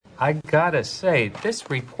I gotta say,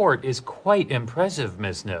 this report is quite impressive,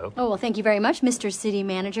 Ms. No. Oh, well, thank you very much, Mr. City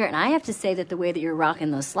Manager. And I have to say that the way that you're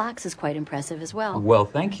rocking those slacks is quite impressive as well. Well,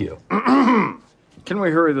 thank you. Can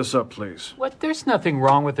we hurry this up, please? What? There's nothing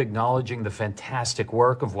wrong with acknowledging the fantastic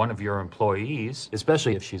work of one of your employees,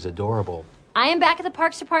 especially if she's adorable. I am back at the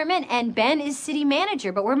Parks Department, and Ben is City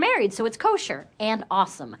Manager, but we're married, so it's kosher and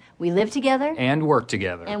awesome. We live together. And work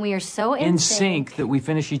together. And we are so in sync that we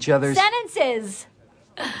finish each other's... sentences!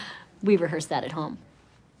 We rehearsed that at home.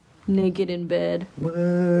 Naked in bed.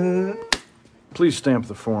 Please stamp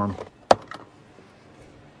the form.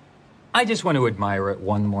 I just want to admire it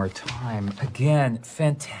one more time. Again,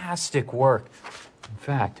 fantastic work. In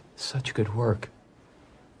fact, such good work.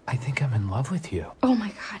 I think I'm in love with you. Oh my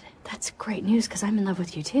God, that's great news because I'm in love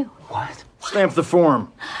with you too. What? Stamp the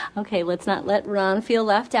form. Okay, let's not let Ron feel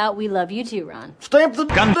left out. We love you too, Ron. Stamp the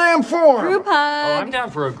damn form. Group hug. Oh, I'm down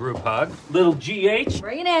for a group hug. Little GH.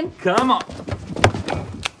 Bring it in. Come on.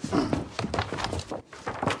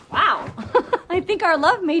 Wow. I think our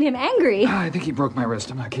love made him angry. I think he broke my wrist.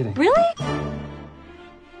 I'm not kidding. Really?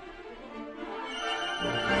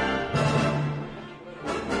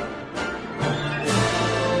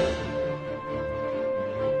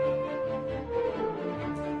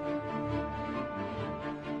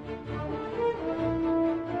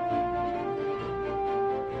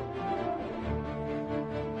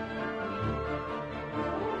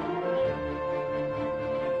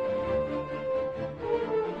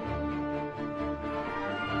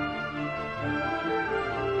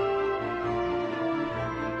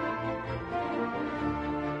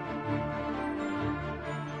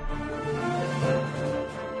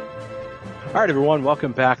 All right, everyone,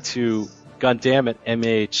 welcome back to Gundam at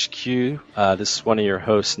MHQ. This is one of your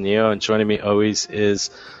hosts, Neo, and joining me always is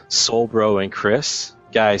Soulbro and Chris.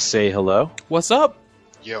 Guys, say hello. What's up?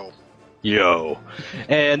 Yo.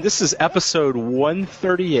 And this is episode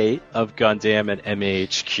 138 of Gundam at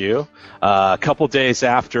MHQ, a couple days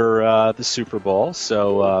after the Super Bowl.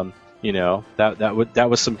 So, that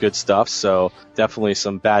was some good stuff. So definitely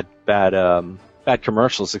some bad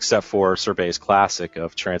commercials, except for Survey's classic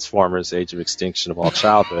of Transformers: Age of Extinction of All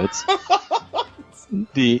Childhoods.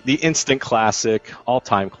 the instant classic,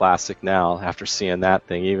 all-time classic now, after seeing that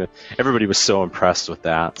thing. Even everybody was so impressed with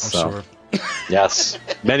that. Sure. Yes.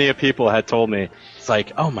 Many people had told me, it's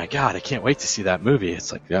like, oh my God, I can't wait to see that movie.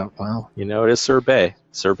 It's like, yeah, well, it is Survey.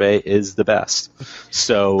 Survey is the best.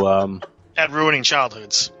 So, At ruining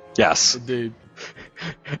childhoods. Yes. Indeed.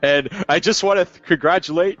 And I just want to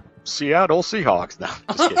congratulate Seattle Seahawks. No,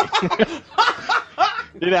 just kidding.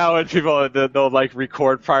 You know, when people, they'll like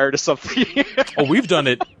record prior to something. Oh, we've done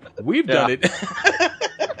it. We've done it.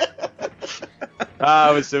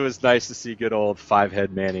 It was nice to see good old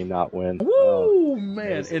Five-Head Manny not win. Woo,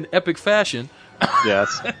 man. In epic fashion.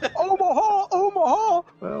 Yes. Omaha.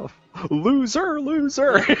 Well, loser.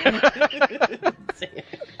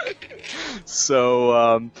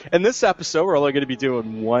 So, in this episode, we're only going to be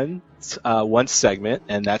doing one segment,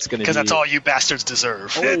 and that's going to be... Because that's all you bastards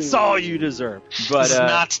deserve. It's all you deserve. But it's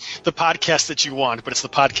not the podcast that you want, but it's the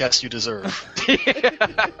podcast you deserve.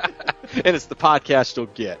 And it's the podcast you'll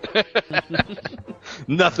get.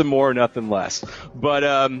 Nothing more, nothing less. But,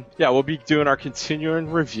 we'll be doing our continuing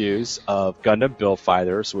reviews of Gundam Build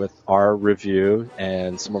Fighters with our review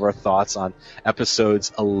and some of our thoughts on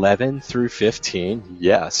episodes 11 through 15.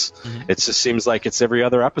 Yes. Mm-hmm. It just seems like it's every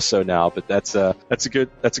other episode now, but that's a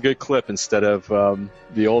good clip instead of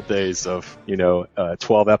the old days of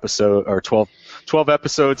 12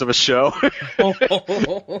 episodes of a show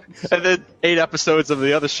and then 8 episodes of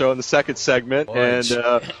the other show in the second segment and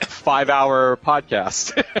 5-hour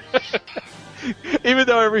podcast. Even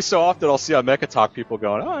though every so often I'll see on Mecha Talk people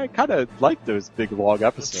going, I kind of like those big long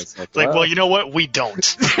episodes. Well, you know what? We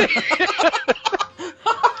don't.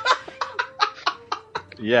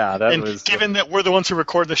 Yeah, given that we're the ones who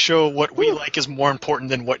record the show, what we like is more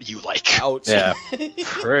important than what you like. Ouch. Yeah,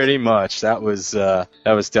 pretty much. That was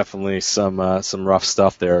definitely some rough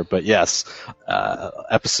stuff there. But yes,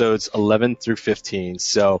 episodes 11 through 15.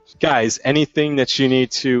 So, guys, anything that you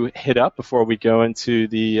need to hit up before we go into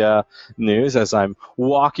the news? As I'm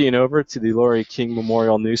walking over to the Laurie King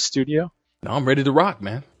Memorial News Studio. No, I'm ready to rock,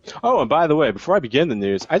 man. Oh, and by the way, before I begin the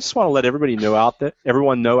news, I just want to let everyone know out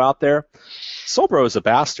there, Soulbro is a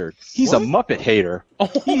bastard. He's a Muppet hater.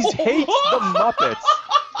 He hates the Muppets.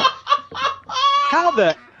 How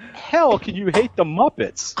the hell can you hate the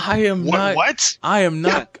Muppets? I am not. What? I am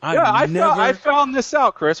not. I found this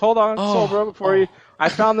out, Chris. Hold on, Soulbro, before you. I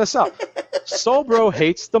found this out. Solbro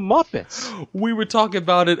hates the Muppets. We were talking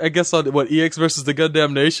about it, I guess, on EX versus the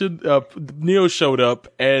Gundam Nation. Neo showed up,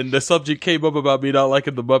 and the subject came up about me not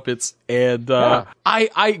liking the Muppets. And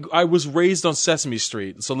I was raised on Sesame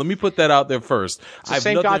Street, so let me put that out there first. It's the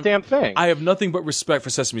same goddamn thing. I have nothing but respect for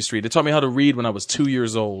Sesame Street. They taught me how to read when I was 2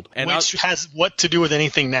 years old, and which has what to do with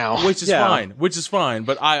anything now? Which is fine. Which is fine.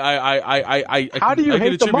 But I how do you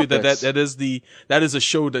hate the Muppets? That is a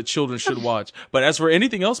show that children should watch. But as for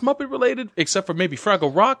anything else Muppet related, except for maybe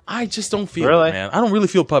Fraggle Rock, I just don't feel it, man. I don't really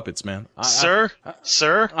feel puppets, man. Sir,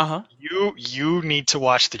 uh-huh. You need to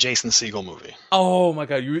watch the Jason Segel movie. Oh my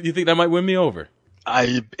God, you think that might win me over?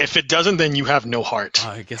 If it doesn't, then you have no heart.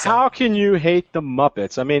 I guess. How can you hate the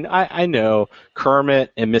Muppets? I mean, I know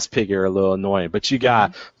Kermit and Miss Piggy are a little annoying, but you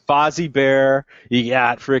got Fozzie Bear, you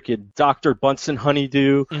got frickin' Dr. Bunsen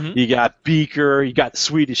Honeydew, you got Beaker, you got the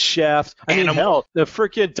Swedish Chef. I mean, hell, the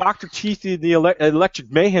frickin' Dr. Teeth and the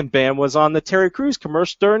Electric Mayhem Band was on the Terry Crews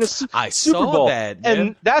commercial during the Super Bowl. That, man.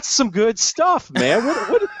 And that's some good stuff, man.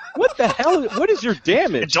 What the hell? What is your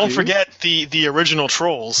damage? And don't forget the original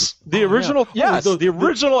trolls. The original, the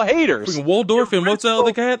original haters. Waldorf and what's the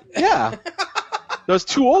other cat? Yeah. Those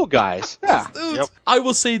two old guys. Yeah. Yep. I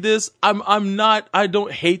will say this. I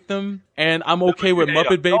don't hate them, and I'm okay with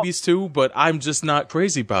Muppet Babies too, but I'm just not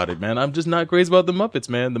crazy about it, man. I'm just not crazy about the Muppets,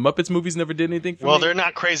 man. The Muppets movies never did anything for me. Well, they're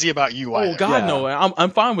not crazy about you either. Oh, God, no.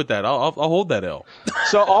 I'm fine with that. I'll hold that L.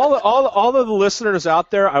 So all of the listeners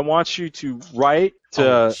out there, I want you to write to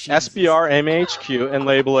SBR MHQ and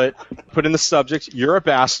label it, put in the subject, "You're a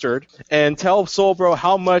bastard," and tell Solbro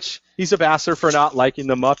how much he's a bastard for not liking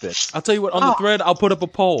the Muppets. I'll tell you what, on the thread, I'll put up a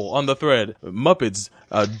poll on the thread. Muppets,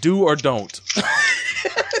 do or don't.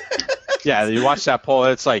 Yeah, you watch that poll,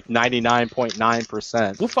 it's like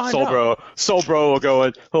 99.9%. We'll find out. Solbro will go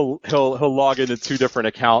and he'll log into two different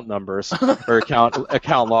account numbers or account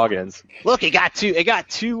logins. Look, it got two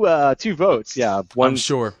votes. Yeah, one's I'm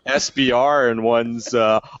sure. SBR and one's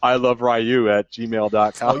I love Ryu at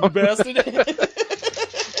gmail.com. Oh, you bastard.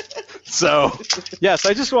 So, yes,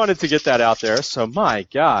 I just wanted to get that out there. So, my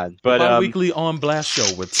God. But bi-weekly on Blast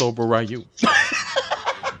show with Solbro Ryu.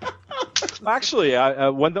 Actually,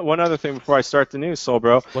 one other thing before I start the news,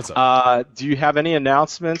 Solbro. What's up? Do you have any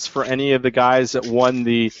announcements for any of the guys that won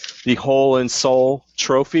the Whole and Soul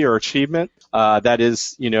trophy or achievement? That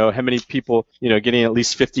is, how many people, getting at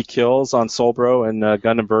least 50 kills on Solbro and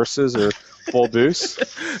Gundam Versus or full boost?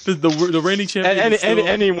 the reigning champion.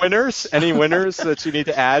 Any winners? Any winners that you need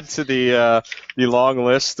to add to the long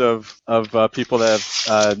list of people that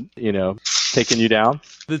have taken you down?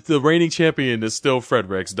 The reigning champion is still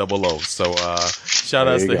Fredrex 00. So shout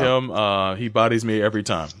outs to him. He bodies me every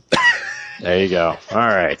time. There you go. All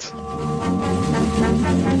right.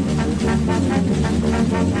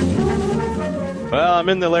 Well, I'm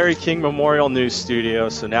in the Larry King Memorial News Studio,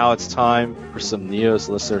 so now it's time for some Neo's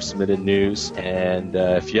listener submitted news. And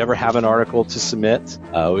if you ever have an article to submit,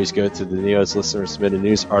 always go to the Neo's listener submitted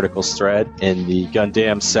news articles thread in the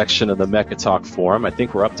Gundam section of the Mecha Talk forum. I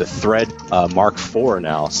think we're up to thread Mark 4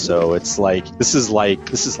 now, so it's like this is like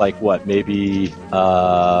what, maybe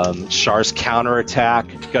Char's counterattack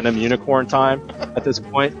Gundam Unicorn time at this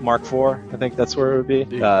point. Mark 4, I think that's where it would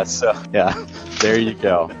be. So yeah, there you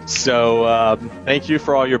go. So thank you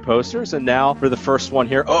for all your posters, and now for the first one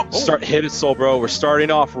here. Hit it, Solbro. We're starting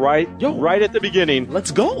off right at the beginning. Let's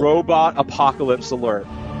go. Robot apocalypse alert.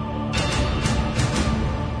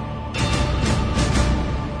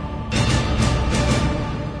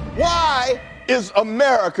 Why is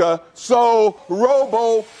America so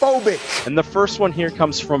robophobic? And the first one here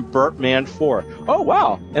comes from Bertman4. Oh,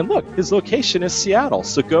 wow. And look, his location is Seattle,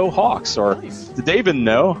 so go Hawks. Or did they even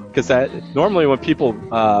know? Because normally when people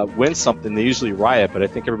win something, they usually riot, but I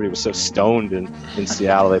think everybody was so stoned in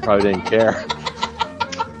Seattle, they probably didn't care.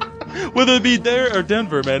 Whether it be there or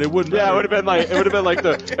Denver, man, it wouldn't. Yeah, it would have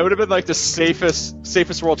been like the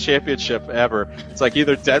safest world championship ever. It's like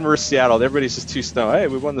either Denver or Seattle. Everybody's just too stoned. Hey,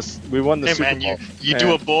 we won the Super Bowl. You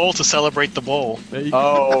do a bowl to celebrate the bowl.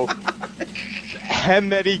 Oh, how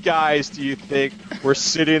many guys do you think were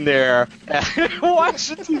sitting there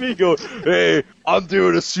watching TV going, "Hey, I'm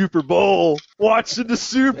doing a Super Bowl, watching the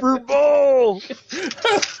Super Bowl."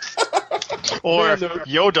 Or,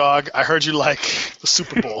 "Yo, dog, I heard you like the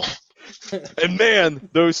Super Bowl." And man,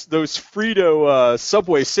 those Frito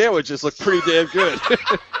Subway sandwiches look pretty damn good.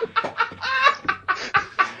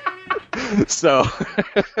 So,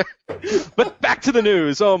 But back to the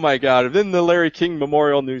news. Oh my God! In the Larry King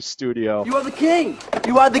Memorial News Studio. You are the king.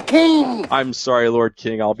 You are the king. I'm sorry, Lord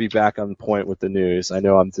King. I'll be back on point with the news. I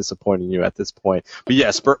know I'm disappointing you at this point, but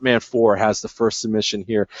yes, Bertman 4 has the first submission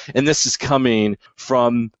here, and this is coming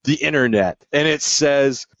from the internet, and it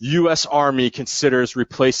says U.S. Army considers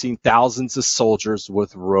replacing thousands of soldiers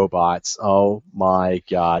with robots. Oh my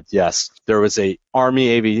God! Yes, there was a Army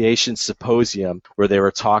Aviation Symposium where they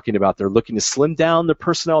were talking about they're looking to slim down the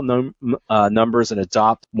personnel numbers and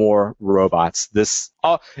adopt more robots.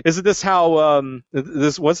 Isn't this how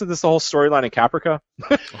wasn't this the whole storyline in Caprica?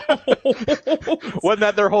 Wasn't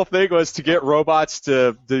that their whole thing was to get robots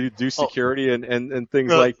to do security and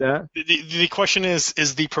things like that? The question is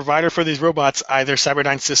the provider for these robots either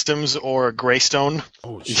Cyberdyne Systems or Greystone?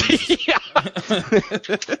 Oh, jeez. Yeah.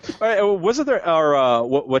 Wasn't there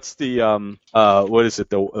what's the what is it,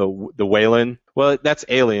 the Wayland? Well, that's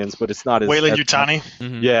Aliens, but it's not as Weyland-Yutani.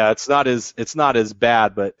 Mm-hmm. Yeah, it's not as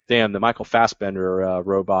bad, but damn, the Michael Fassbender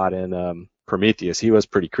robot in Prometheus, he was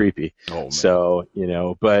pretty creepy. Oh, man. So,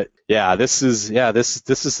 but yeah, this is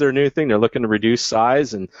their new thing. They're looking to reduce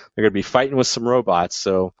size, and they're going to be fighting with some robots.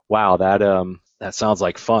 So, wow, that sounds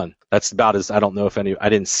like fun. That's about as, I don't know if I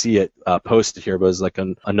didn't see it posted here, but it was like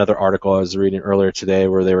another article I was reading earlier today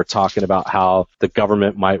where they were talking about how the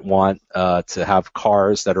government might want to have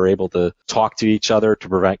cars that are able to talk to each other to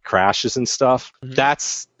prevent crashes and stuff. Mm-hmm.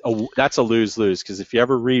 That's a lose-lose, because if you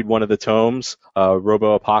ever read one of the tomes,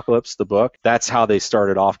 Robo Apocalypse, the book, that's how they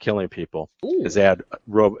started off killing people, because they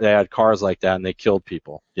had cars like that and they killed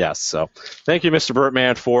people. Yes, so thank you, Mr.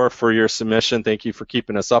 Bertman, for your submission. Thank you for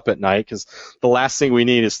keeping us up at night, because the last thing we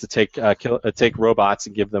need is to take robots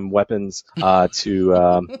and give them weapons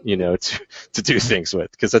to do things with,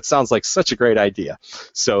 because that sounds like such a great idea.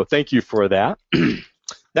 So thank you for that.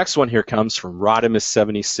 Next one here comes from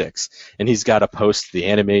Rodimus76, and he's got a post to the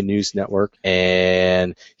Anime News Network,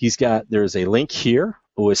 and there's a link here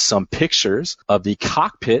with some pictures of the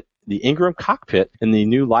cockpit, the Ingram cockpit in the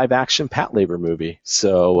new live-action Patlabor movie.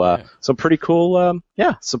 So some pretty cool,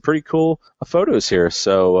 photos here.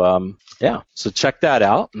 So so check that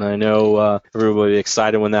out, and I know everybody will be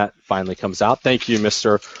excited when that finally comes out. Thank you,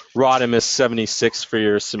 Mr. Rodimus76, for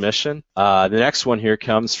your submission. The next one here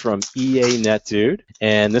comes from EA NetDude,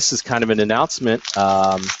 and this is kind of an announcement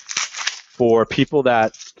for people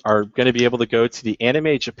that are going to be able to go to the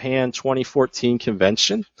Anime Japan 2014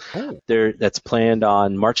 convention. That's planned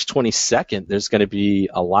on March 22nd. There's going to be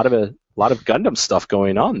a lot of Gundam stuff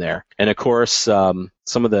going on there, and of course,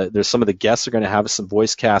 some of the guests are going to have some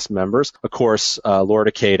voice cast members. Of course, Lord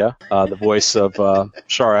Ikeda, the voice of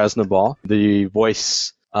Char Aznavour, the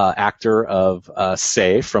voice actor of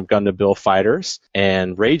Sei from Gundam Bill Fighters,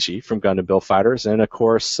 and Reiji from Gundam Bill Fighters, and of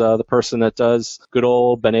course the person that does good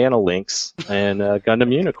old Banana Lynx and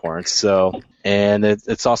Gundam Unicorns. So, and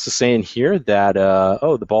it's also saying here that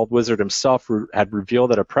the Bald Wizard himself had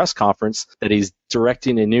revealed at a press conference that he's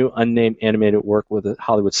directing a new unnamed animated work with a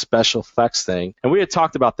Hollywood special effects thing. And we had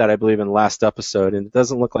talked about that, I believe, in the last episode, and it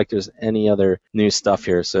doesn't look like there's any other new stuff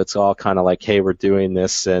here. So it's all kind of like, hey, we're doing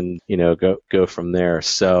this, and go from there.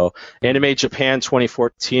 So Anime Japan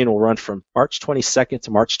 2014 will run from March 22nd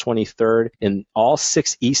to March 23rd in all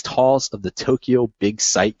 6 East Halls of the Tokyo Big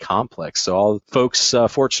Sight Complex. So all folks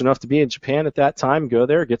fortunate enough to be in Japan at that time, go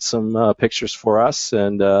there, get some pictures for us,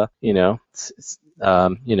 and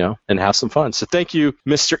and have some fun. So thank you,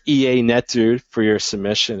 Mr. EA NetDude, for your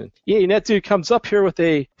submission. EA NetDude comes up here with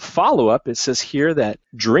a follow-up. It says here that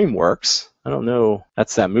DreamWorks, I don't know,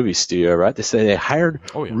 that's that movie studio, right? They say they hired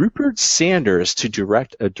Rupert Sanders to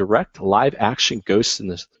direct a live-action Ghost in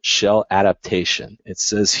the Shell adaptation. It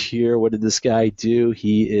says here, what did this guy do?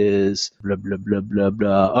 He is blah, blah, blah, blah,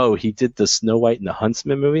 blah. Oh, he did the Snow White and the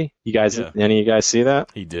Huntsman movie? Any of you guys see that?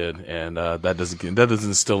 He did, and that doesn't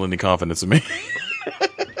instill any confidence in me.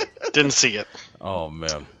 Didn't see it. Oh,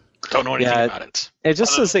 man. Don't know anything about it. It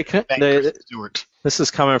just says this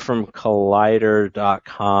is coming from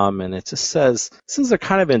Collider.com, and it just says since they're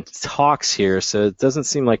kind of in talks here, so it doesn't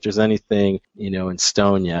seem like there's anything in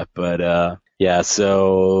stone yet. But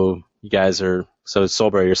so you guys are. So,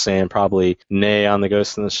 Solberg, you're saying probably nay on the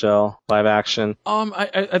Ghost in the Shell live action?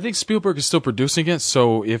 I think Spielberg is still producing it,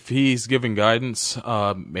 so if he's giving guidance,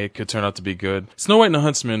 it could turn out to be good. Snow White and the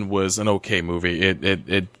Huntsman was an okay movie.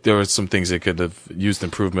 There were some things it could have used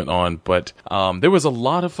improvement on, but there was a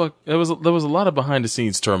lot of behind the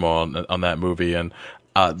scenes turmoil on that movie, and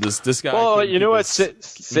This guy. Well, you know what?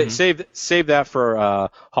 Save that for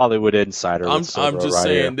Hollywood Insider. I'm just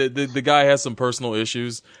saying the guy has some personal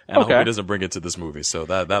issues, and I hope he doesn't bring it to this movie. So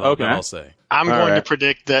that I'll say. I'm going to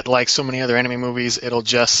predict that, like so many other anime movies, it'll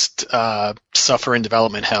just suffer in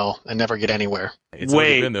development hell and never get anywhere. It's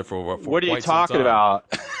already been there for what are you talking about?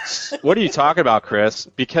 What are you talking about, Chris?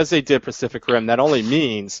 Because they did Pacific Rim, that only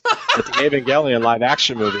means that the Evangelion live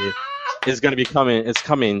action movie is going to be coming. It's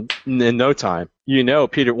coming in no time. You know,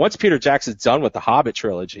 once Peter Jackson's done with the Hobbit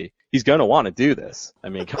trilogy, he's going to want to do this. I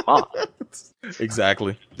mean, come on.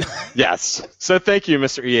 Exactly. Yes. So thank you,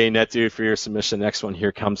 Mr. EA NetDude, for your submission. Next one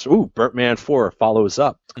here comes. Bertman 4 follows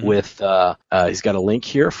up with. He's got a link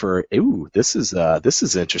here for. This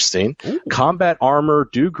is interesting. Ooh. Combat Armor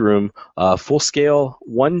Dougram, full scale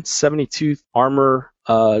 172 armor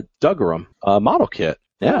Dougram model kit.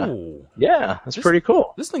 Yeah. Ooh. Yeah, that's pretty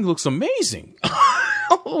cool. This thing looks amazing.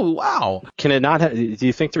 Oh, wow. Can it not do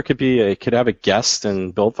you think there could have a guest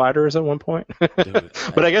in Build Fighters at one point? Dude,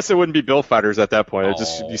 but I guess it wouldn't be Build Fighters at that point. It'd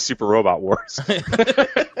just be Super Robot Wars.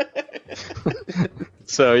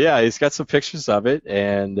 So yeah, he's got some pictures of it,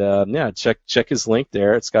 and check his link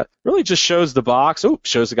there. It's got really just shows the box.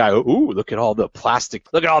 Shows the guy. Look at all the plastic.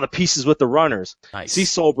 Look at all the pieces with the runners. Nice. See,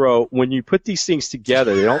 Soul Bro, when you put these things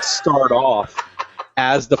together, they don't start off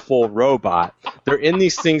as the full robot. They're in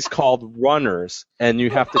these things called runners, and you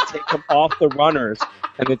have to take them off the runners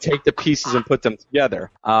and then take the pieces and put them together.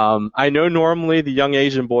 I know normally the young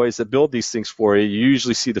Asian boys that build these things for you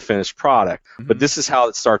usually see the finished product, but this is how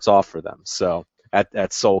it starts off for them. So at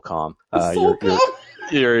Soulcom, your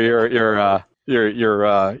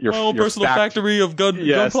my own personal factory of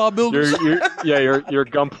Gunpla builders. your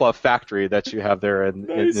Gunpla factory that you have there in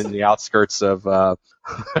the outskirts of.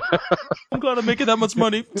 I'm glad I'm making that much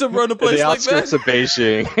money to run a place the like outskirts that. of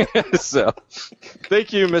Beijing. So,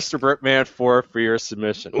 thank you, Mr. Bertman, for your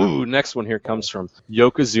submission. Next one here comes from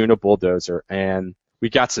Yokozuna Bulldozer, and we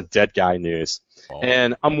got some dead guy news.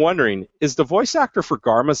 And I'm wondering, is the voice actor for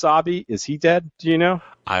Garmazabi, is he dead? Do you know?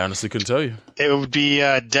 I honestly couldn't tell you. It would be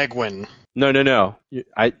Degwin. No.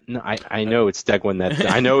 I know it's Degwin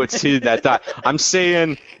I know it's he that died. I'm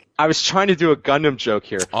saying. I was trying to do a Gundam joke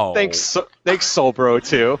here. Oh. Thanks, Soul Bro,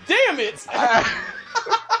 too. Damn it!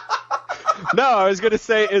 No, I was going to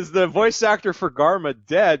say, is the voice actor for Garma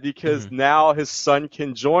dead because now his son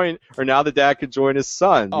can join, or now the dad can join his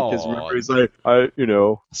son? Because remember, he's like,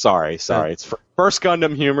 sorry. It's first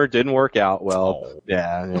Gundam humor, didn't work out well.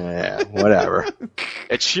 Yeah, whatever.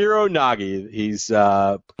 Ichiro Nagi, he's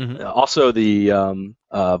also the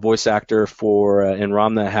voice actor for in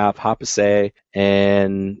Ramna Half Hapase,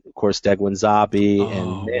 and of course Degwin Zabi,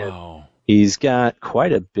 and he's got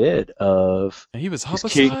quite a bit of. And he was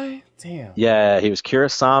Hapase? Damn. Yeah, he was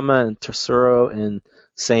Kurosama and Tesoro and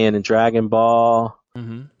Saiyan and Dragon Ball.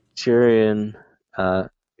 Tyrion, Usuri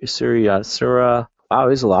Yasura. Wow,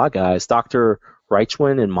 there's a lot of guys. Dr.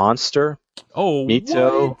 Reichwin and Monster. Oh,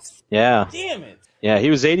 Mito. What? Yeah. Damn it. Yeah, he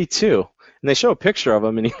was 82. And they show a picture of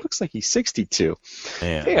him, and he looks like he's 62.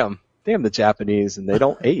 Damn, the Japanese, and they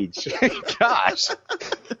don't age. Gosh.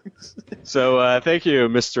 So thank you,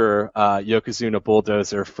 Mr. Yokozuna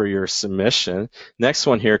Bulldozer, for your submission. Next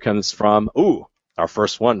one here comes from our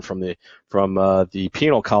first one from the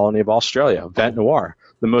penal colony of Australia, Vent Noir,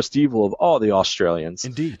 the most evil of all the Australians.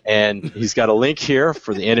 Indeed. And he's got a link here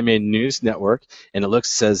for the Anime News Network, and it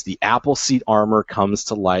says the Appleseed armor comes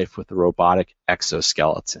to life with the robotic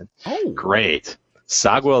exoskeleton. Oh, great.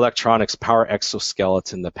 Sagwa Electronics Power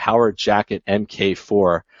Exoskeleton, the Power Jacket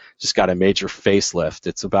MK4, just got a major facelift.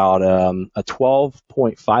 It's about a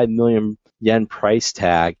 12.5 million yen price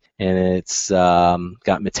tag, and it's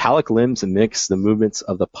got metallic limbs and mimics the movements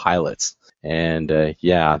of the pilots. And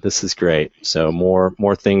this is great. So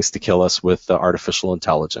more things to kill us with artificial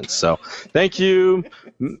intelligence. So thank you,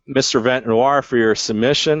 Mr. Vent Noir, for your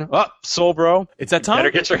submission. Soul Bro, it's that time.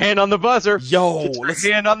 Better get your hand on the buzzer. Yo,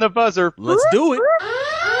 hand on the buzzer. Let's do it.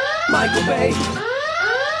 Michael Bay.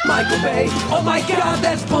 Oh my God,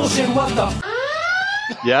 that's bullshit. What the?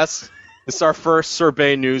 Yes. It's our first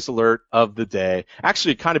Sorbet news alert of the day.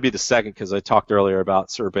 Actually, kind of be the second because I talked earlier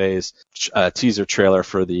about Sorbet's teaser trailer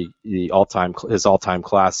for his all-time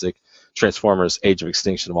classic, Transformers: Age of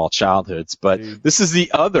Extinction of All Childhoods. But this is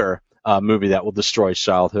the other movie that will destroy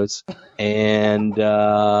childhoods. And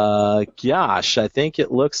gosh, I think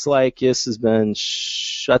it looks like this has been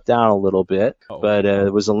shut down a little bit. But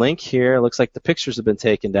there was a link here. It looks like the pictures have been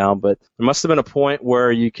taken down, but there must have been a point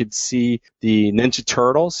where you could see the Ninja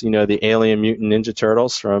Turtles, the alien mutant Ninja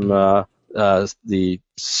Turtles from the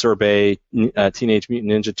Sorbet Teenage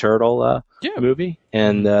Mutant Ninja Turtle movie,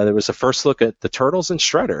 and there was a first look at the Turtles and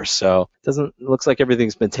Shredder. So it looks like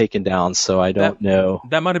everything's been taken down. So I don't know.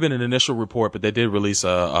 That might have been an initial report, but they did release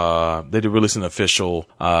an official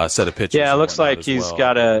set of pictures. Yeah, it looks like he's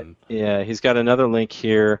got another link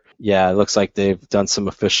here. Yeah, it looks like they've done some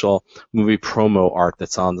official movie promo art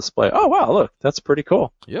that's on display. Oh wow, look, that's pretty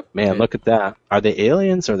cool. Yep. Man, look at that. Are they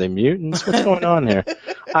aliens? Are they mutants? What's going on here?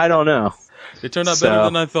 I don't know. It turned out better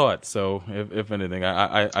than I thought. So, if anything,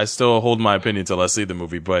 I still hold my opinion until I see the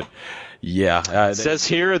movie. But yeah, it says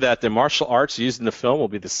here that the martial arts used in the film will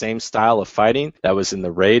be the same style of fighting that was in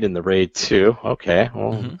the Raid and the Raid 2. Okay,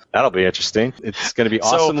 well, that'll be interesting. It's going to be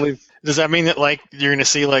awesomely. Does that mean that like you're going to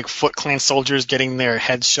see like Foot Clan soldiers getting their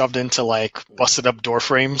heads shoved into like busted up door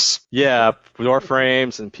frames? Yeah, door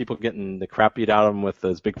frames and people getting the crap beat out of them with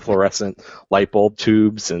those big fluorescent light bulb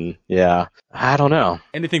tubes, and yeah, I don't know.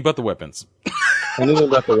 Anything but the weapons. Anything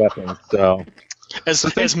but the weapons. So.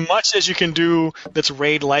 As much as you can do that's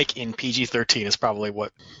Raid-like in PG-13 is probably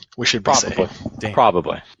what we should be saying.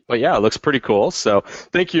 Probably. But yeah, it looks pretty cool. So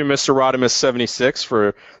thank you, Mr. Rodimus76,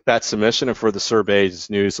 for that submission and for the Sorbet's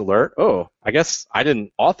news alert. Oh, I guess I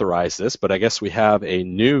didn't authorize this, but I guess we have a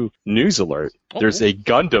new news alert. There's a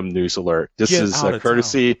Gundam news alert. This is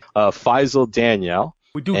courtesy of Faisal Danielle.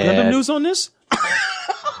 We do Gundam news on this?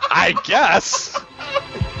 I guess.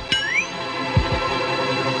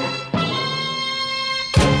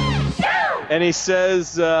 And he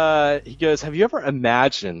says, he goes, have you ever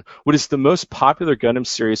imagined what is the most popular Gundam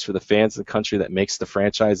series for the fans of the country that makes the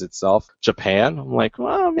franchise itself? Japan? I'm like,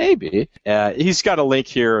 well, maybe. He's got a link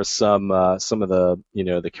here of some of the,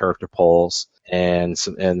 the character polls. And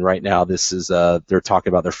right now this is, they're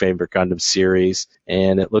talking about their favorite Gundam series.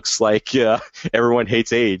 And it looks like, everyone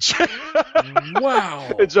hates age.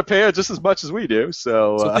 Wow. In Japan, just as much as we do.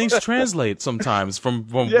 So things translate sometimes from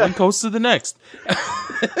one coast to the next.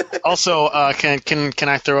 Also, can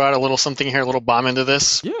I throw out a little something here, a little bomb into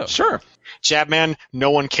this? Yeah, sure. Jabman,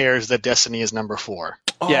 no one cares that Destiny is number 4.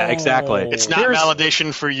 Yeah, exactly. It's not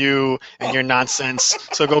validation for you and your nonsense,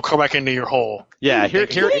 so go back into your hole. Yeah, here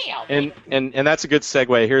and that's a good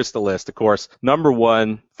segue. Here's the list, of course. Number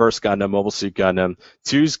 1, First Gundam, Mobile Suit Gundam.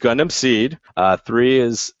 2 is Gundam Seed. 3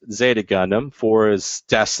 is Zeta Gundam. 4 is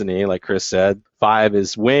Destiny, like Chris said. 5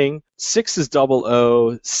 is Wing. 6 is Double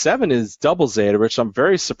O. 7 is Double Zeta, which I'm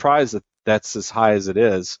very surprised that that's as high as it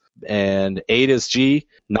is. And 8 is G.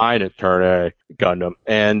 9 is Turn A Gundam.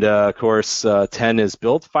 And, of course, 10 is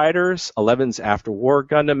Build Fighters. 11 is After War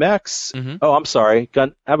Gundam X. Mm-hmm. Oh, I'm sorry.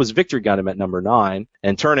 That was Victory Gundam at number 9.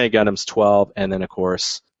 And Turn A Gundam's 12. And then, of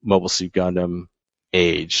course, Mobile Suit Gundam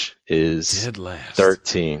Age is dead last.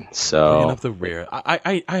 13. So bringing up the rear.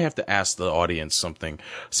 I have to ask the audience something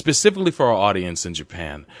specifically for our audience in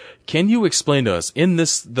Japan. Can you explain to us in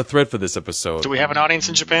the thread for this episode? Do we have an audience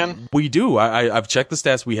in Japan? We do. I've checked the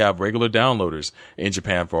stats. We have regular downloaders in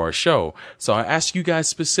Japan for our show. So I ask you guys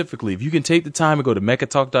specifically if you can take the time and go to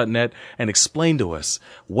mechatalk.net and explain to us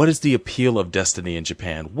what is the appeal of Destiny in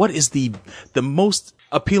Japan. What is the most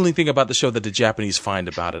appealing thing about the show that the Japanese find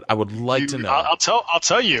about it? I would like to know. I'll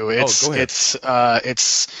tell you. It's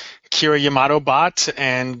Kira Yamato bot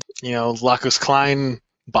and Lacus Klein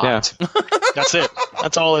bot. Yeah. That's it.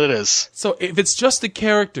 That's all it is. So if it's just the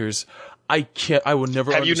characters, I will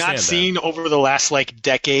never. Have you not seen over the last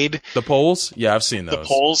decade the polls? Yeah, I've seen those. The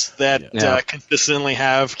polls that consistently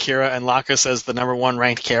have Kira and Lacus as the number 1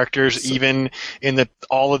 ranked characters, even in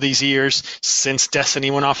all of these years since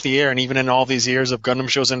Destiny went off the air, and even in all these years of Gundam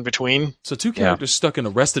shows in between. So 2 characters stuck in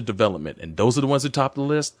Arrested Development, and those are the ones who top the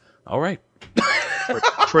list. All right,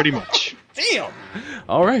 pretty much. Damn.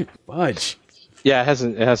 All right, fudge. Yeah, it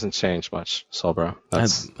hasn't changed much, Solbro.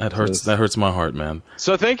 That hurts. That hurts my heart, man.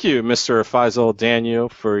 So thank you, Mr. Faisal Daniel,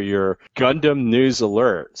 for your Gundam news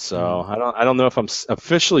alert. So I don't know if I'm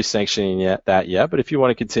officially sanctioning that yet, but if you want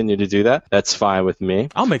to continue to do that, that's fine with me.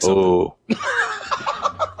 I'll make something.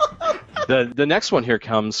 The next one here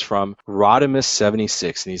comes from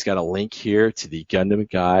Rodimus76, and he's got a link here to the Gundam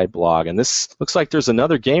Guide blog. And this looks like there's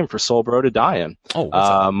another game for Solbro to die in. Oh, what's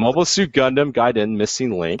that? Mobile Suit Gundam Gaiden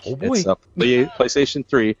Missing Link. Oh, boy. It's a PlayStation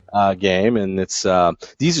 3 game, and it's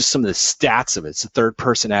these are some of the stats of it. It's a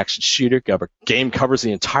third-person action shooter. Game covers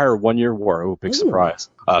the entire 1-year war. Oh, big surprise.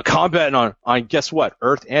 Combat on guess what?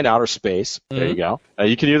 Earth and outer space. There you go.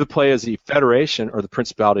 You can either play as the Federation or the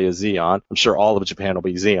Principality of Xeon. I'm sure all of Japan will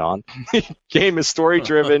be Xeon. Game is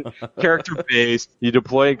story-driven, character-based. You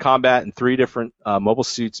deploy combat in 3 different mobile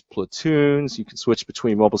suits platoons. You can switch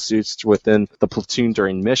between mobile suits within the platoon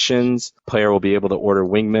during missions. Player will be able to order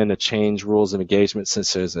wingmen to change rules of engagement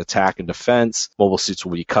since there's attack and defense. Mobile suits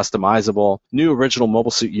will be customizable. New original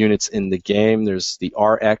mobile suit units in the game. There's the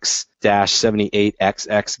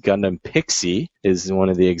RX-78XX Gundam Pixie is one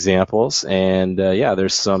of the examples. And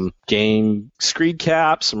there's some game screen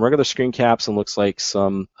caps, some regular screen caps, and looks like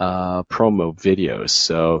some promo videos.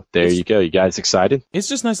 So there you go. You guys excited? It's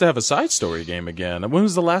just nice to have a side story game again. When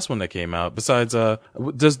was the last one that came out? Besides,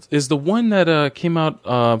 is the one that came out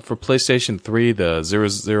for PlayStation 3, the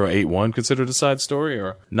 0081, considered a side story,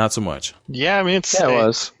 or not so much? Yeah, I mean, it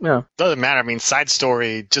was. Yeah, doesn't matter. I mean, side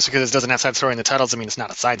story, just because it doesn't have side story in the title doesn't mean it's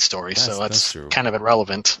not a side story. That's kind of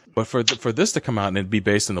irrelevant. But for this to come out and be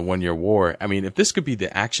based in the 1 Year War, I mean, if this could be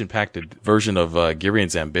the action-packed version of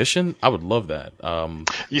Girian's Ambition, I would love that.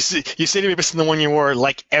 You say to be based in the 1 Year War,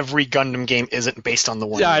 like every Gundam game isn't based on the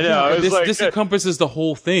 1 Year War. Yeah, I know. This encompasses the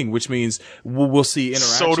whole thing, which means we'll see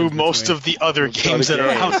interactions. So do most of the other games that are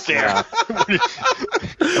out there.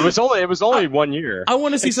 It was only 1 year. I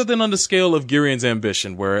want to see something on the scale of Girian's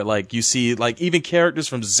Ambition, where like you see like even characters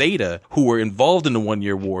from Zeta who were involved in the 1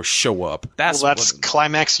 Year War show up. That's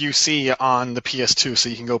Climax UC on the PS2, so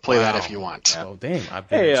you can go play that if you want. Oh damn!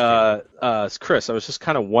 Hey, Chris, I was just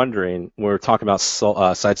kind of wondering. We were talking about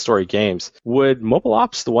side story games. Would Mobile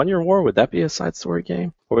Ops: The 1 Year War, would that be a side story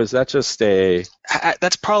game, or is that just a?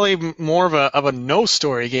 That's probably more of a no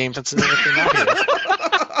story game. That's anything out here.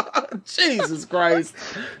 Jesus Christ.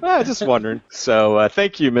 Just wondering. So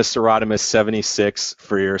thank you, Mr. Rodimus76,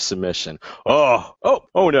 for your submission. Oh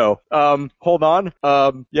no. Hold on.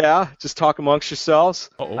 Just talk amongst yourselves.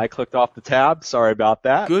 Uh-oh. I clicked off the tab. Sorry about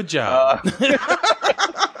that. Good job.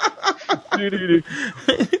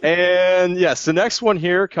 And yes, the next one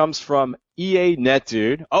here comes from EA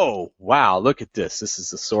NetDude. Oh, wow, look at this. This is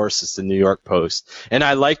the source. It's the New York Post. And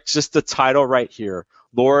I like just the title right here.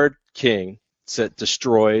 Lord King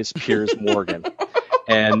destroys Piers Morgan.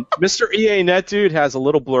 And Mr. EA NetDude has a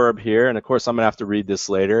little blurb here, and of course I'm going to have to read this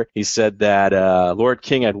later. He said that Lord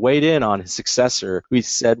King had weighed in on his successor, who he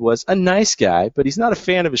said was a nice guy, but he's not a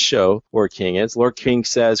fan of his show, Lord King is. Lord King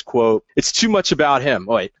says, quote, "It's too much about him."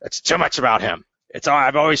 Oh, wait, it's too much about him.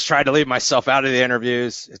 I've always tried to leave myself out of the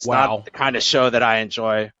interviews. It's not the kind of show that I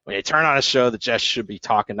enjoy. When you turn on a show, the guest should be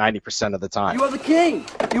talking 90% of the time. You are the king.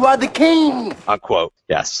 You are the king. Unquote.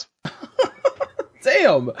 Yes.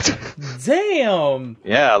 Damn.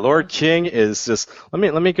 Yeah, Lord King is just.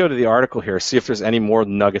 Let me go to the article here, see if there's any more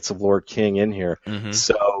nuggets of Lord King in here. Mm-hmm.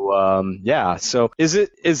 So So is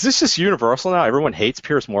this just universal now? Everyone hates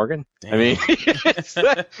Piers Morgan. Damn. I mean,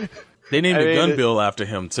 they named a gun bill after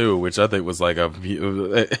him too, which I think was like a.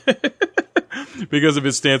 Because of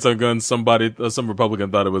his stance on guns, some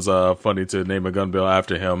Republican thought it was funny to name a gun bill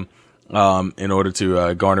after him. In order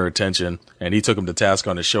to garner attention, and he took him to task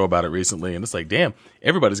on his show about it recently, and it's like, damn,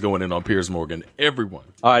 everybody's going in on Piers Morgan. Everyone.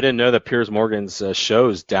 Oh, I didn't know that Piers Morgan's show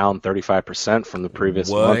is down 35% from the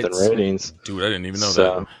previous month in ratings. Dude, I didn't even know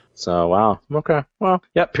that. So, wow. Okay. Well,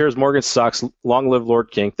 yeah, Piers Morgan sucks. Long live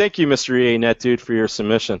Lord King. Thank you, Mr. EA NetDude, for your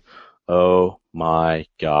submission. Oh, my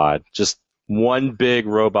God. Just one big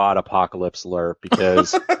robot apocalypse alert,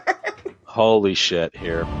 because holy shit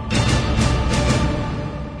here.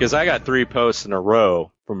 Because I got 3 posts in a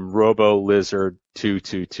row from Robo Lizard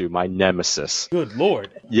 222, my nemesis. Good Lord.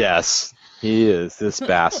 Yes, he is, this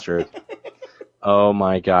bastard. Oh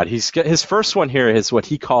my God. His first one here is what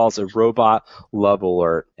he calls a robot love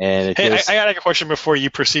alert. And I got a question before you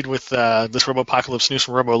proceed with this Robopocalypse news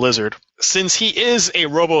from Robo Lizard. Since he is a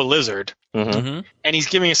Robo Lizard, and he's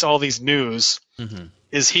giving us all these news,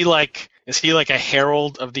 is he like a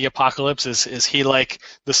herald of the apocalypse? Is he like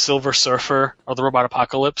the Silver Surfer of the robot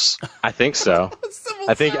apocalypse? I think so.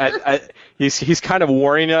 I think he's kind of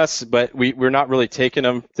warning us, but we're not really taking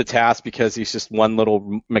him to task because he's just one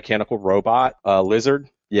little mechanical robot lizard.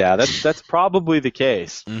 Yeah, that's probably the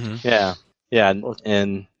case. Yeah,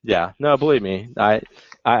 and no, believe me,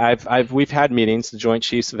 we've had meetings. The Joint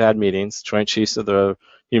Chiefs have had meetings. Joint Chiefs of the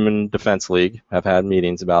Human Defense League have had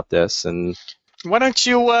meetings about this, and. Why don't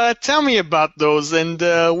you tell me about those and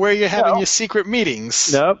where you're having your secret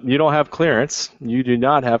meetings? No, you don't have clearance. You do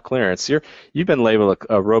not have clearance. You've been labeled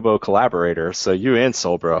a robo collaborator, so you and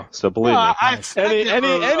Solbro. So believe me,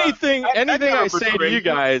 anything I say to you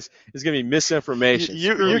guys is going to be misinformation.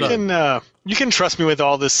 You can You can trust me with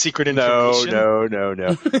all this secret No.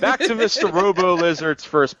 information. Back to Mr. Robo Lizard's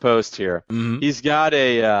first post here. Mhm. He's got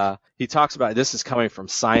he talks about, this is coming from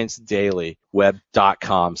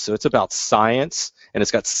ScienceDailyWeb.com. So it's about science, and it's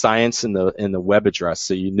got science in the web address,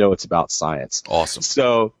 so you know it's about science. Awesome.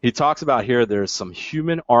 So he talks about here there's some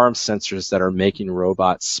human arm sensors that are making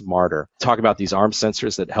robots smarter. Talk about these arm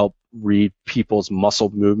sensors that help read people's muscle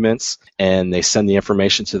movements, and they send the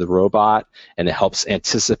information to the robot, and it helps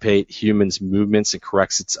anticipate humans' movements and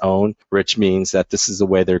corrects its own, which means that this is the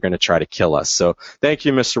way they're going to try to kill us. So thank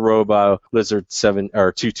you, Mr. Robo Lizard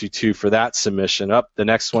 222 for that submission. Up the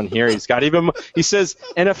next one here, he's got he says,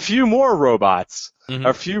 and a few more robots. Mhm.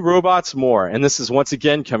 A few robots more. And this is once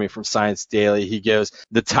again coming from Science Daily. He goes,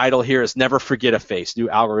 the title here is Never Forget a Face. New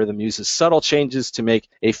algorithm uses subtle changes to make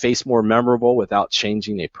a face more memorable without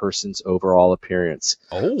changing a person's overall appearance.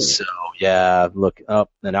 Oh. So, yeah, look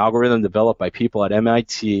up. An algorithm developed by people at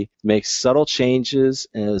MIT makes subtle changes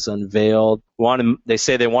and is unveiled. They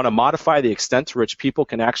say they want to modify the extent to which people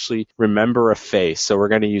can actually remember a face. So we're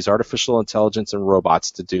going to use artificial intelligence and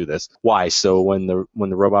robots to do this. Why? So when the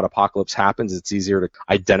robot apocalypse happens, it's easier to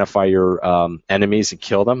identify your enemies and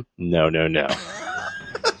kill them? No. Who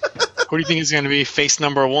do you think is going to be face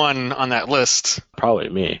number 1 on that list? Probably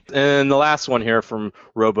me. And the last one here from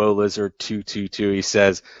Robo Lizard 222, he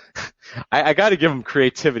says, I got to give him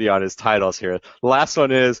creativity on his titles here. The last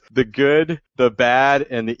one is The Good, the Bad,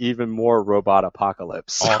 and the Even More Robot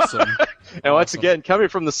Apocalypse. Awesome. And once again, coming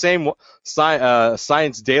from the same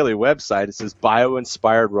Science Daily website, it says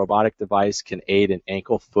bio-inspired robotic device can aid in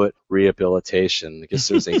ankle-foot rehabilitation. I guess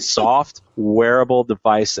there's a soft, wearable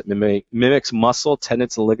device that mimics muscle,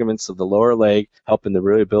 tendons, and ligaments of the lower leg, helping the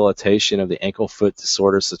rehabilitation of the ankle-foot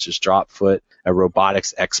disorders such as drop foot. A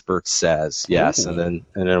robotics expert says yes, Ooh. and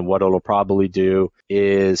then what it'll probably do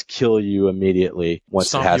is kill you immediately once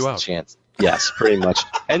Stomp it has you the out. chance. Yes, pretty much.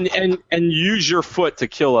 And use your foot to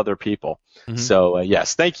kill other people. Mhm. So,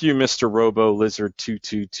 yes, thank you, Mr. Robo Lizard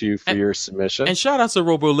 222 for your submission. And shout out to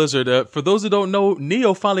Robo Lizard. For those who don't know,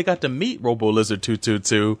 Neo finally got to meet Robo Lizard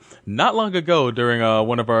 222 not long ago during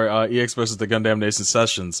one of our EX versus the Gundam Nation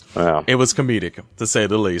sessions. Wow. It was comedic, to say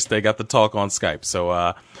the least. They got the talk on Skype.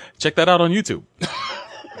 So check that out on YouTube.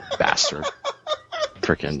 Bastard.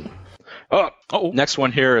 Frickin'. Oh, next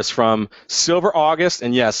one here is from Silver August.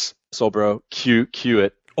 And yes, Solbro, cue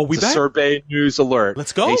it. Oh, we it's back? a Sorbet News Alert.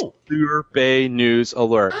 Let's go. A Sorbet News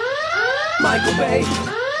Alert. Michael Bay.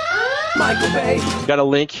 Got a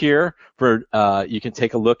link here for you can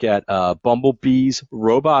take a look at Bumblebee's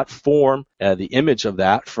robot form, the image of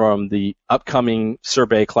that from the upcoming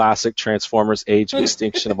Sorbet Classic Transformers Age of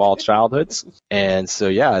Extinction of All Childhoods. And so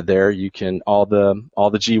yeah, there you can all the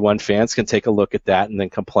G1 fans can take a look at that and then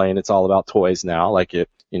complain it's all about toys now, like it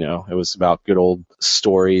was about good old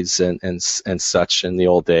stories and such in the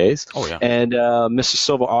old days. Oh yeah. And Mr.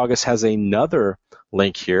 Silver August has another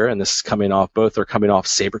link here, and this is both are coming off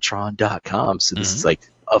Sabertron.com. So this is like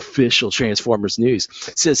official Transformers news.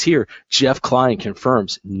 It says here, Jeff Klein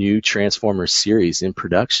confirms new Transformers series in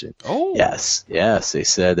production. Oh. Yes. They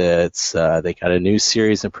said it's they got a new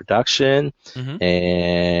series in production,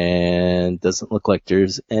 and doesn't look like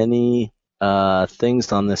there's any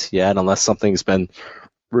things on this yet, unless something's been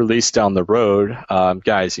released down the road.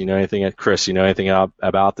 Guys, Chris, you know anything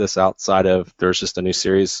about this outside of there's just a new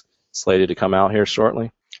series slated to come out here shortly?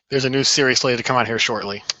 There's a new series slated to come out here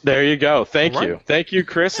shortly. There you go. Thank All you. right. Thank you,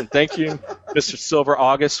 Chris, and thank you, Mr. Silver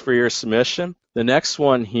August, for your submission. The next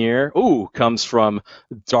one here, comes from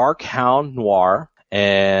Dark Hound Noir.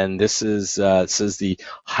 And this is it says the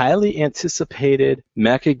highly anticipated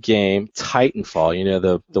mecha game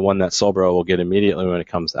Titanfall. The one that Solbro will get immediately when it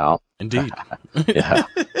comes out. Indeed. Yeah.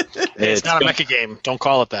 It's not a mecha game. Don't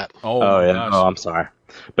call it that. Oh yeah. gosh. Oh, I'm sorry.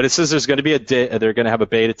 But it says there's going to be they're going to have a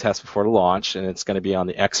beta test before the launch, and it's going to be on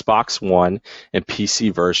the Xbox One and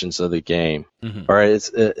PC versions of the game. Or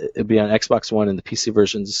it'll be on Xbox One and the PC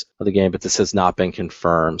versions of the game, but this has not been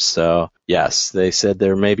confirmed. So yes, they said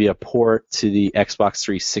there may be a port to the Xbox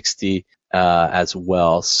 360 as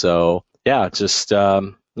well. So yeah, just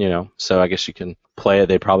so I guess you can play it.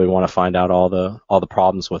 They probably want to find out all the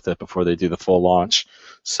problems with it before they do the full launch.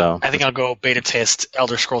 So I think I'll go beta test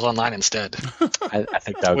Elder Scrolls Online instead, I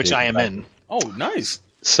think that would which be I am in. Oh, nice.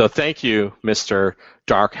 So thank you, Mr.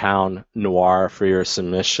 Darkhound Noir, for your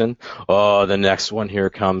submission. Oh, the next one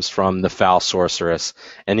here comes from the Foul Sorceress,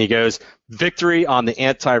 and he goes, "Victory on the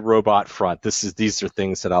anti-robot front." These are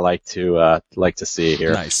things that I like to see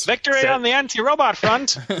here. Nice. Victory on the anti-robot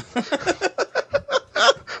front.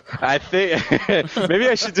 I think maybe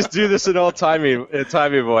I should just do this in old timey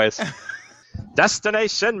voice.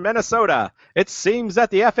 Destination Minnesota. It seems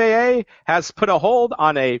that the FAA has put a hold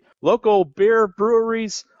on a local beer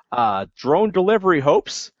brewery's drone delivery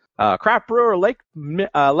hopes. Craft brewer Lake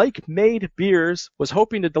Made Beers was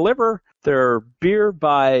hoping to deliver their beer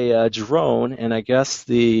by drone, and I guess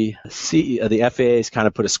the FAA's kind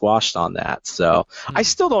of put a squash on that. So I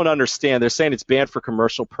still don't understand. They're saying it's banned for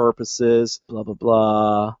commercial purposes, blah, blah,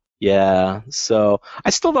 blah. Yeah, so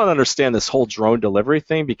I still don't understand this whole drone delivery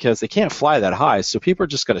thing because they can't fly that high, so people are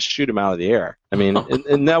just going to shoot them out of the air. I mean,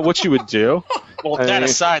 isn't that what you would do? Well, that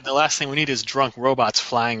aside, the last thing we need is drunk robots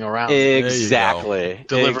flying around. Exactly.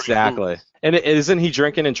 Exactly. And isn't he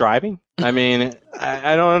drinking and driving? I mean,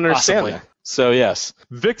 I don't understand that. So, yes,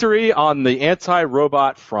 victory on the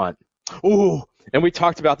anti-robot front. Ooh. And we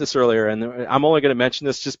talked about this earlier, and I'm only going to mention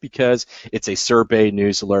this just because it's a Survey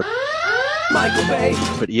News alert. Michael Bay.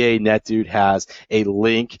 But EA NetDude has a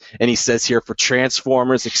link, and he says here, for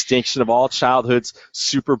Transformers Extinction of All Childhood's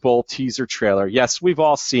Super Bowl teaser trailer. Yes, we've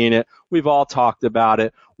all seen it. We've all talked about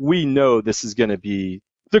it. We know this is going to be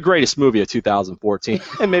the greatest movie of 2014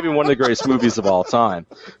 and maybe one of the greatest movies of all time.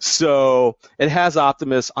 So it has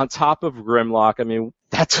Optimus on top of Grimlock. I mean,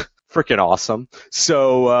 that's freaking awesome.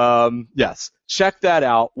 So, yes, check that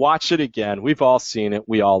out. Watch it again. We've all seen it.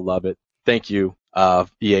 We all love it. Thank you,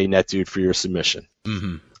 EA NetDude, for your submission.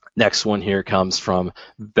 Mm-hmm. Next one here comes from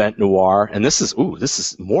Vent Noir, and this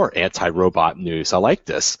is more anti-robot news. I like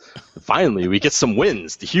this. Finally, we get some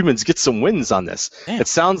wins. The humans get some wins on this. Damn. It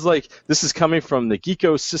sounds like this is coming from the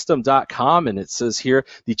geekosystem.com, and it says here,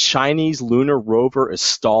 the Chinese lunar rover is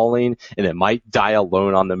stalling, and it might die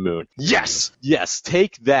alone on the moon. Yes,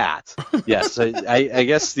 take that. Yes, I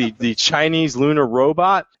guess the Chinese lunar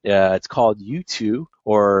robot, it's called U2,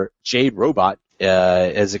 or Jade Robot,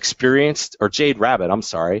 has experienced, or Jade Rabbit, I'm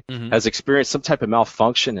sorry, has experienced some type of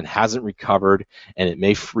malfunction and hasn't recovered, and it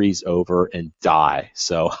may freeze over and die.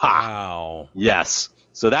 So, wow. Yes.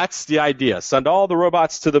 So that's the idea. Send all the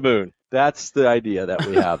robots to the moon. That's the idea that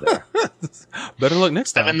we have there. Better luck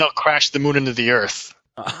next time. And then they'll crash the moon into the Earth.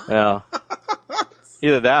 Yeah.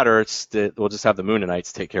 Either that or we'll just have the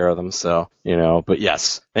Moonanites take care of them. So, but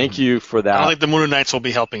yes, thank you for that. I don't think the Moonanites will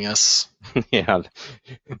be helping us. Yeah,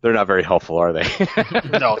 they're not very helpful, are they?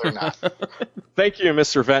 No, they're not. Thank you,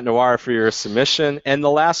 Mr. Vent Noir, for your submission. And the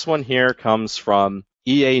last one here comes from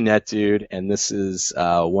EA NetDude, and this is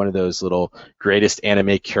one of those little greatest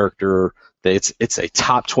anime character. It's a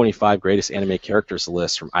top 25 greatest anime characters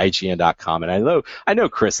list from IGN.com, and I know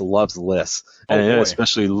Chris loves lists, and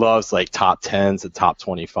especially loves like top 10s and top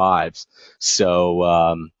 25s. So,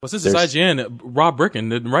 well, since it's IGN, Rob Bricken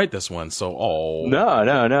didn't write this one, so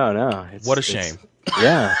no. What a shame.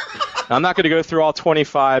 Yeah. I'm not going to go through all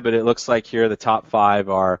 25, but it looks like here the top 5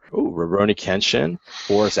 are Rurouni Kenshin,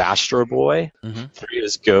 4 is Astro Boy, 3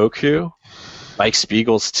 is Goku, Mike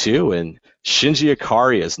Spiegel's 2, and Shinji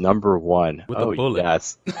Ikari is number 1. With a bullet.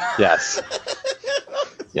 Yes.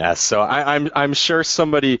 Yes. So I'm sure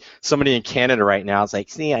somebody in Canada right now is like,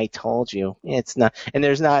 see, I told you. It's not. And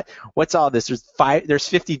there's not. What's all this? There's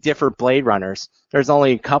 50 different Blade Runners. There's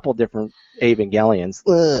only a couple different Evangelions.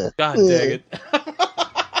 God dang it.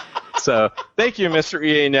 So thank you, Mr.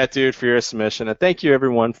 EA NetDude, for your submission, and thank you,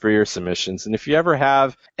 everyone, for your submissions. And if you ever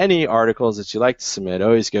have any articles that you'd like to submit,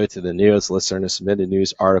 always go to the Neos Listener to submitted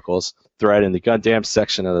news articles thread in the Gundam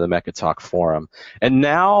section of the Mecha Talk forum. And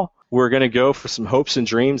now we're going to go for some hopes and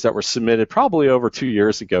dreams that were submitted probably over 2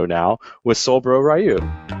 years ago now with Solbro Ryu.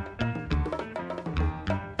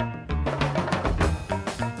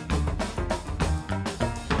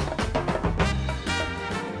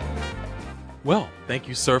 Well, thank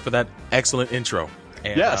you, sir, for that excellent intro.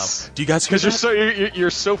 And, yes. Do you guys hear that? Because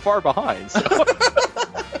you're so far behind. So.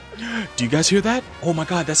 Do you guys hear that? Oh my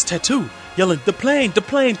God, that's Tattoo yelling, the plane,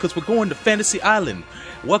 because we're going to Fantasy Island.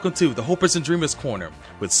 Welcome to the Hopers and Dreamers Corner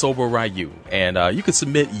with Solbro Ryu. And you can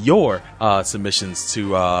submit your submissions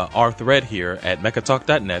to our thread here at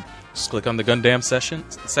mechatalk.net. Just click on the Gundam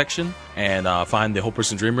section and find the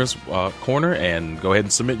Hopers and Dreamers corner and go ahead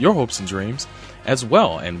and submit your hopes and dreams as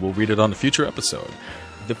well, and we'll read it on a future episode.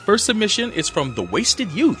 The first submission is from The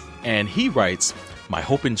Wasted Youth, and he writes, my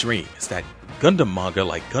hope and dream is that Gundam manga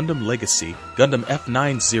like Gundam Legacy, Gundam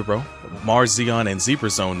F90, Mars Zeon and Zebra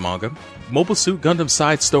Zone manga, Mobile Suit Gundam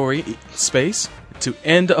Side Story Space, to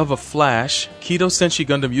End of a Flash, Kido Senshi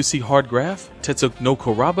Gundam UC Hardgraph, Tetsuo no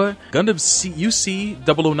Koraba, Gundam UC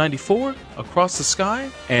 0094, Across the Sky,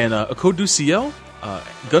 and Akodu CL,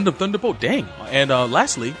 Gundam Thunderbolt, dang. And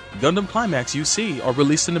lastly, Gundam Climax UC are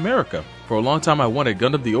released in America. For a long time I wanted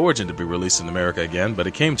Gundam The Origin to be released in America again, but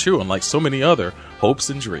it came true unlike so many other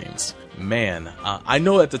hopes and dreams. man, I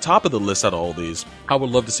know at the top of the list out of all these, I would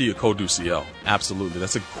love to see a Code du Ciel. Absolutely.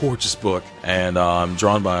 That's a gorgeous book. And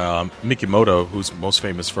drawn by Mikimoto, who's most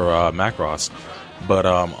famous for Macross. But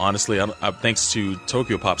honestly, thanks to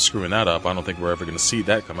Tokyo Pop screwing that up, I don't think we're ever going to see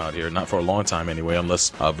that come out here. Not for a long time anyway,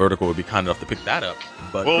 unless Vertical would be kind enough to pick that up.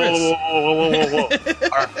 But whoa.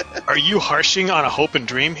 Are you harshing on a hope and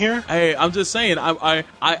dream here? Hey, I'm just saying,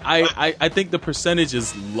 I think the percentage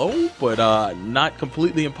is low, but not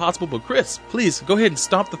completely impossible. But Chris, please, go ahead and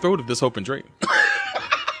stomp the throat of this hope and dream.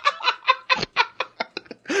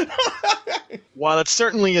 While it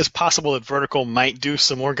certainly is possible that Vertical might do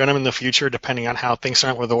some more Gundam in the future, depending on how things turn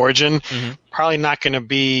out with Origin, probably not going to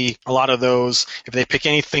be a lot of those. If they pick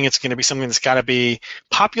anything, it's going to be something that's got to be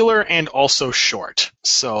popular and also short.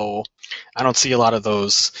 So I don't see a lot of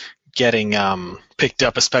those getting picked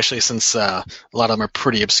up, especially since a lot of them are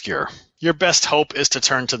pretty obscure. Your best hope is to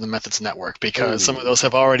turn to the Methods Network, because some of those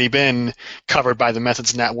have already been covered by the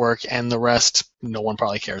Methods Network, and the rest no one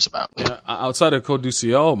probably cares about. Yeah, outside of Code du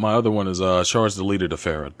Ciel, my other one is Char's Deleted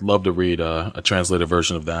Affair. I'd love to read a translated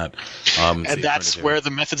version of that. And that's where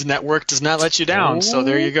the Methods Network does not let you down, so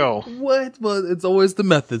there you go. What? Well, it's always the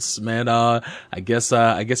methods, man. I guess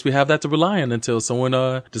we have that to rely on until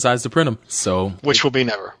someone decides to print them. So, which will be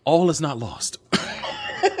never. All is not lost.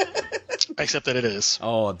 Except that it is.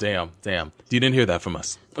 Oh, damn. You didn't hear that from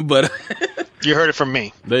us. But you heard it from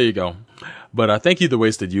me. There you go. But thank you, The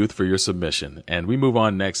Wasted Youth, for your submission. And we move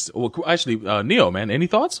on next. Well, actually, Neo, man, any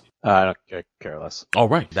thoughts? I don't care less. All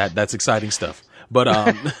right. That's exciting stuff.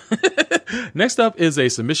 But next up is a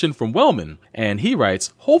submission from Wellman. And he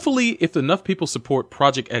writes, hopefully, if enough people support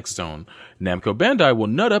Project X Zone, Namco Bandai will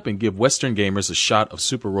nut up and give Western gamers a shot of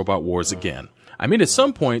Super Robot Wars again. I mean, at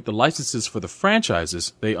some point, the licenses for the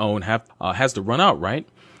franchises they own has to run out, right?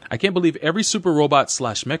 I can't believe every Super Robot /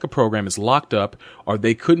 Mecha program is locked up, or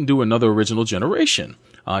they couldn't do another original generation.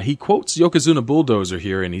 He quotes Yokozuna Bulldozer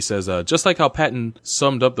here, and he says, just like how Patton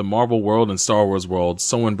summed up the Marvel world and Star Wars world,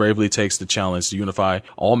 someone bravely takes the challenge to unify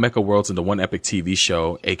all mecha worlds into one epic TV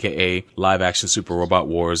show, aka live-action Super Robot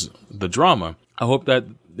Wars, the drama. I hope that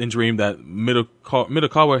and dream that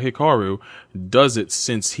Minokawa Hikaru does it,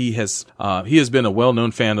 since he has been a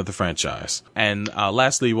well-known fan of the franchise. And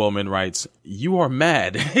lastly, Wellman writes, you are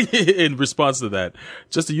mad in response to that.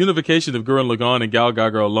 Just the unification of Gurren Lagann and Gal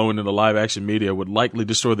Gaga alone in the live-action media would likely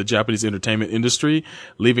destroy the Japanese entertainment industry,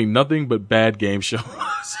 leaving nothing but bad game shows.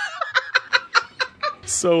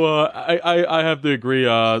 So I have to agree.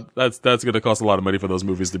 That's going to cost a lot of money for those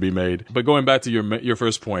movies to be made. But going back to your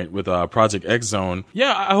first point with Project X Zone,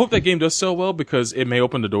 yeah, I hope that game does sell well, because it may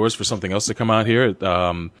open the doors for something else to come out here.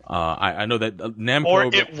 I know that Namco, or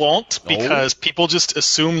it won't, because people just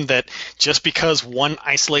assume that just because one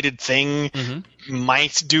isolated thing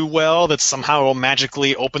might do well, that somehow it will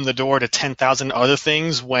magically open the door to 10,000 other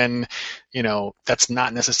things, when that's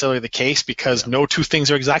not necessarily the case, because no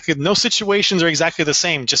situations are exactly the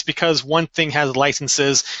same. Just because one thing has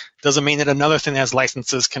licenses doesn't mean that another thing that has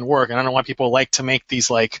licenses can work. And I don't know why people like to make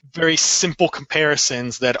these very simple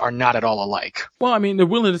comparisons that are not at all alike. Well, I mean, they're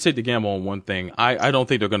willing to take the gamble on one thing. I don't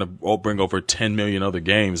think they're going to bring over 10 million other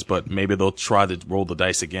games, but maybe they'll try to roll the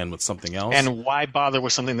dice again with something else. And why bother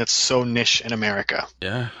with something that's so niche in America?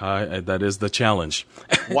 Yeah, that is the challenge.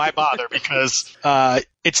 Why bother? Because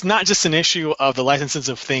it's not just an issue of the licenses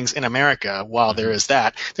of things in America. While there is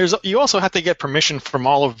that, you also have to get permission from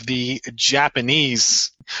all of the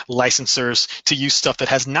Japanese licensors to use stuff that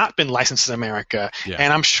has not been licensed in America. Yeah.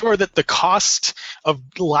 And I'm sure that the cost of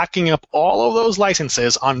locking up all of those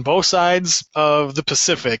licenses on both sides of the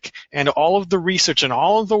Pacific, and all of the research and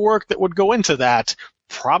all of the work that would go into that,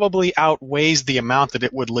 probably outweighs the amount that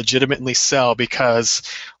it would legitimately sell, because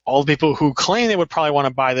all the people who claim they would probably want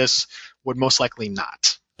to buy this would most likely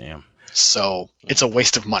not. Damn. So it's a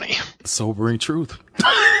waste of money. Sobering truth.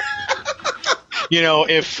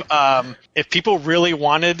 If people really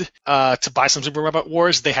wanted to buy some Super Robot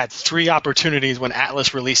Wars, they had 3 opportunities when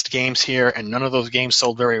Atlas released games here, and none of those games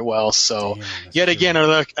sold very well. So, again,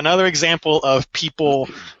 another example of people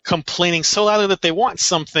complaining so loudly that they want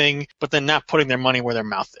something, but then not putting their money where their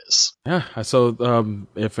mouth is. Yeah. So,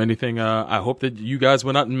 if anything, I hope that you guys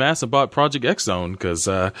went out in mass and bought Project X Zone, because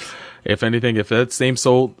if anything, if that same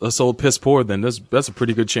sold piss poor, then that's a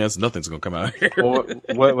pretty good chance nothing's going to come out here. Well,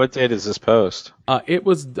 what date is this post? It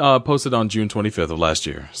was posted on June 25th of last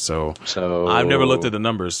year. So I've never looked at the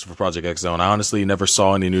numbers for Project X Zone. I honestly never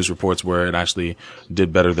saw any news reports where it actually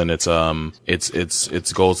did better than its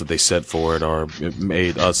goals that they set for it, or it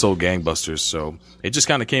made sold gangbusters. So it just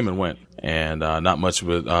kind of came and went, and not much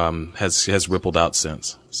has rippled out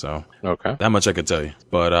since. So okay, that much I could tell you.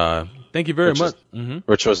 But Thank you very much.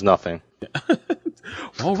 Which was nothing.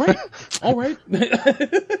 All right.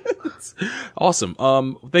 Awesome.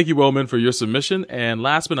 Thank you, Wellman, for your submission. And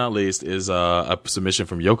last but not least is a submission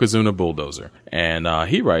from Yokozuna Bulldozer. And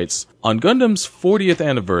he writes, on Gundam's 40th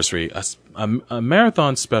anniversary, a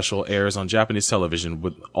marathon special airs on Japanese television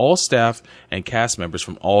with all staff and cast members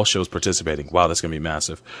from all shows participating. Wow, that's going to be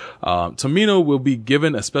massive. Tomino will be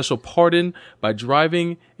given a special pardon by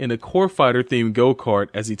driving in a Core Fighter-themed go-kart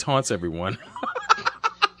as he taunts everyone.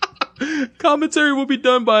 Commentary will be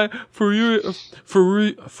done by Furuya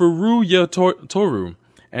Toru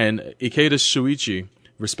and Ikeda Shuichi,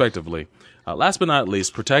 respectively. Last but not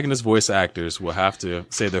least, protagonist voice actors will have to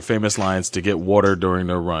say their famous lines to get water during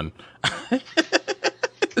their run.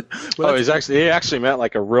 He actually meant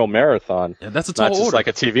like a real marathon. Yeah, that's a tall order. Not just like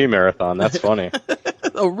a TV marathon. That's funny.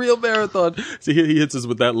 A real marathon. See, he hits us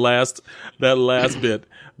with that last bit.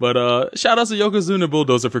 But shout out to Yokozuna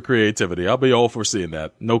Bulldozer for creativity. I'll be all for seeing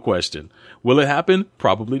that. No question. Will it happen?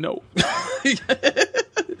 Probably no.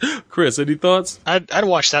 Chris, any thoughts? I'd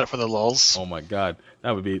watch that for the lulz. Oh my God.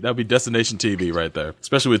 That would be destination TV right there.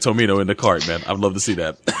 Especially with Tomino in the cart, man. I'd love to see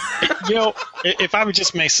that. If I would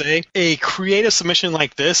just may say, a creative submission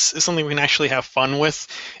like this is something we can actually have fun with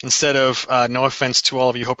instead of, no offense to all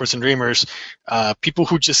of you hopers and dreamers, people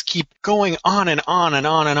who just keep going on and on and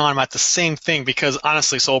on and on about the same thing because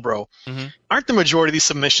honestly, Soulbro, aren't the majority of these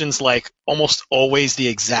submissions like almost always the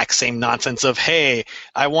exact same nonsense of, hey,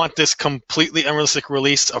 I want this completely unrealistic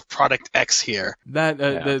release of Product X here.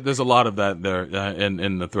 There's a lot of that there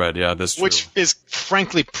in the thread. Yeah, that's true. Which is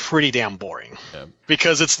frankly pretty damn boring. Yeah.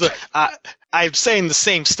 Because it's I'm saying the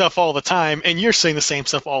same stuff all the time, and you're saying the same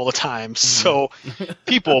stuff all the time. So,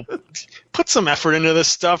 people, put some effort into this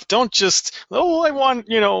stuff. Don't just, I want,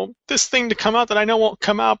 this thing to come out that I know won't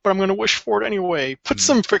come out, but I'm going to wish for it anyway. Put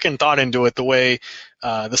some freaking thought into it the way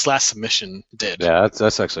this last submission did. Yeah,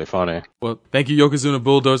 that's actually funny. Well, thank you, Yokozuna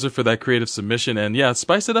Bulldozer, for that creative submission. And yeah,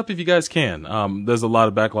 spice it up if you guys can. There's a lot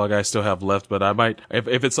of backlog I still have left, but I might,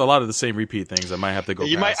 if it's a lot of the same repeat things, I might have to go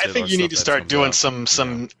I think you need to start doing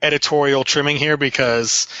some editorial trimming here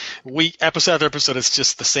because episode after episode it's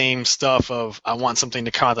just the same stuff of I want something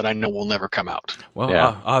to come out that I know will never come out. Well,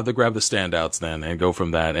 yeah. I'll have to grab the standouts then and go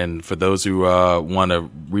from that. And for those who want to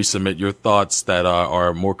resubmit your thoughts that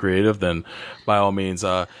are more creative, then by all means,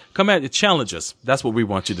 come at it, challenge us. That's what we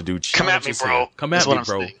want you to do. Come at me, bro. Come at me,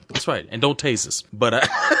 bro. That's right. And don't tase us. But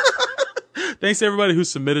thanks to everybody who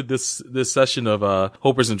submitted this session of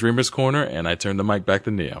Hopers and Dreamers Corner, and I turn the mic back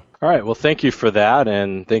to Neo. All right. Well, thank you for that,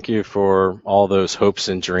 and thank you for all those hopes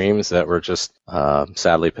and dreams that were just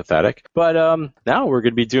sadly pathetic. But now we're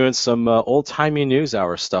going to be doing some old-timey news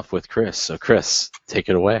hour stuff with Chris. So, Chris, take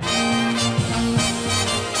it away.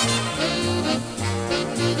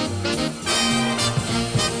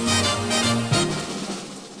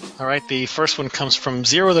 All right, the first one comes from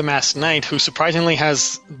Zero the Masked Knight, who surprisingly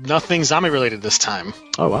has nothing zombie-related this time.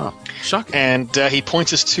 Oh, wow. Shocking. And he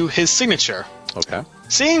points us to his signature. Okay.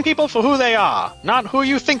 Seeing people for who they are, not who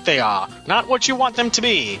you think they are, not what you want them to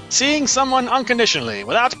be. Seeing someone unconditionally,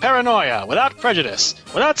 without paranoia, without prejudice,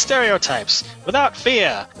 without stereotypes, without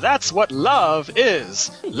fear. That's what love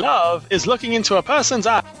is. Love is looking into a person's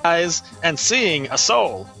eyes and seeing a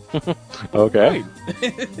soul. Okay.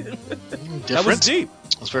 That was deep.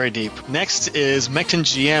 It was very deep. Next is Mekton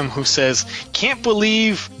GM, who says, can't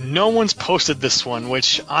believe no one's posted this one,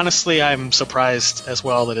 which honestly I'm surprised as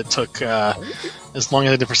well that it took as long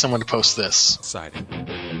as it did for someone to post this. Exciting.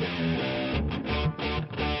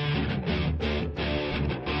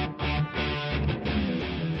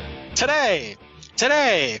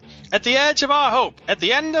 Today, at the edge of our hope, at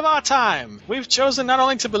the end of our time, we've chosen not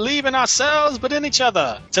only to believe in ourselves, but in each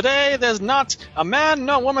other. Today, there's not a man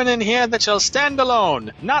nor woman in here that shall stand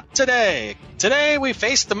alone. Not today. Today, we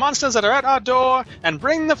face the monsters that are at our door and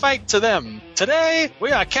bring the fight to them. Today,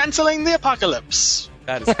 we are canceling the apocalypse.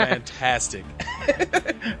 That is fantastic.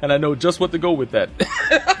 And I know just what to go with that.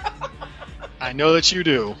 I know that you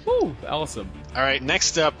do. Woo, awesome. All right,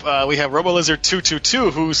 next up, we have RoboLizard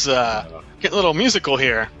 222, who's getting a little musical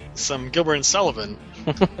here. Some Gilbert and Sullivan.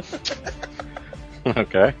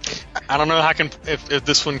 Okay. I don't know if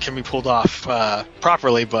this one can be pulled off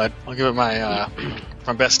properly, but I'll give it my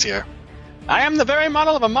my best here. I am the very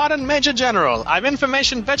model of a modern Major General. I've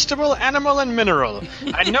information vegetable, animal, and mineral.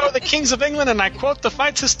 I know the kings of England, and I quote the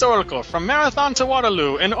fights historical, from Marathon to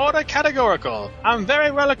Waterloo, in order categorical. I'm very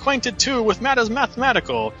well acquainted, too, with matters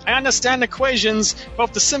mathematical. I understand equations,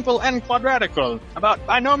 both the simple and quadratical. About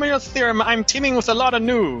binomial theorem, I'm teeming with a lot of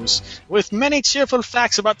news, with many cheerful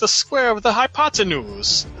facts about the square of the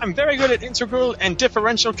hypotenuse. I'm very good at integral and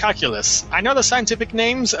differential calculus. I know the scientific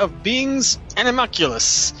names of beings and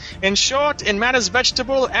animalculus. In short, in matters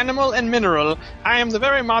vegetable, animal, and mineral, I am the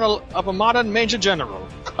very model of a modern Major General.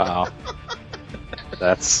 Wow.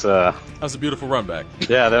 That was a beautiful run back.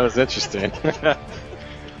 Yeah, that was interesting.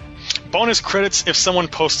 Bonus credits if someone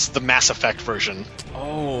posts the Mass Effect version.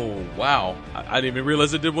 Oh, wow. I didn't even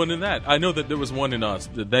realize it did one in that. I know that there was one in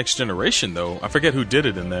the Next Generation, though. I forget who did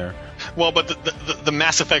it in there. Well, but the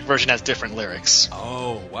Mass Effect version has different lyrics.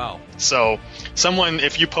 Oh, wow. So, someone,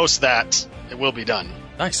 if you post that, it will be done.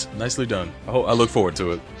 Nice. Nicely done. I look forward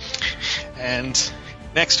to it. And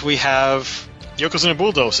next we have Yokozuna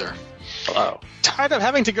Bulldozer. Hello. Tired of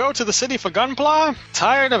having to go to the city for Gunpla?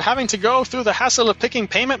 Tired of having to go through the hassle of picking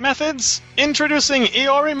payment methods? Introducing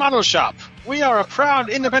Iori Model Shop. We are a proud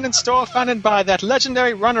independent store founded by that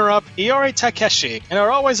legendary runner-up Iori Takeshi and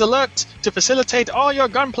are always alert to facilitate all your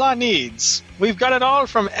Gunpla needs. We've got it all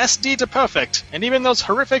from SD to perfect, and even those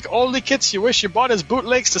horrific oldie kits you wish you bought as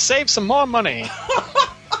bootlegs to save some more money.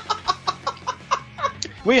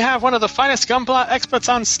 We have one of the finest Gunpla experts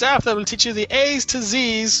on staff that will teach you the A's to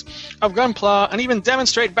Z's of Gunpla and even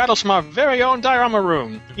demonstrate battles from our very own diorama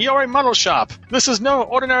room. Iori Model Shop. This is no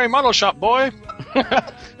ordinary model shop, boy.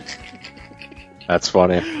 That's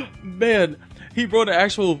funny. Man, he wrote an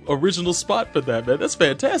actual original spot for that, man. That's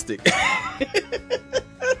fantastic.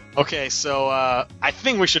 Okay, so I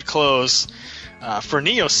think we should close, for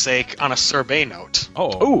Neo's sake, on a Sorbet note.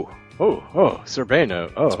 Oh, Sorbet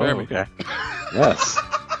note. Oh, okay. Yes.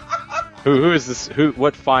 Who is this?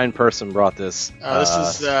 What fine person brought this?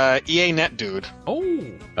 This is EA Net Dude. Oh.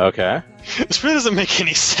 Okay. This really doesn't make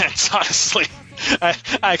any sense, honestly.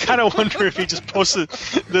 I kind of wonder if he just posted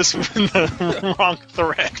this in the wrong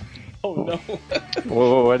thread. Oh no.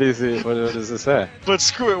 Whoa, what does it say? But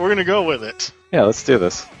screw it, we're gonna go with it. Yeah, let's do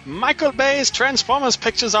this. Michael Bay's Transformers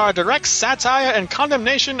pictures are a direct satire and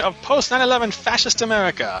condemnation of post 9/11 fascist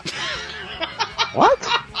America. What?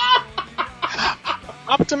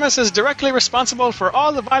 Optimus is directly responsible for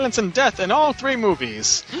all the violence and death in all three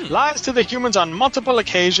movies, lies to the humans on multiple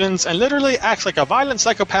occasions, and literally acts like a violent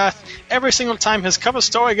psychopath every single time his cover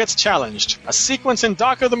story gets challenged. A sequence in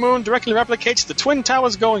Dark of the Moon directly replicates the Twin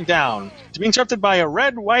Towers going down, to be interrupted by a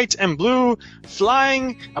red, white, and blue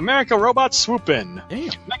flying America robot swoop in. Damn.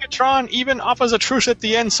 Megatron even offers a truce at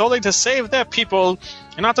the end solely to save their people,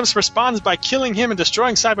 and Optimus responds by killing him and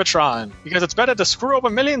destroying Cybertron, because it's better to screw over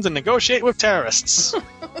millions than negotiate with terrorists.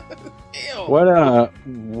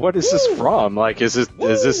 What is this from? Like, is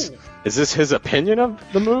this his opinion of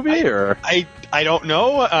the movie, or? I don't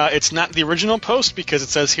know. It's not the original post because it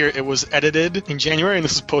says here it was edited in January and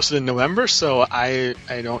this is posted in November. So I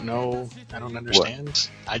don't know. I don't understand. What?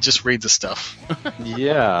 I just read the stuff.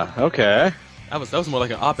 Yeah. Okay. That was more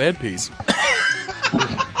like an op-ed piece.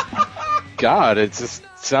 God, it just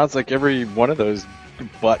sounds like every one of those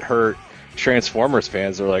butthurt Transformers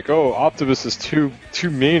fans are like, "Oh, Optimus is too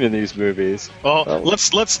mean in these movies." Well, let's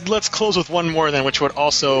close with one more then, which would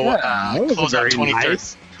also close out 2013.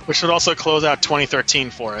 Nice. Which would also close out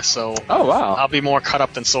 2013 for us. So, oh wow, I'll be more caught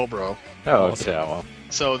up than Solbro. Oh, okay, well.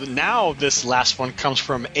 So now this last one comes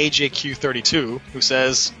from AJQ32, who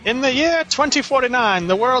says, "In the year 2049,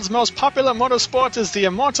 the world's most popular motorsport is the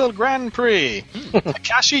Immortal Grand Prix.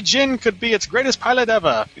 Takashi Jin could be its greatest pilot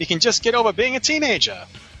ever. He can just get over being a teenager."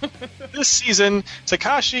 This season,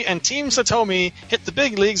 Takashi and Team Satomi hit the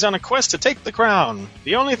big leagues on a quest to take the crown.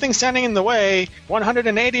 The only thing standing in the way,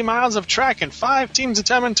 180 miles of track and 5 teams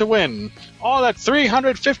determined to win, all at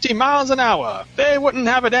 350 miles an hour. They wouldn't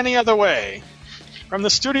have it any other way. From the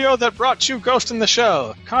studio that brought you Ghost in the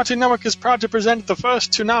Shell, Cartoon Network is proud to present the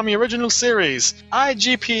first Toonami original series,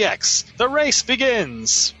 IGPX. The race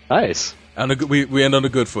begins. Nice. And we end on a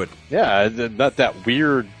good foot. Yeah, not that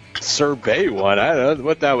weird Sorbet one. I don't know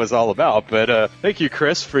what that was all about, but thank you,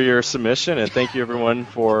 Chris, for your submission, and thank you, everyone,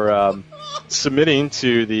 for submitting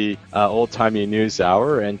to the Old Timey News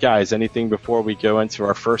Hour. And guys, anything before we go into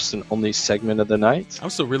our first and only segment of the night?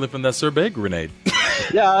 I'm still reeling from that Sorbet grenade.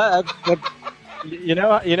 Yeah, You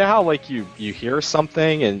know how like you hear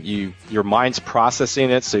something and your mind's processing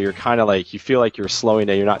it, so you're kind of like, you feel like you're slowing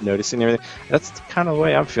down, you're not noticing everything. That's kind of the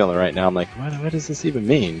way I'm feeling right now. I'm like, what does this even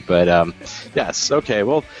mean? But yes, okay.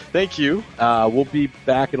 Well, thank you. We'll be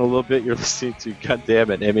back in a little bit. You're listening to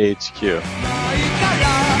Gundam at MAHQ.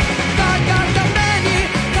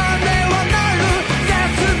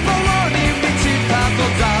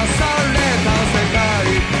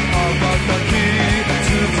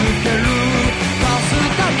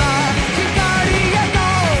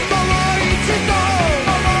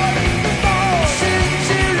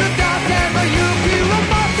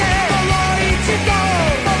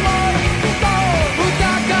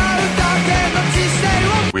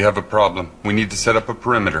 We have a problem. We need to set up a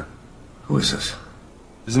perimeter. Who is this?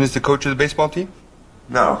 Isn't this the coach of the baseball team?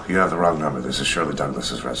 No, you have the wrong number. This is Shirley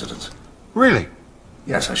Douglas's residence. Really?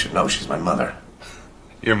 Yes, I should know. She's my mother.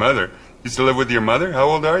 Your mother? You still live with your mother? How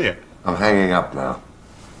old are you? I'm hanging up now.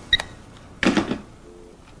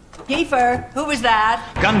 Kiefer, who was that?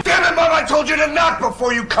 Damn it, Mom! I told you to knock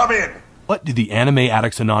before you come in! What do the Anime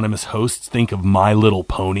Addicts Anonymous hosts think of My Little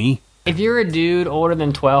Pony? If you're a dude older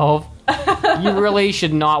than 12, you really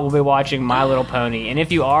should not be watching My Little Pony. And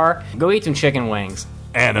if you are, go eat some chicken wings.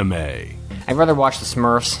 Anime. I'd rather watch the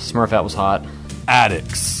Smurfs. Smurfette was hot.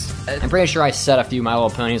 Addicts. I'm pretty sure I set a few My Little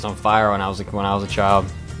Ponies on fire when I was a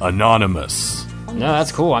child. Anonymous. No,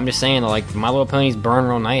 that's cool. I'm just saying, like, My Little Ponies burn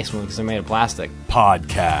real nice because they're made of plastic.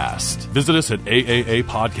 Podcast. Visit us at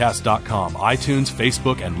AAApodcast.com, iTunes,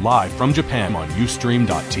 Facebook, and live from Japan on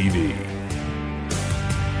Ustream.tv.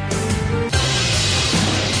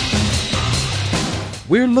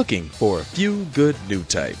 We're looking for a few good new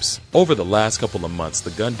types. Over the last couple of months, the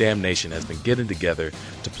Gundam Nation has been getting together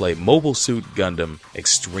to play Mobile Suit Gundam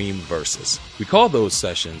Extreme Versus. We call those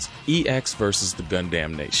sessions EX versus the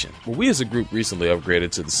Gundam Nation. Well, we as a group recently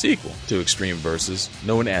upgraded to the sequel to Extreme Versus,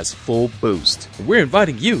 known as Full Boost. We're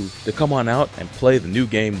inviting you to come on out and play the new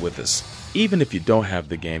game with us. Even if you don't have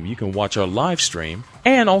the game, you can watch our live stream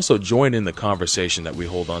and also join in the conversation that we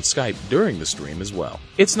hold on Skype during the stream as well.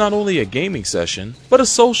 It's not only a gaming session, but a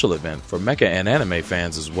social event for mecha and anime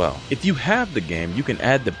fans as well. If you have the game, you can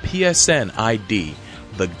add the PSN ID,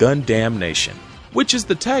 the Gundam Nation, which is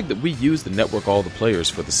the tag that we use to network all the players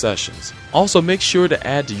for the sessions. Also, make sure to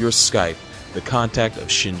add to your Skype the contact of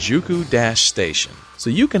Shinjuku-Station, so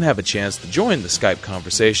you can have a chance to join the Skype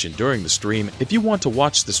conversation during the stream. If you want to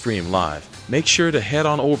watch the stream live, make sure to head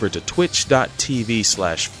on over to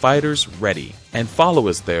twitch.tv/fightersready and follow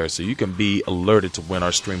us there so you can be alerted to when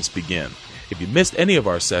our streams begin. If you missed any of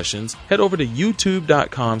our sessions, head over to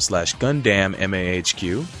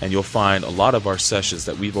youtube.com/GundamMAHQ and you'll find a lot of our sessions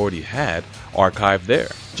that we've already had archived there.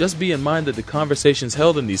 Just be in mind that the conversations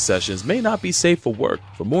held in these sessions may not be safe for work.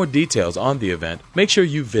 For more details on the event, make sure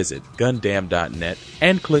you visit Gundam.net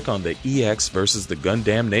and click on the EX versus the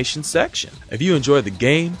Gundam Nation section. If you enjoy the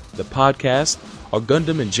game, the podcast, or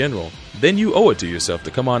Gundam in general, then you owe it to yourself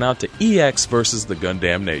to come on out to EX versus the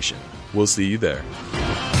Gundam Nation. We'll see you there.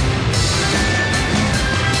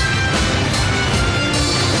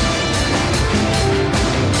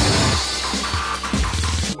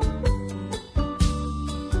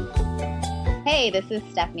 Hey, this is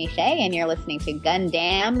Stephanie Shea, and you're listening to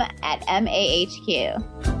Gundam at MAHQ.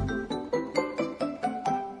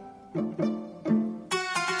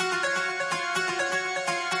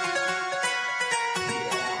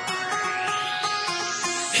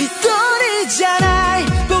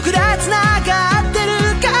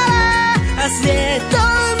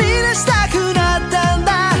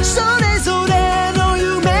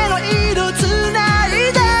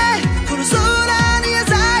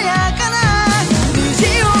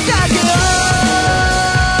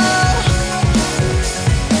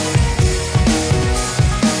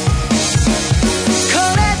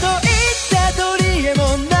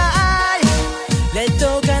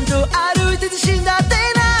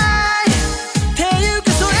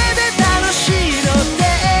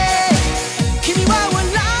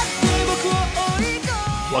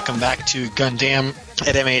 Back to Gundam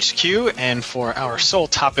at MAHQ, and for our sole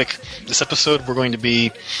topic this episode, we're going to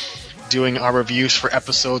be doing our reviews for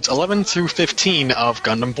episodes 11 through 15 of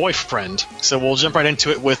Gundam Boyfriend. So we'll jump right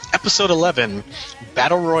into it with episode 11,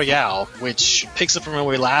 Battle Royale, which picks up from where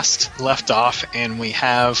we last left off, and we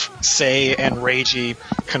have Sei and Reiji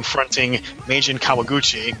confronting Meijin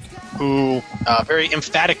Kawaguchi, who very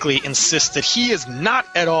emphatically insists that he is not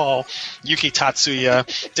at all Yuki Tatsuya,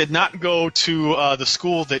 did not go to the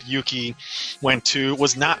school that Yuki went to,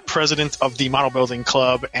 was not president of the model building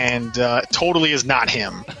club, and totally is not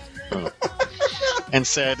him. and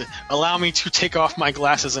said, "Allow me to take off my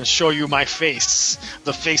glasses and show you my face.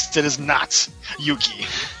 The face that is not Yuki."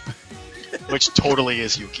 Which totally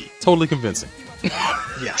is Yuki. Totally convincing.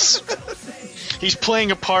 Yes. He's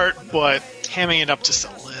playing a part, but hamming it up just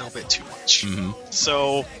a little bit too much. Mm-hmm.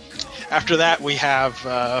 So after that, we have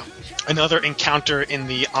another encounter in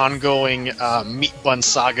the ongoing Meat Bun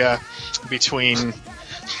saga between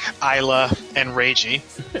Isla and Reiji.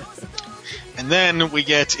 And then we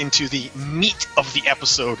get into the meat of the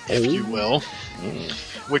episode, if you will,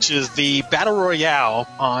 which is the Battle Royale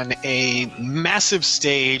on a massive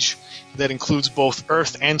stage that includes both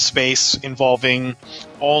Earth and space, involving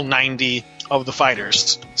all 90 of the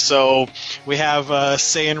fighters. So we have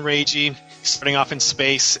Sei and Reiji starting off in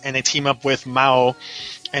space, and they team up with Mao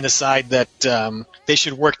and decide that they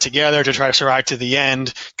should work together to try to survive to the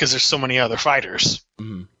end because there's so many other fighters,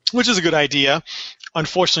 which is a good idea.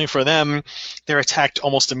 Unfortunately for them, they're attacked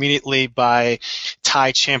almost immediately by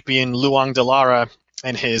Thai champion Luang Dalara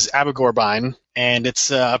and his Abagorbine, and it's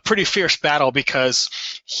a pretty fierce battle because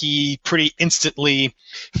he pretty instantly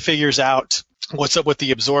figures out what's up with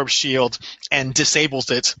the absorb shield and disables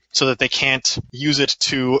it so that they can't use it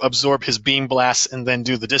to absorb his beam blast and then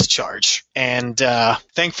do the discharge. And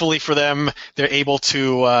thankfully for them, they're able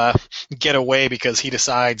to get away because he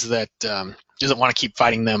decides that doesn't want to keep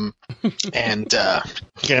fighting them and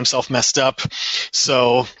get himself messed up.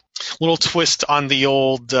 So little twist on the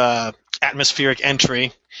old atmospheric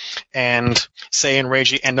entry, and Sei and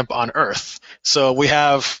Reiji end up on Earth. So we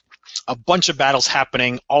have a bunch of battles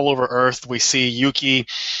happening all over Earth. We see Yuki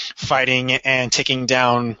fighting and taking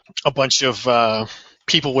down a bunch of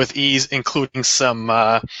people with ease, including some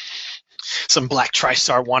Black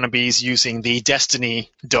TriStar wannabes using the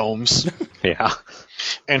Destiny domes. Yeah.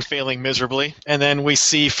 And failing miserably. And then we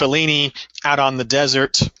see Fellini out on the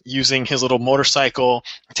desert using his little motorcycle,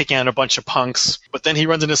 taking out a bunch of punks. But then he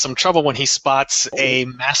runs into some trouble when he spots a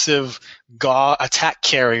massive Gaw attack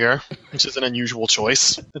carrier, which is an unusual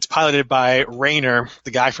choice. It's piloted by Rainer, the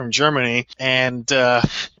guy from Germany. And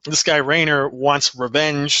this guy, Rainer, wants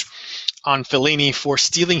revenge on Fellini for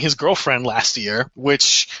stealing his girlfriend last year,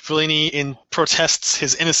 which Fellini protests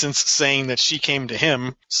his innocence, saying that she came to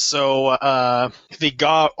him. So the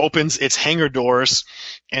Gaw opens its hangar doors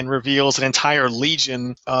and reveals an entire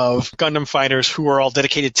legion of Gundam fighters who are all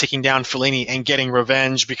dedicated to taking down Fellini and getting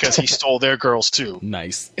revenge because he stole their girls too.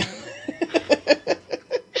 Nice.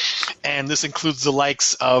 And this includes the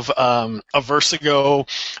likes of a Versigo,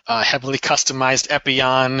 heavily customized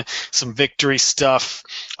Epion, some victory stuff,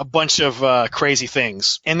 a bunch of crazy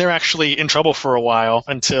things. And they're actually in trouble for a while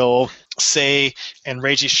until Sei and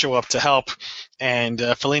Reiji show up to help. And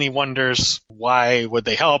Fellini wonders why would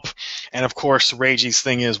they help. And of course, Reiji's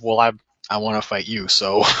thing is, well, I want to fight you,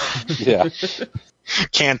 so yeah,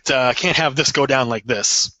 can't have this go down like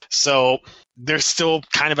this. So they're still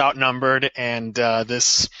kind of outnumbered, and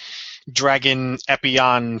this Dragon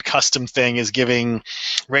Epion custom thing is giving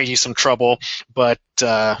Reiji some trouble, but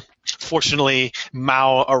fortunately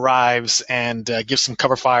Mao arrives and gives some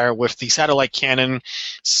cover fire with the satellite cannon,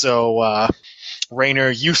 so Rainer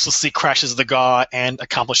uselessly crashes the Gaw and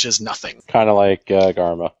accomplishes nothing. Kind of like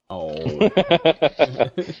Garma. Oh.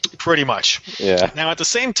 Pretty much. Yeah. Now, at the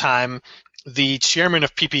same time, the chairman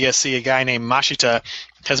of PPSC, a guy named Mashita,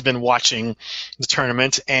 has been watching the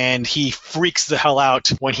tournament, and he freaks the hell out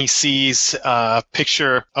when he sees a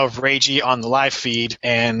picture of Reiji on the live feed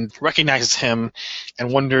and recognizes him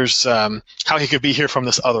and wonders how he could be here from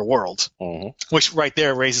this other world, which right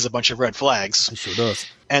there raises a bunch of red flags. It sure does.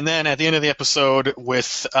 And then at the end of the episode,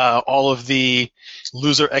 with all of the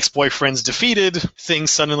loser ex-boyfriends defeated,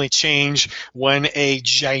 things suddenly change when a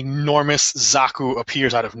ginormous Zaku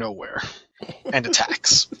appears out of nowhere and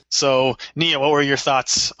attacks. So, Nia, what were your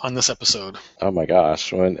thoughts on this episode? Oh my gosh.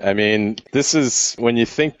 This is when you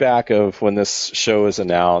think back of when this show was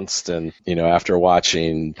announced, and, after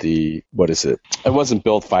watching it wasn't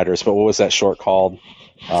Build Fighters, but what was that short called?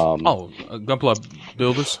 Gunpla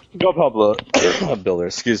Builders? Gunpla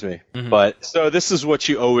Builders, excuse me. Mm-hmm. But, so this is what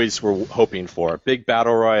you always were hoping for. A big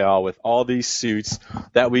battle royale with all these suits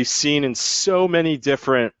that we've seen in so many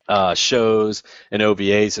different shows and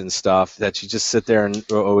OVAs and stuff, that you just sit there and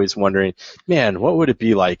are always wondering, man, what would it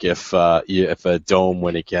be like if a Dome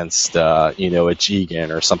went against, a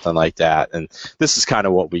Jigen or something like that? And this is kind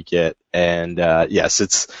of what we get. And yes,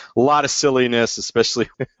 it's a lot of silliness, especially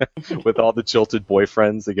with all the jilted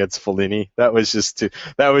boyfriends against Fellini. That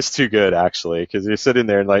was too good, actually, because you're sitting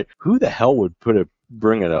there and like, who the hell would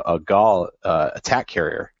bring a Gaul attack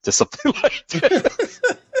carrier to something like this?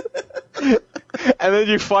 And then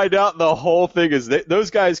you find out the whole thing is those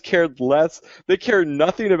guys cared less. They cared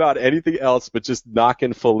nothing about anything else but just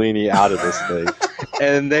knocking Fellini out of this thing.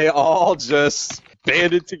 And they all just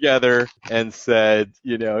banded together and said,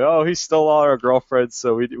 oh, he stole all our girlfriends,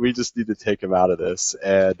 so we just need to take him out of this.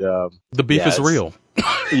 And the beef is real.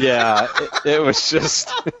 Yeah, it was just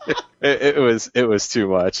it was too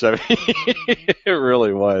much. I mean, it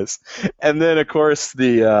really was. And then of course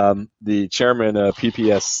the chairman of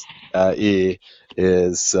PPSE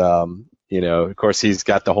is of course he's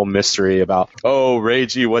got the whole mystery about, oh,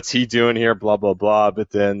 Reiji, what's he doing here, blah blah blah. But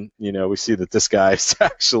then we see that this guy's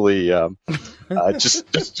actually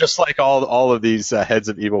just like all of these heads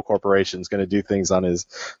of evil corporations, going to do things on his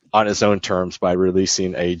own terms by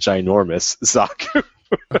releasing a ginormous Zaku.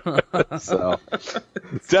 So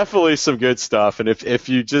definitely some good stuff. And if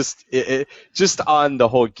you just on the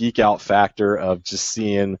whole geek out factor of just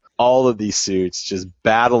seeing all of these suits just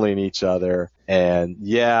battling each other, and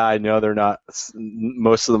yeah, I know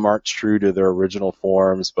most of them aren't true to their original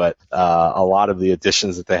forms, but a lot of the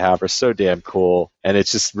additions that they have are so damn cool, and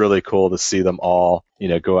it's just really cool to see them all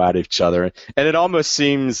go at each other. And it almost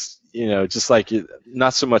seems just like,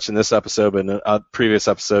 not so much in this episode, but in previous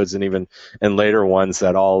episodes and even in later ones,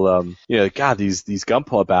 that all, God, these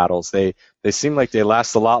Gunpla battles, they seem like they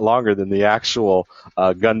last a lot longer than the actual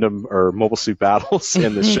Gundam or Mobile Suit battles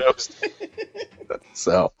in the shows.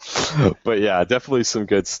 So, but yeah, definitely some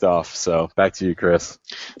good stuff. So back to you, Chris.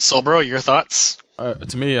 Solbro, your thoughts?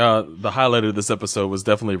 To me, the highlight of this episode was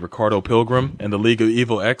definitely Ricardo Pilgrim and the League of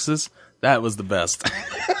Evil X's. That was the best.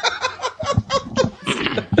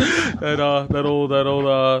 that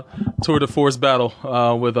old tour de force battle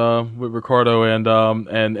with Ricardo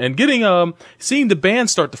and getting seeing the band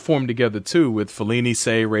start to form together too, with Fellini,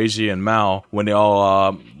 Sei, Reiji, and Mao, when they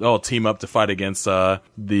all team up to fight against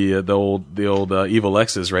the old evil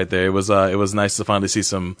X's right there. It was nice to finally see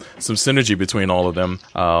some synergy between all of them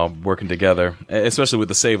working together, especially with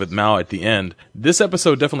the save with Mao at the end. This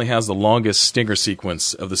episode definitely has the longest stinger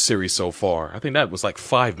sequence of the series so far. I think that was like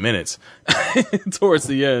 5 minutes towards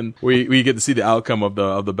the end. We get to see the outcome of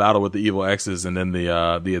the battle with the evil X's, and then the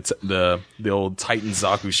old Titan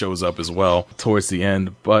Zaku shows up as well towards the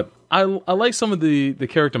end. But I like some of the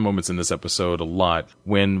character moments in this episode a lot.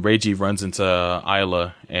 When Reiji runs into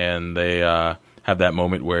Ayla and they have that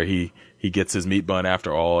moment where he gets his meat bun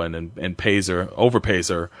after all, and overpays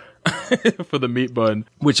her for the meat bun,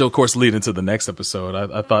 which of course lead into the next episode.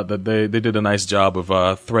 I thought that they did a nice job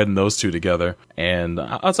of threading those two together. And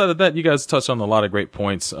outside of that, you guys touched on a lot of great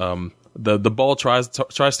points. The bald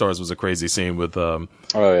tri-stars was a crazy scene with when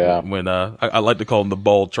I like to call them the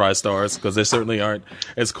bald tri-stars, because they certainly aren't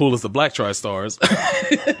as cool as the black tri-stars.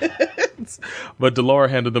 But Delora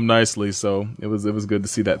handled them nicely, so it was good to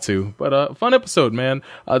see that too. But fun episode, man.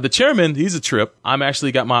 The chairman, he's a trip. I'm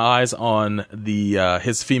actually got my eyes on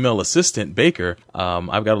his female assistant, Baker.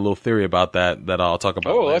 I've got a little theory about that I'll talk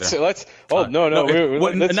about later. Let's now's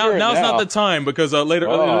not the time, because later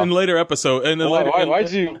in later episode.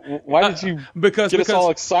 Why did you get us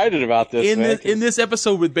all excited about this? In this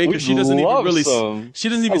episode with Baker, she doesn't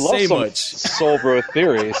even say much. Solbro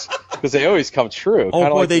theories, because they always come true. Oh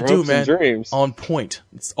boy, like they do, man. Dreams. On point.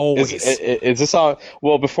 It's always. Is this on?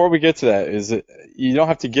 Well, before we get to that, is it? You don't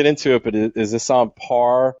have to get into it, but is this on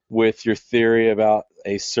par with your theory about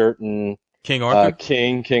a certain King Arthur?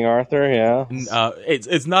 King Arthur, yeah.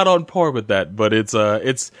 It's not on par with that, but it's a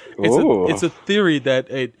theory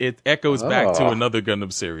that it echoes back to another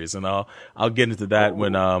Gundam series, and I'll get into that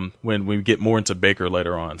when we get more into Baker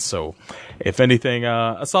later on. So, if anything,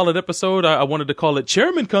 a solid episode. I wanted to call it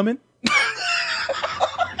Chairman Coming.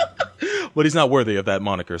 But he's not worthy of that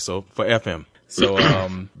moniker, so for FM. So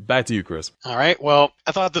back to you, Chris. All right. Well,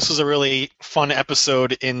 I thought this was a really fun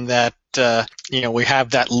episode in that we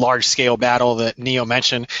have that large scale battle that Neo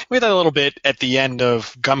mentioned. We had that a little bit at the end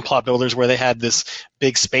of Gunpla Builders, where they had this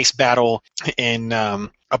big space battle in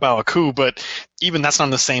Abawaku, but even that's not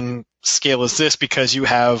on the same scale as this, because you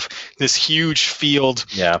have this huge field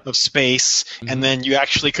of space, and then you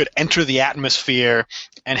actually could enter the atmosphere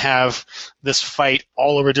and have this fight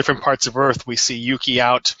all over different parts of Earth. We see Yuki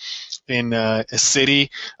out in a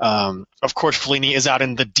city. Of course, Fellini is out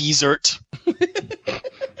in the desert.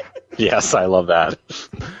 Yes, I love that.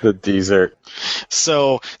 The desert.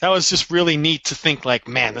 So that was just really neat to think, like,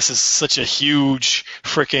 man, this is such a huge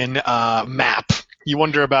freaking map. You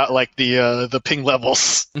wonder about, like, the ping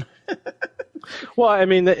levels. Well, I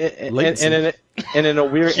mean, and in a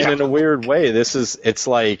weird way, this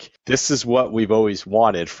is what we've always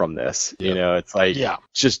wanted from this. You know, it's like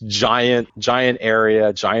just giant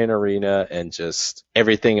area, giant arena, and just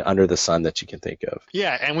everything under the sun that you can think of.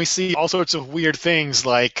 Yeah, and we see all sorts of weird things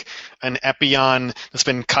like an Epion that's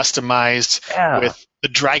been customized with the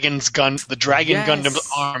Dragon Gundam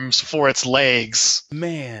arms for its legs.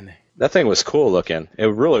 Man. That thing was cool looking. It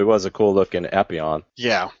really was a cool looking Epion.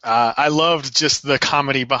 Yeah. I loved just the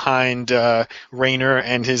comedy behind Rainer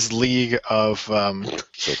and his league of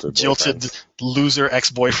jilted loser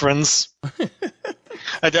ex-boyfriends.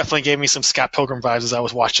 That definitely gave me some Scott Pilgrim vibes as I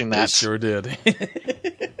was watching that. It sure did.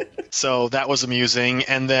 So that was amusing.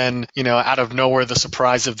 And then, you know, out of nowhere, the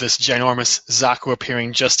surprise of this ginormous Zaku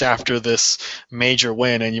appearing just after this major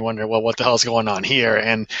win. And you wonder, well, what the hell is going on here?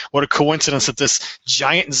 And what a coincidence that this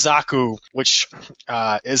giant Zaku, which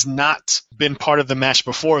has not been part of the match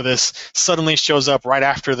before this, suddenly shows up right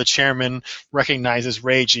after the chairman recognizes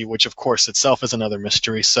Reiji, which, of course, itself is another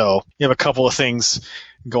mystery. So you have a couple of things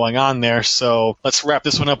going on there. So let's wrap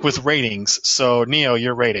this one up with ratings. So, Neo,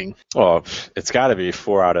 your rating? Well, it's got to be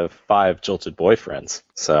 4 out of 5 jilted boyfriends.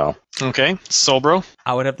 So okay, Solbro?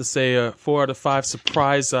 I would have to say 4 out of 5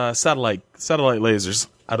 surprise satellite lasers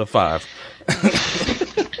out of 5.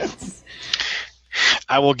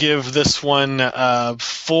 I will give this one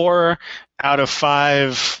 4 out of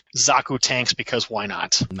 5 Zaku tanks, because why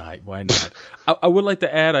not? Why not? I would like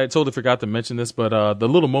to add, I totally forgot to mention this, but the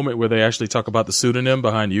little moment where they actually talk about the pseudonym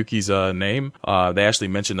behind Yuki's name, they actually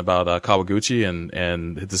mentioned about Kawaguchi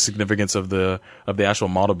and the significance of the actual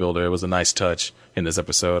model builder. It was a nice touch in this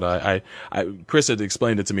episode. Chris had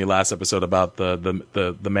explained it to me last episode about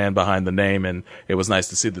the man behind the name, and it was nice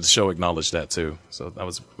to see that the show acknowledged that too. So that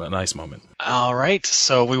was a nice moment. All right,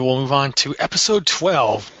 so we will move on to episode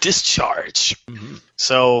 12, Discharge. Mm-hmm.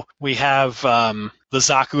 So we have the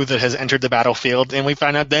Zaku that has entered the battlefield, and we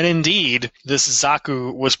find out that indeed this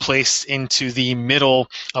Zaku was placed into the middle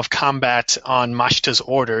of combat on Mashita's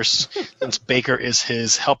orders, since Baker is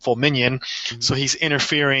his helpful minion. Mm-hmm. So he's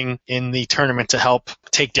interfering in the tournament to help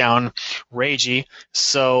take down Reiji.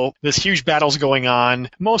 So this huge battle's going on.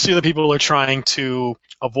 Most of the people are trying to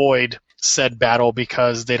avoid said battle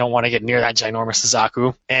because they don't want to get near that ginormous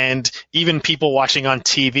Zaku. And even people watching on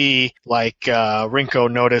TV, like Rinko,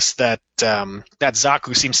 noticed that that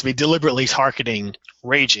Zaku seems to be deliberately targeting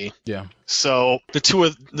Reiji. Yeah. So the two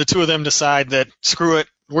of them decide that screw it,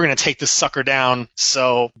 we're going to take this sucker down.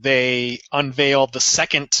 So they unveiled the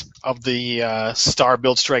second of the Star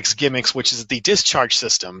Build Strikes gimmicks, which is the discharge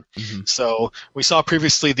system. Mm-hmm. So we saw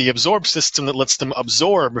previously the absorb system that lets them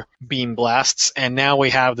absorb beam blasts, and now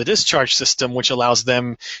we have the discharge system, which allows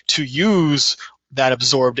them to use that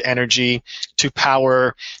absorbed energy to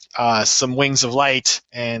power some wings of light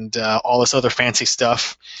and all this other fancy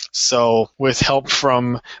stuff. So with help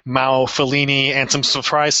from Mao Fellini and some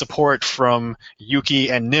surprise support from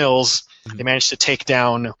Yuki and Nils, they managed to take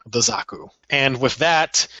down the Zaku. And with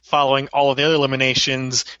that, following all of the other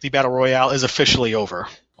eliminations, the Battle Royale is officially over.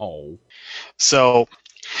 Oh. So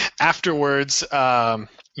afterwards,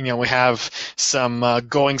 we have some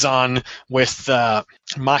goings-on with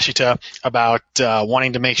Mashita about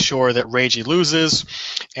wanting to make sure that Reiji loses.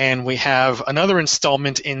 And we have another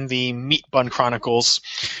installment in the Meat Bun Chronicles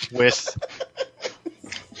with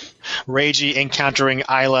Reiji encountering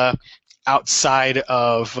Ayla outside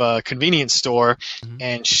of a convenience store,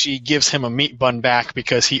 and she gives him a meat bun back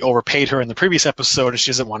because he overpaid her in the previous episode and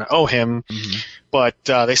she doesn't want to owe him. Mm-hmm. But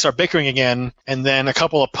they start bickering again, and then a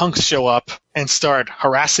couple of punks show up and start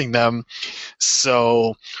harassing them.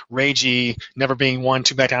 So Reiji, never being one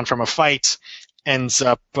to back down from a fight, ends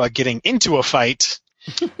up getting into a fight.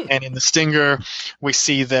 And in the stinger, we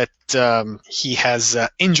see that he has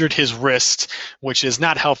injured his wrist, which is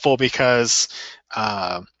not helpful because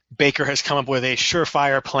Baker has come up with a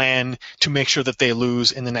surefire plan to make sure that they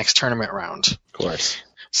lose in the next tournament round. Of course.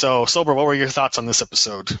 So, Sober, what were your thoughts on this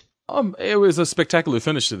episode? It was a spectacular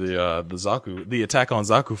finish to the attack on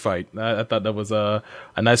Zaku fight. I thought that was a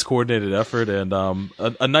nice coordinated effort, and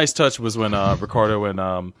a nice touch was when Ricardo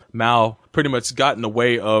and Mao pretty much got in the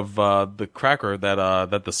way of the cracker that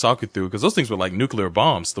the Zaku threw, because those things were like nuclear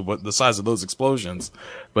bombs, the size of those explosions.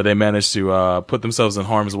 But they managed to put themselves in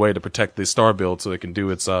harm's way to protect the Star Build so it can do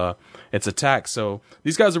its attack. So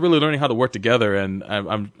these guys are really learning how to work together, and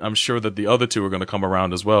I'm sure that the other two are going to come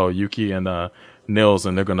around as well, Yuki and Nils,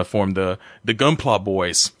 and they're going to form the Gunpla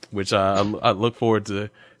Boys, which I look forward to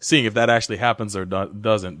seeing if that actually happens or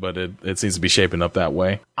doesn't, but it seems to be shaping up that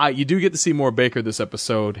way. You do get to see more Baker this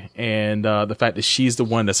episode, and the fact that she's the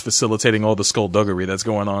one that's facilitating all the skullduggery that's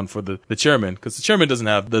going on for the chairman, because the chairman doesn't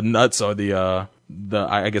have the nuts or the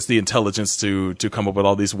intelligence to come up with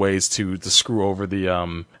all these ways to screw over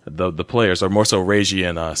the players, or more so Reiji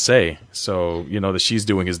and Sei. So that she's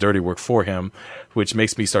doing his dirty work for him, which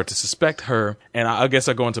makes me start to suspect her. And I guess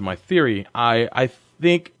I go into my theory. I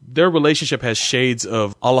think their relationship has shades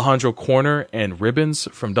of Alejandro Corner and Ribbons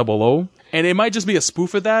from 00, and it might just be a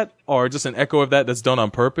spoof of that or just an echo of that that's done on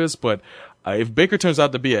purpose. But if Baker turns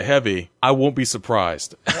out to be a heavy, I won't be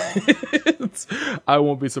surprised. I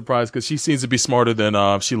won't be surprised, because she seems to be smarter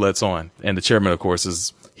than she lets on. And the chairman, of course,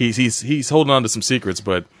 he's holding on to some secrets,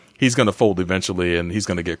 but he's going to fold eventually, and he's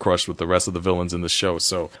going to get crushed with the rest of the villains in the show.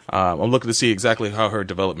 So I'm looking to see exactly how her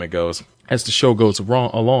development goes as the show goes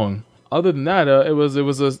along. Other than that, it was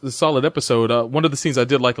a solid episode. One of the scenes I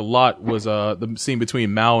did like a lot was the scene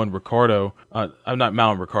between Mal and Ricardo. Not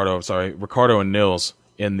Mal and Ricardo. I'm sorry, Ricardo and Nils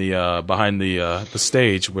in the behind the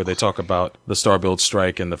stage, where they talk about the Starbuild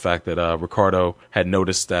strike and the fact that Ricardo had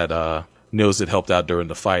noticed that Nils had helped out during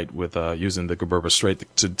the fight with using the Gerberba Strait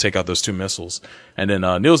to take out those 2 missiles. And then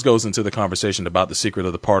Nils goes into the conversation about the secret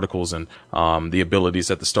of the particles and the abilities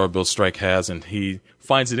that the Starbuild strike has, and he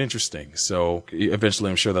finds it interesting. So eventually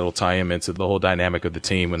I'm sure that'll tie him into the whole dynamic of the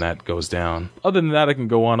team when that goes down. Other than that, I can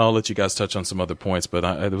go on. I'll let you guys touch on some other points, but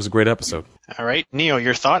it was a great episode. All right, Neo,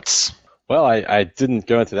 your thoughts? Well, I didn't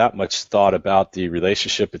go into that much thought about the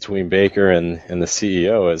relationship between Baker and the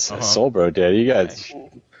CEO as Solbro did. You guys...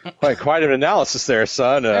 Quite an analysis there,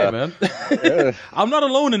 son. Hey, man. I'm not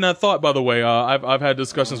alone in that thought, by the way. I've had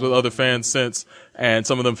discussions with other fans since, and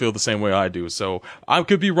some of them feel the same way I do. So I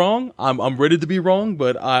could be wrong. I'm ready to be wrong,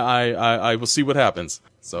 but I will see what happens.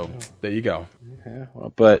 So there you go. Yeah,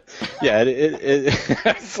 well, but yeah,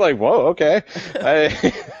 it's like, whoa, okay.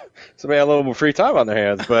 Somebody had a little more free time on their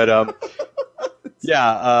hands, but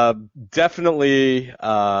definitely.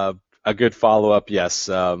 A good follow-up, yes.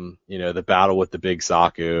 The battle with the big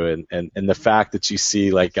Zaku and the fact that you see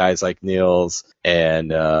like guys like Nils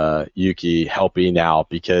and Yuki helping out,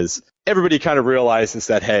 because everybody kind of realizes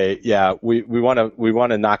that, hey, yeah, we want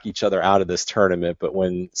to knock each other out of this tournament, but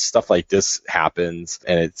when stuff like this happens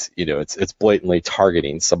and it's blatantly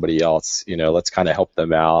targeting somebody else, let's kind of help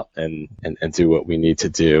them out and do what we need to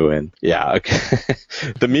do. And yeah, okay.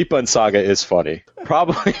 The Meat Bun Saga is funny.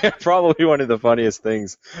 Probably one of the funniest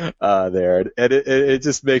things there, and it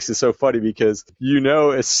just makes it so funny, because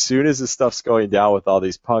as soon as the stuff's going down with all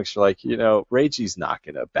these punks, you're like, Reiji's not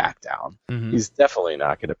gonna back down. Mm-hmm. He's definitely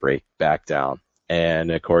not gonna break back down.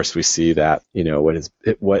 And of course, we see that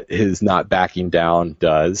what his not backing down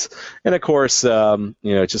does. And of course,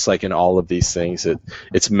 just like in all of these things,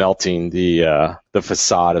 it's melting the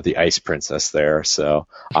facade of the Ice Princess there. So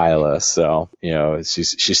Isla,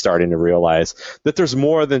 she's starting to realize that there's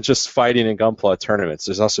more than just fighting in Gunpla tournaments.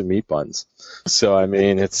 There's also meat buns. So I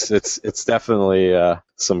mean, it's definitely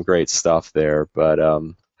some great stuff there. But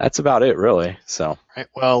that's about it, really. So. Right.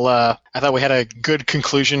 Well, I thought we had a good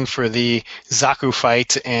conclusion for the Zaku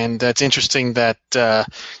fight, and it's interesting that the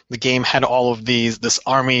game had all of this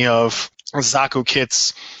army of Zaku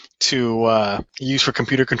kits to use for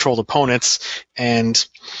computer-controlled opponents, and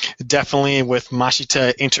definitely with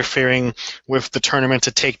Mashita interfering with the tournament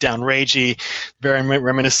to take down Reiji, very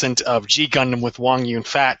reminiscent of G Gundam with Wang Yun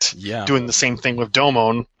Fat doing the same thing with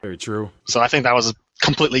Domon. Very true. So I think that was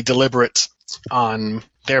completely deliberate on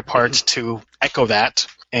their part to echo that.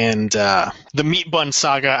 And the Meat Bun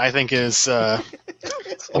Saga, I think, is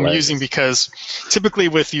amusing, because typically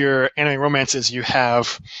with your anime romances, you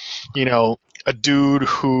have, a dude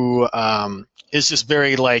who is just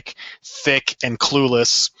very thick and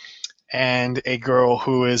clueless, and a girl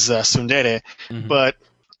who is tsundere. Mm-hmm. But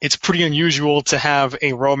it's pretty unusual to have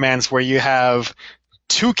a romance where you have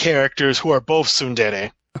 2 characters who are both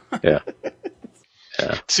tsundere. Yeah.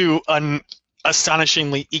 To an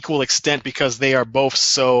astonishingly equal extent, because they are both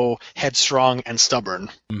so headstrong and stubborn.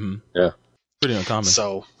 Mm-hmm. Yeah. Pretty uncommon.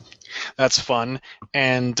 So that's fun.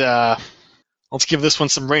 And let's give this one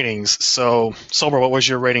some ratings. So, Sober, what was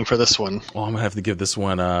your rating for this one? Well, I'm going to have to give this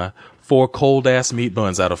one 4 cold-ass meat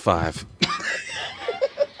buns out of 5.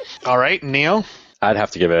 All right, Neo? I'd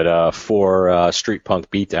have to give it 4 street punk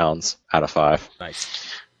beatdowns out of 5. Nice.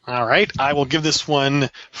 All right, I will give this one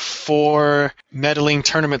 4 meddling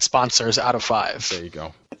tournament sponsors out of 5. There you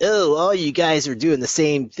go. Oh, all you guys are doing the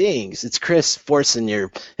same things. It's Chris forcing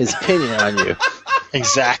his opinion on you.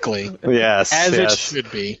 Exactly. Yes. As it should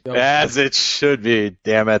be. As it should be,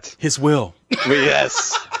 damn it. His will.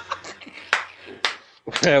 Yes.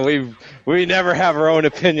 We never have our own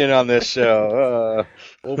opinion on this show.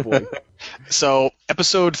 Oh boy. So,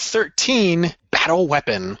 episode 13, Battle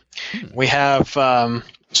Weapon. We have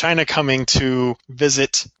China coming to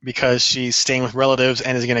visit because she's staying with relatives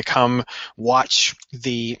and is going to come watch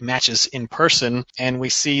the matches in person. And we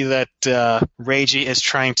see that Reiji is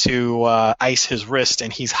trying to ice his wrist,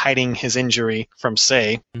 and he's hiding his injury from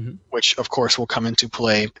Sei, which, of course, will come into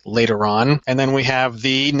play later on. And then we have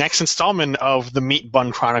the next installment of the Meat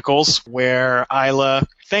Bun Chronicles, where Isla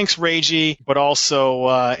thanks Reiji, but also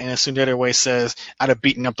in a tsundere way says, I'd have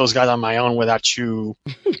beaten up those guys on my own without you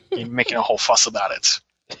making a whole fuss about it.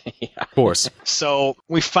 Yeah. Of course. So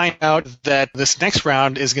we find out that this next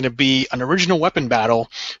round is going to be an original weapon battle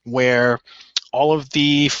where all of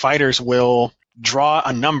the fighters will draw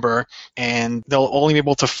a number, and they'll only be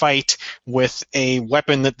able to fight with a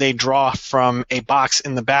weapon that they draw from a box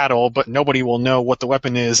in the battle, but nobody will know what the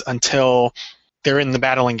weapon is until they're in the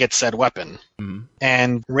battle and get said weapon.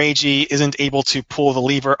 And Reiji isn't able to pull the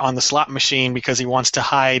lever on the slot machine because he wants to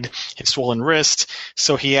hide his swollen wrist,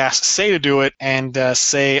 so he asks Sei to do it, and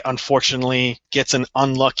Sei unfortunately gets an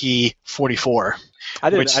unlucky 44. I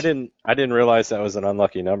didn't realize that was an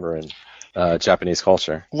unlucky number in Japanese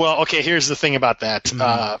culture. Well, okay, here's the thing about that.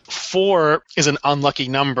 4 is an unlucky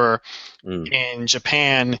number in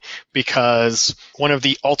Japan because one of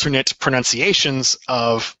the alternate pronunciations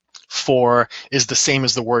of 4 is the same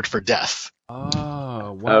as the word for death.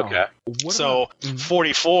 Oh, wow. Okay. So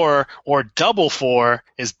 44 or double 4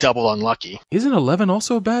 is double unlucky. Isn't 11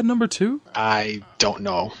 also a bad number too? I don't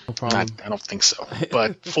know. No problem. I don't think so.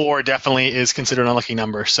 But 4 definitely is considered an unlucky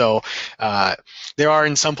number. So there are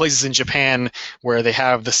in some places in Japan where they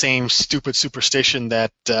have the same stupid superstition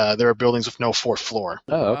that there are buildings with no 4th floor.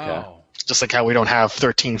 Oh, okay. Wow. Just like how we don't have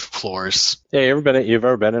 13 floors. Yeah, you've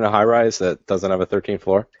ever been in a high rise that doesn't have a 13th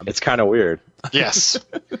floor? It's kind of weird. Yes,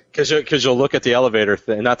 because you'll look at the elevator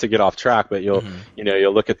not to get off track, but you'll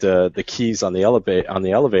look at the keys on the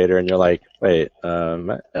elevator and you're like, wait,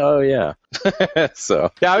 oh yeah.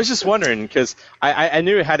 So yeah, I was just wondering because I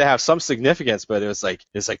knew it had to have some significance, but it's like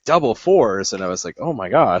double 4s, and I was like, oh my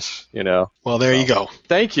gosh, Well, there you go.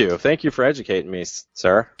 Thank you for educating me,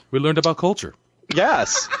 sir. We learned about culture.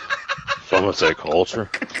 Yes. Someone say culture.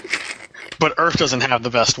 But Earth doesn't have the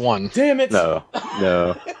best one. Damn it. No.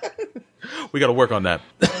 We got to work on that.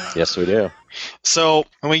 Yes, we do. So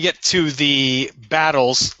when we get to the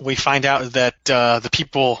battles, we find out that the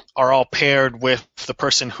people are all paired with the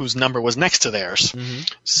person whose number was next to theirs.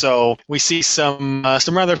 So we see some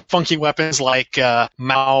rather funky weapons like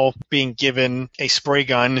Mao being given a spray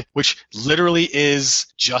gun, which literally is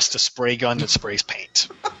just a spray gun that sprays paint.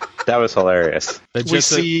 That was hilarious. We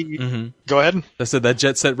see... Go ahead. I said that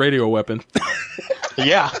jet set radio weapon.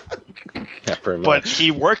 Yeah. Yeah, pretty much. But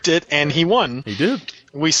he worked it, and he won. He did.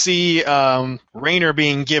 We see Rainer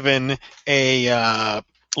being given a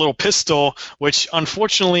little pistol, which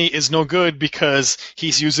unfortunately is no good because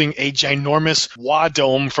he's using a ginormous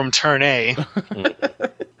Wadome from Turn A.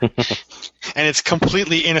 And it's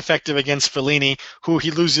completely ineffective against Fellini, who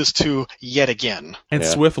he loses to yet again. And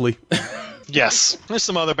swiftly. Yes. There's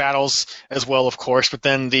some other battles as well, of course, but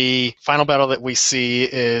then the final battle that we see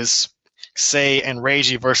is Sei and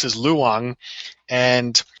Reiji versus Luong,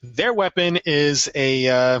 and their weapon is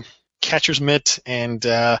a catcher's mitt and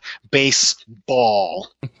baseball.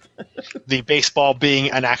 The baseball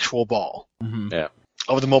being an actual ball. Yeah.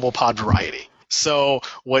 Of the mobile pod variety. So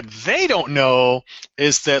what they don't know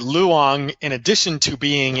is that Luong, in addition to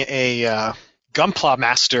being a Gunpla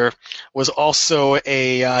master, was also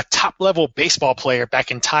a top-level baseball player back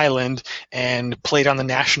in Thailand and played on the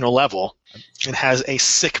national level and has a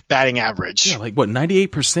sick batting average. Yeah, like what,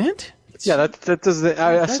 98%? Yeah, that does.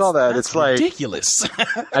 I saw that. That's it's like ridiculous.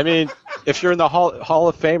 I mean, if you're in the Hall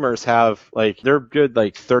of Famers, they're good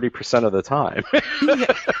 30% of the time.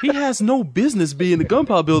 he has no business being a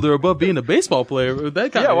gunpowder builder above being a baseball player.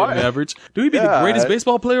 That kind of average. Dude, he'd be the greatest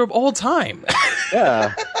baseball player of all time.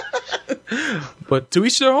 Yeah. But to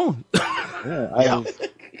each their own. Yeah.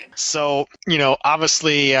 So,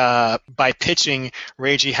 obviously, by pitching,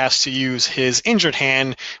 Reiji has to use his injured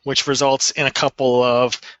hand, which results in a couple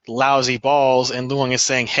of lousy balls, and Luong is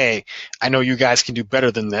saying, hey, I know you guys can do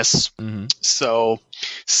better than this. So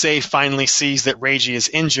Sei finally sees that Reiji is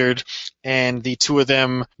injured, and the two of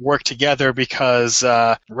them work together because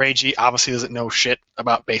Reiji obviously doesn't know shit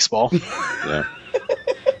about baseball. Yeah.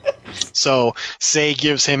 So Sei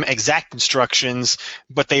gives him exact instructions,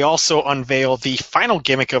 but they also unveil the final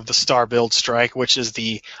gimmick of the Star Build Strike, which is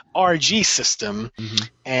the RG system. Mm-hmm.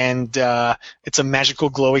 And it's a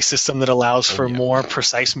magical glowy system that allows for more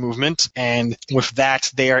precise movement. And with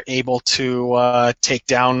that, they are able to take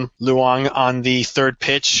down Luong on the third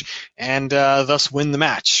pitch and thus win the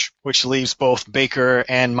match, which leaves both Baker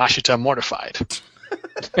and Mashita mortified.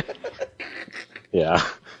 Yeah.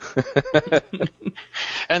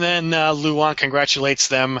 And then Luong congratulates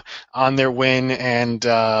them on their win, and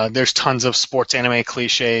there's tons of sports anime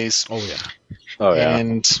cliches. Oh, yeah. Oh, yeah.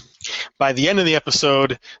 And by the end of the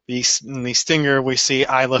episode, the Stinger, we see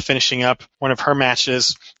Isla finishing up one of her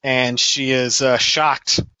matches, and she is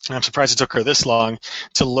shocked, and I'm surprised it took her this long,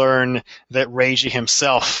 to learn that Reiji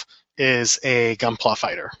himself is a Gunpla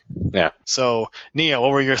fighter. Yeah. So, Neo,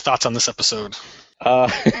 what were your thoughts on this episode?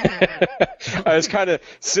 I was kind of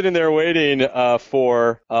sitting there waiting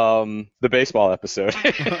for the baseball episode.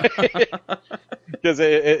 Because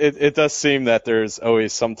it does seem that there's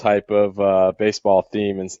always some type of baseball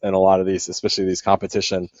theme in a lot of these, especially these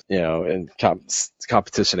competition, and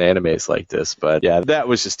competition animes like this. But yeah, that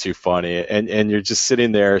was just too funny. And you're just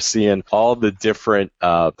sitting there seeing all the different.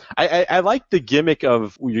 I like the gimmick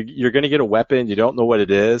of you're going to get a weapon, you don't know what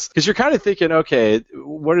it is, because you're kind of thinking, okay,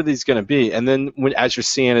 what are these going to be? And then as you're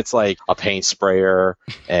seeing, it's like a paint sprayer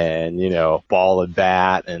and ball and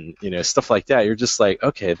bat and stuff like that. You're just like,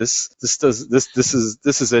 okay, this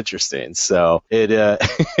is interesting. So it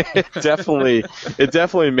definitely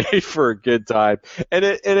made for a good time, and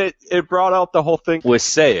it brought out the whole thing with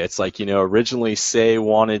Sei. It's like originally Sei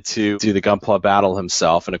wanted to do the Gunpla battle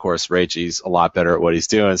himself, and of course Reiji's a lot better at what he's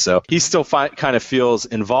doing, so he still kind of feels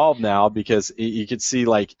involved now, because you could see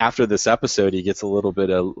like after this episode he gets a little bit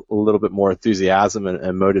more enthusiasm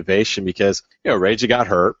and motivation, because Reiji got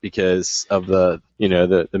hurt because of the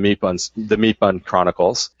Meat Bun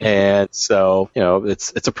Chronicles, and so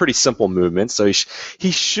it's a pretty simple movement. So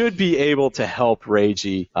he should be able to help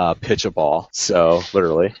Reiji pitch a ball. So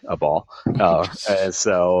literally a ball, and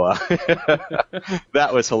so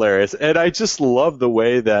that was hilarious. And I just love the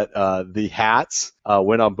way that the hats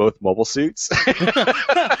went on both mobile suits.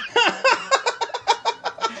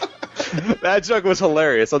 That joke was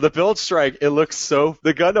hilarious. On the Build Strike, the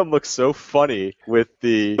Gundam looks so funny with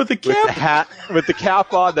the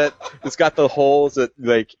cap on that it's got the holes that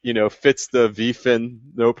fits the V-fin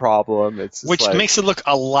no problem. Which makes it look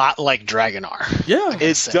a lot like Dragonar. Yeah,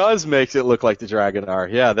 it does make it look like the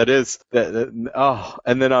Dragonar. Yeah, that is oh,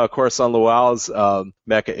 and then of course on Luau's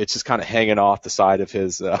mecha, it's just kind of hanging off the side of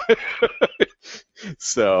his.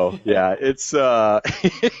 So yeah, it's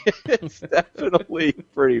definitely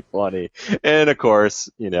pretty funny, and of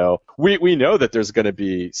course, we know that there's going to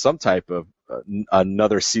be some type of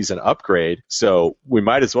another season upgrade, so we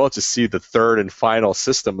might as well just see the third and final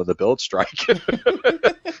system of the Build Strike.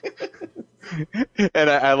 And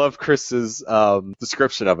I love Chris's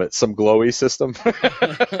description of it, some glowy system.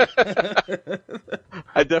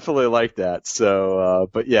 I definitely like that. So,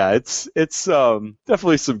 but yeah, it's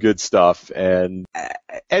definitely some good stuff. And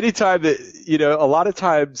anytime that, a lot of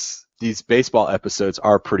times these baseball episodes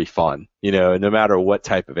are pretty fun, no matter what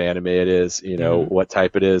type of anime it is, what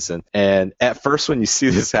type it is. And at first when you see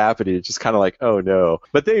this happening, it's just kind of like, oh no,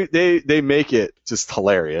 but they make it just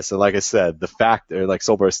hilarious. And like I said, the fact, or like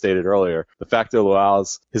Solberg stated earlier, the fact that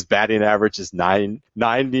Luau's, his batting average is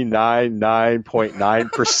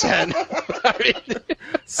 99.9%. I mean,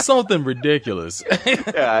 something ridiculous.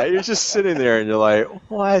 Yeah. You're just sitting there and you're like,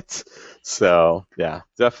 what? So yeah,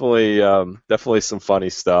 definitely some funny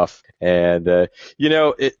stuff, and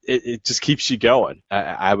it just keeps you going.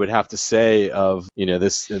 I would have to say of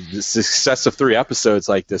this success of 3 episodes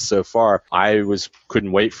like this so far, I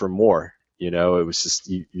couldn't wait for more. It was just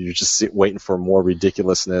you're just waiting for more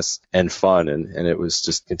ridiculousness and fun, and it was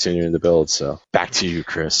just continuing to build. So back to you,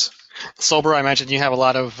 Chris. Solber, I imagine you have a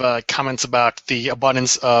lot of comments about the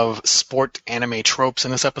abundance of sport anime tropes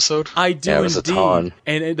in this episode. I do, yeah, it was indeed. A ton.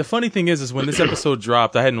 And the funny thing is when this episode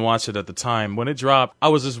dropped, I hadn't watched it at the time. When it dropped, I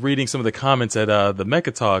was just reading some of the comments at the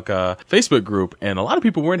Mecha Talk Facebook group, and a lot of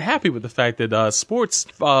people weren't happy with the fact that an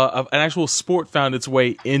actual sport found its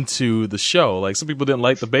way into the show. Like, some people didn't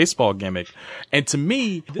like the baseball gimmick. And to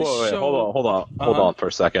me, this show... Hold on for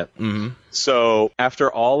a second. Mm-hmm. So after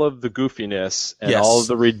all of the goofiness and all of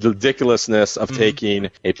the ridiculousness ridiculousness of taking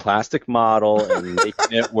a plastic model and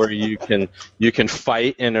making it where you can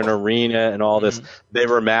fight in an arena and all this. They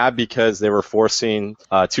were mad because they were forcing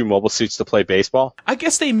 2 mobile suits to play baseball. I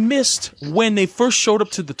guess they missed when they first showed up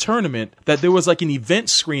to the tournament that there was like an event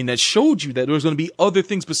screen that showed you that there was going to be other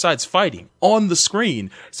things besides fighting on the screen.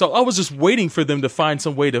 So I was just waiting for them to find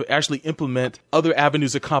some way to actually implement other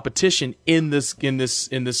avenues of competition in this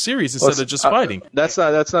series instead of just fighting. That's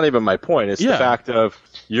not even my point. It's the fact of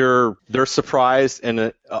they're surprised,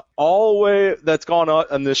 and all the way that's gone on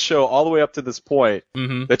in this show, all the way up to this point,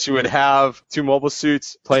 that you would have 2 mobile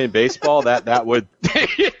suits playing baseball. that would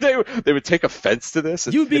they would take offense to this.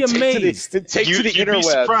 You'd be amazed. You'd be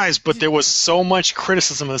surprised, but there was so much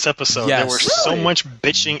criticism of this episode. Yes. There was so much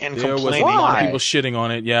bitching and There complaining. was a lot of people shitting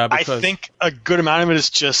on it. Yeah, because I think a good amount of it is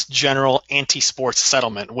just general anti-sports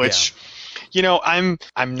settlement, which. You know, I'm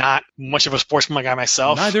not much of a sportsman guy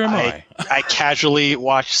myself. Neither am I. I casually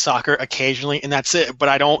watch soccer occasionally, and that's it. But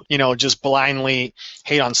I don't, just blindly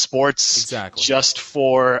hate on sports just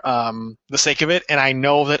for the sake of it. And I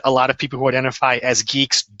know that a lot of people who identify as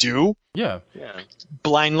geeks do. Yeah.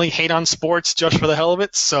 Blindly hate on sports just for the hell of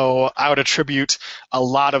it. So I would attribute a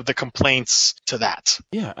lot of the complaints to that.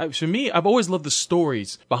 Yeah. For me, I've always loved the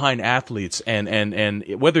stories behind athletes and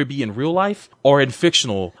whether it be in real life or in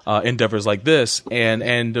fictional endeavors like this,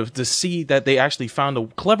 and to see that they actually found a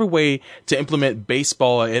clever way to implement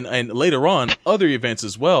baseball and later on other events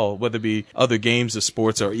as well, whether it be other games of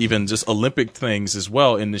sports or even just Olympic things as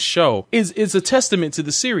well in the show, is a testament to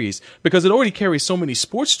the series, because it already carries so many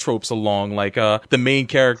sports tropes along, like the main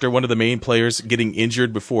character, one of the main players, getting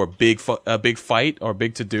injured before a big fight or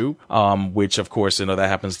big to do, which of course that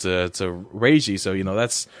happens to Reiji. So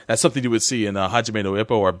that's something you would see in Hajime no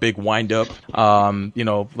Ippo, or a big wind up,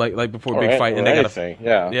 like before a big fight, and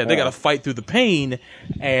they gotta fight through the pain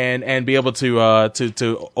and be able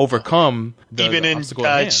to overcome. Even in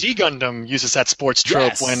G Gundam uses that sports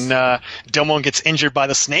trope when Domon gets injured by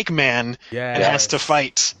the Snake Man and has to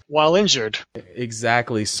fight while injured.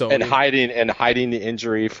 Exactly. So and hiding the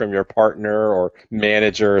injury from your partner or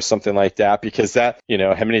manager or something like that, because that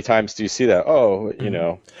how many times do you see that?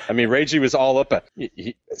 I mean, Reiji was all up.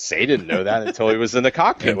 Say didn't know that until he was in the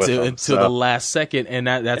cockpit with him. Until the last second, and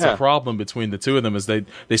that's a problem between the two of them, is they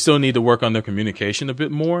still need to work on their communication a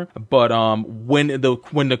bit more. But when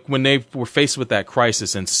they were faced with that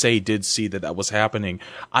crisis and Sei did see that was happening,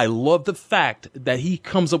 I love the fact that he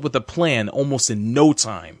comes up with a plan almost in no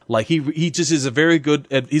time. Like he just is very good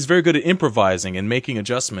at improvising and making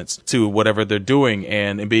adjustments to whatever they're doing,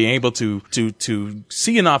 and being able to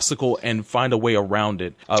see an obstacle and find a way around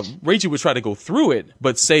it. Reiji would try to go through it,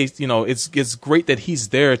 but Sei, it's great that he's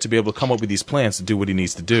there to be able to come up with these plans to do what he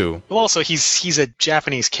needs to do. Well, also he's a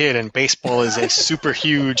Japanese kid, and baseball is a super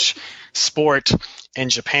huge sport in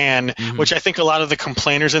Japan, which I think a lot of the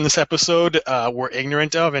complainers in this episode were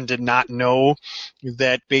ignorant of and did not know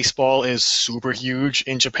that baseball is super huge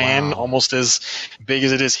in Japan, almost as big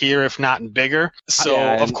as it is here, if not bigger. So,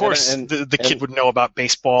 of course, the kid would know about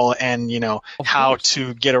baseball and, how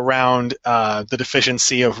to get around the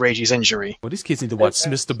deficiency of Reiji's injury. Well, these kids need to watch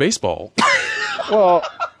Mr. Baseball. Well...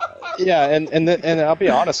 Yeah, and I'll be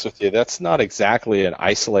honest with you, that's not exactly an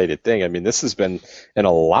isolated thing. I mean, this has been in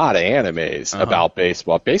a lot of animes about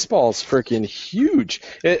baseball. Baseball's freaking huge.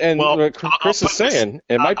 And Chris is saying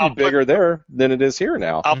it might be bigger there than it is here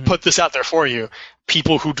now. I'll put this out there for you.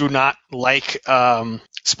 People who do not like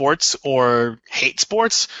sports or hate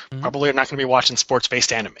sports probably are not going to be watching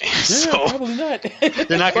sports-based anime. Yeah, so probably not.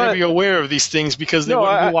 they're not going to be aware of these things because they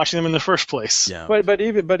wouldn't be watching them in the first place. Yeah. But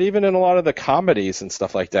even in a lot of the comedies and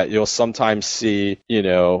stuff like that, you'll sometimes see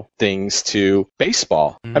things to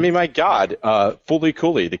baseball. I mean, my God, Fooly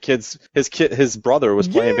Cooley, the his brother was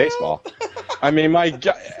playing baseball. I mean, my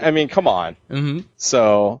God, come on.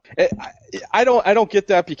 So I don't get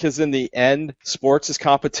that, because in the end, sports is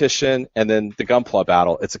competition, and then the Gunpla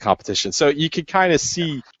battle, it's a competition. So you can kind of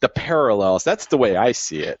see the parallels. That's the way I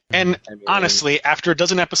see it. And honestly, after a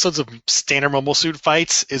dozen episodes of standard mobile suit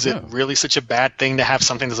fights, is it really such a bad thing to have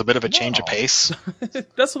something that's a bit of a change of pace?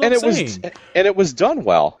 That's what I'm saying. It was done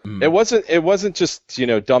well. It wasn't just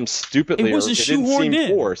dumb stupidly. It wasn't shoehorned in.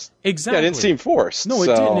 Forced. Exactly. Yeah, it didn't seem forced. No, it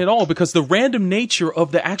didn't at all, because the random nature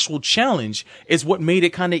of the actual challenge is what made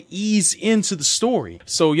it kind of ease into the story.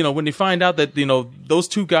 So, when they find out that, those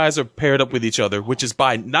two guys are paired up with each other, which is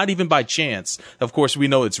not even by chance. Of course, we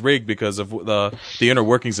know it's rigged because of the inner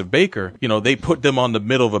workings of Baker. They put them on the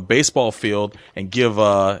middle of a baseball field and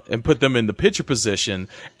and put them in the pitcher position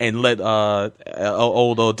and let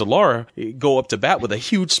old Delara go up to bat with a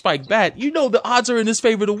huge spiked bat. The odds are in his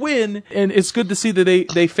favor to win, and it's good to see that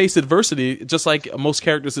they face adversity, just like most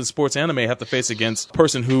characters in sports anime have to face against a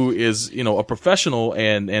person who is, a professional,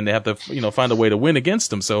 and they have to, find a way to win against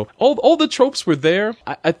them. So all the tropes were there.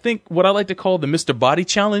 I think what I like to call the Mr. Body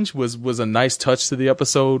Challenge was a nice touch to the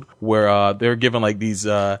episode, where they're given like these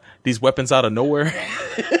weapons out of nowhere.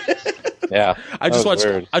 Yeah, I just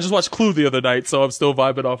watched Clue the other night, so I'm still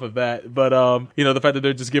vibing off of that. But the fact that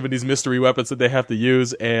they're just given these mystery weapons that they have to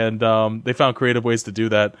use, and they found creative ways to do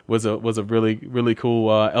that was a really, really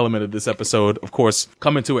cool element of this episode. Of course,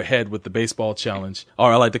 coming to a head with the baseball challenge,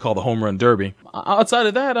 or I like to call the home run derby. Outside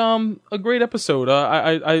of that, a great episode.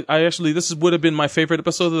 I actually, this would have been my favorite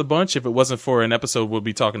episode of the bunch if it wasn't for an episode we'll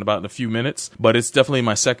be talking about in a few minutes. But it's definitely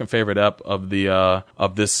my second favorite ep of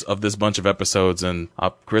this bunch of episodes. And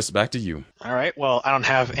Chris, back to you. All right. Well, I don't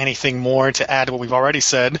have anything more to add to what we've already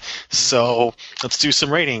said, so let's do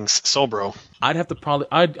some ratings. Sobro.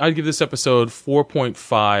 I'd give this episode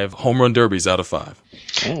 4.5 home run derbies out of 5.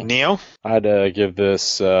 Neo? I'd give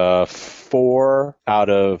this 4 out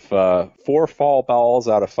of 4 fall balls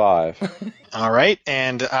out of 5. All right,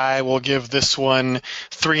 and I will give this one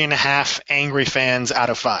 3.5 angry fans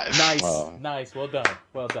out of 5. Nice, nice.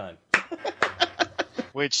 Well done.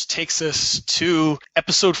 Which takes us to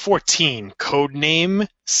episode 14, Codename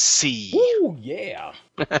C. Ooh, yeah.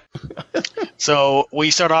 So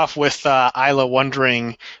we start off with Isla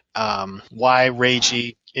wondering why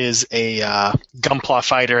Reiji is a Gunpla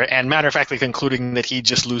fighter, and matter of factly concluding that he'd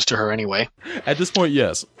just lose to her anyway. At this point,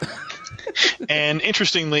 yes. And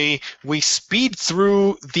interestingly, we speed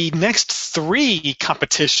through the next 3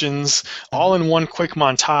 competitions all in one quick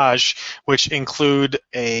montage, which include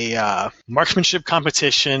a marksmanship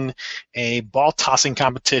competition, a ball tossing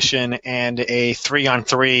competition, and a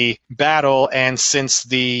 3-on-3 battle. And since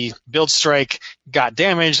the build strike got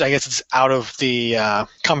damaged, I guess it's out of the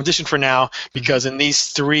competition for now, because in these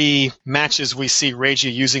 3 matches we see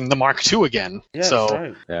Reiji using the Mark II again. Yeah, so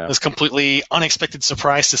right. It was a completely unexpected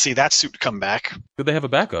surprise to see that suit come back. Did they have a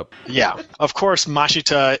backup? Yeah. Of course,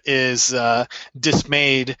 Mashita is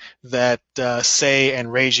dismayed that Sei and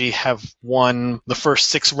Reiji have won the first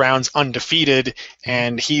 6 rounds undefeated,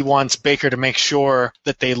 and he wants Baker to make sure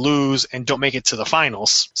that they lose and don't make it to the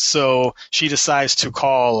finals. So she decides to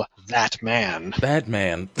call that man. That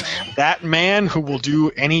man. That man who will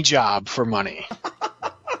do any job for money.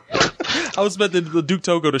 I was expecting the Duke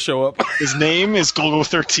Togo to show up. His name is Golgo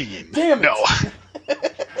 13. Damn it. No.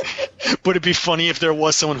 Would it be funny if there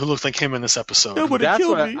was someone who looked like him in this episode? That would have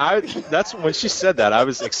killed me. That's when she said that. I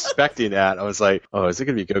was expecting that. I was like, "Oh, is it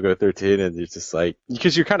gonna be Go-Go 13?" And it's just like,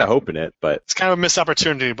 because you're kind of hoping it, but it's kind of a missed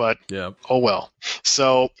opportunity. But yeah, oh well.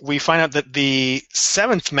 So we find out that the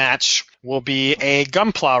 7th match will be a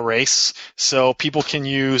Gunpla race, so people can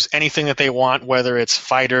use anything that they want, whether it's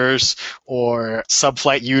fighters or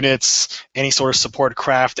subflight units, any sort of support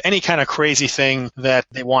craft, any kind of crazy thing that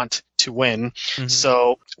they want to win. Mm-hmm.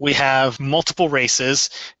 So we have multiple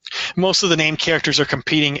races. Most of the named characters are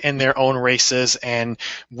competing in their own races and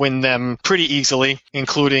win them pretty easily,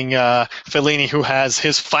 including Fellini, who has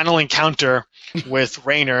his final encounter with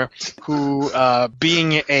Rainer, who,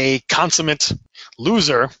 being a consummate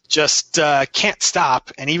loser, just can't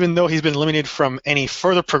stop. And even though he's been eliminated from any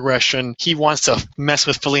further progression, he wants to mess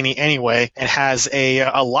with Fellini anyway, and has a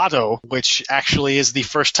Lotto, which actually is the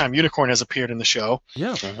first time Unicorn has appeared in the show.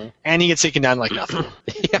 Yeah. Mm-hmm. And he gets taken down like nothing.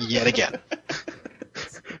 Yet again.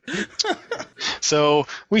 So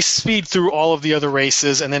we speed through all of the other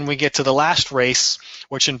races, and then we get to the last race,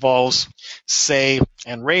 which involves Sei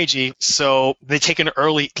and Reiji. So they take an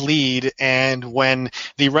early lead, and when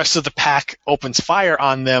the rest of the pack opens fire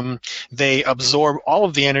on them, they absorb all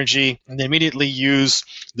of the energy and they immediately use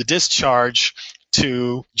the discharge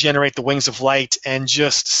to generate the wings of light and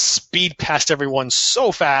just speed past everyone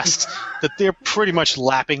so fast that they're pretty much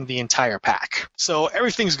lapping the entire pack. So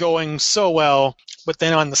everything's going so well, but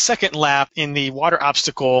then on the second lap in the water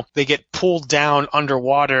obstacle, they get pulled down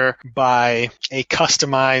underwater by a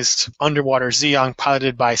customized underwater Zeong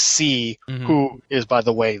piloted by C, who is, by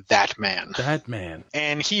the way, that man. That man.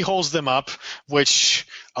 And he holds them up, which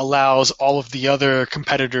allows all of the other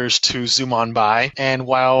competitors to zoom on by. And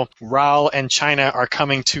while Raul and China are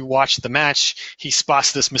coming to watch the match, he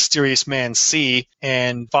spots this mysterious man C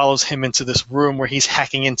and follows him into this room where he's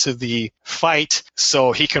hacking into the fight.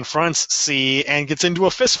 So he confronts C and gets into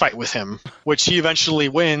a fist fight with him, which he eventually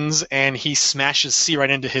wins, and he smashes C right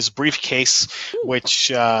into his briefcase,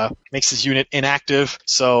 which makes his unit inactive.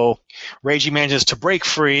 So Reiji manages to break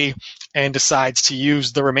free and decides to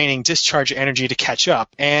use the remaining discharge energy to catch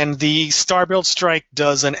up. And the Starbuild Strike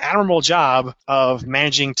does an admirable job of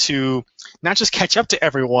managing to not just catch up to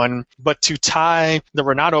everyone, but to tie the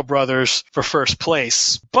Renato brothers for first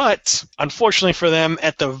place. But unfortunately for them,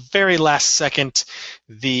 at the very last second,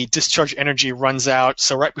 the discharge energy runs out.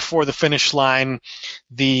 So right before the finish line,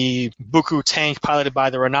 the Buku tank piloted by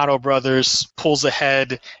the Renato brothers pulls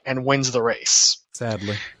ahead and wins the race.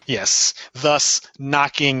 Sadly. Yes, thus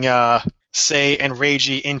knocking Sei and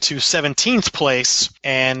Reiji into 17th place,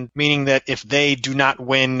 and meaning that if they do not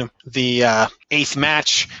win the 8th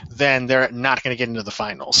match, then they're not going to get into the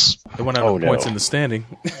finals. They went out of points in the standing.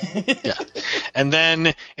 Yeah. And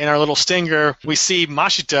then in our little stinger, we see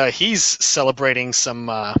Mashita. He's celebrating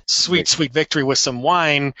some sweet victory with some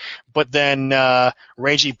wine, but then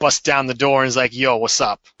Reiji busts down the door and is like, yo, what's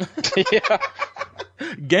up? Yeah.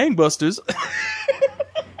 Gangbusters.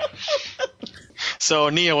 So,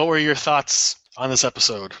 Nia, what were your thoughts on this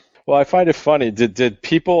episode? Well, I find it funny. Did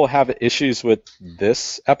people have issues with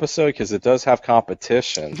this episode? Because it does have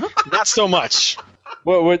competition. Not so much.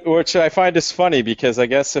 Well, which I find is funny because I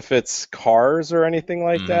guess if it's cars or anything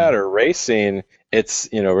like that or racing, it's,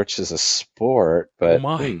 which is a sport. But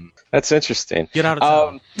that's interesting. Get out of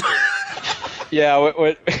town. Yeah,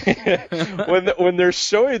 when they're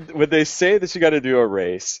showing, when they say that you got to do a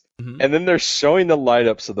race, and then they're showing the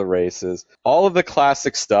lineups of the races, all of the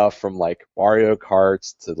classic stuff from like Mario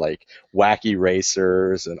Karts to like Wacky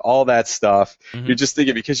Racers and all that stuff, you're just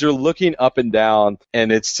thinking, because you're looking up and down,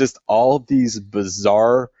 and it's just all these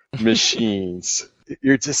bizarre machines.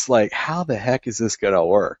 You're just like, how the heck is this gonna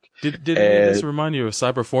work? Did this remind you of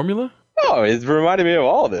Cyber Formula? Oh, it reminded me of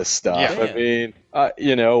all this stuff. Yeah. I mean,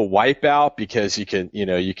 Wipeout, because you can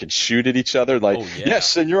shoot at each other. Like,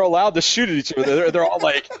 yes, and you're allowed to shoot at each other. They're all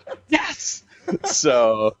like, yes.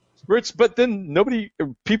 So, but then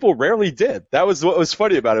people rarely did. That was what was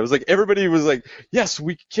funny about it. It was like everybody was like, yes,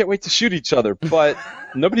 we can't wait to shoot each other, but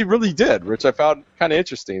nobody really did, which I found kind of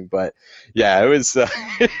interesting. But yeah, it was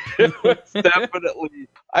definitely.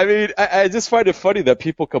 I mean, I just find it funny that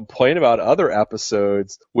people complain about other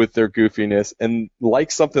episodes with their goofiness and like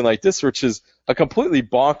something like this, which is a completely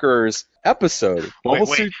bonkers episode.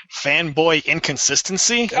 Wait, fanboy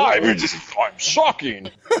inconsistency? I'm shocking.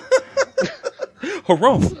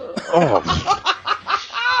 Harumph. Oh.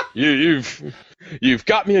 You've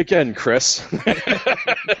got me again, Chris.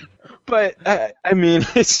 But, I mean,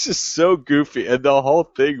 it's just so goofy. And the whole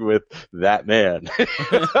thing with that man.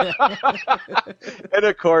 And,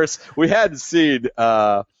 of course, we haven't seen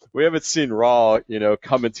Raw,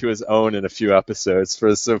 come into his own in a few episodes.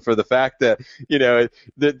 For the fact that,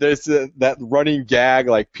 there's that running gag,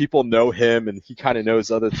 like people know him and he kind of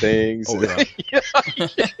knows other things. Oh, yeah.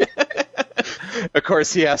 Of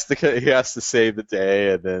course, he has to save the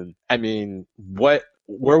day. And then, I mean,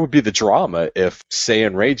 where would be the drama if Sei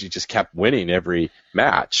and Reiji just kept winning every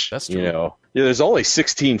match? That's true. There's only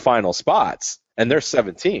 16 final spots, and they're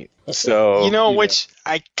 17. So which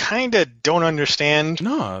I kind of don't understand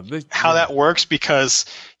how that works, because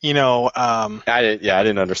I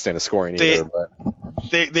didn't understand the scoring either. But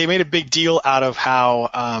they made a big deal out of how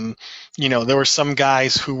there were some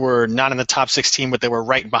guys who were not in the top 16, but they were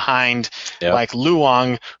right behind, like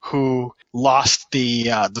Luong, who lost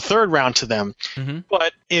the third round to them.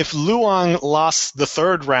 But if Luong lost the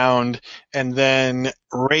third round and then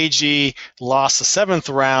Reiji lost the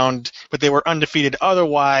 7th round, but they were undefeated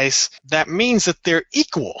otherwise, that means that they're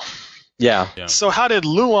equal. Yeah. So how did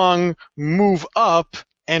Luong move up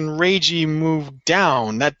and Reiji move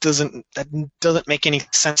down? That doesn't make any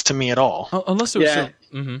sense to me at all. Unless it was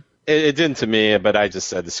It didn't to me, but I just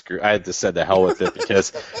said the hell with it,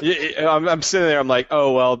 because I'm sitting there. I'm like,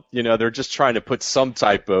 oh well, they're just trying to put some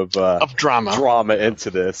type of drama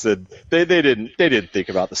into this, and they didn't think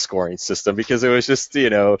about the scoring system, because it was just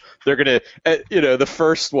they're gonna the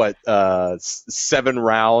first 7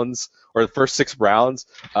 rounds or the first 6 rounds,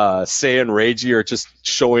 Sei and Reiji are just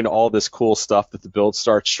showing all this cool stuff that the Build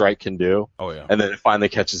Start Strike can do. Oh yeah. And then it finally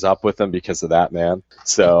catches up with them because of that man.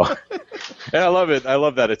 So, and I love it. I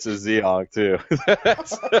love that it's a Zeong too.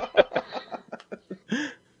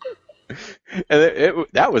 And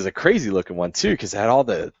that was a crazy looking one too, because it had all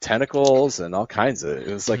the tentacles and all kinds of.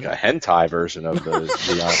 It was like a hentai version of the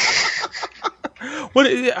Zeong.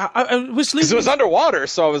 Because it was underwater,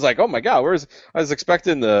 so I was like, "Oh my god!" I was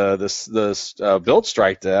expecting the Build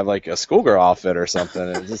Strike to have like a schoolgirl outfit or something.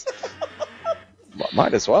 It just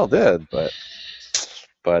might as well did, but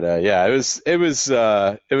But yeah, it was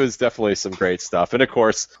definitely some great stuff. And of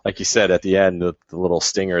course, like you said at the end, the little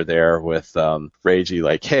stinger there with Reiji,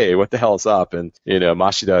 like, hey, what the hell's up? And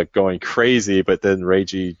Mashida going crazy, but then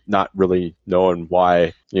Reiji not really knowing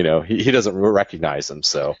why. He doesn't recognize him,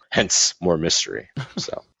 so hence more mystery.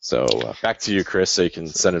 So back to you, Chris, so you can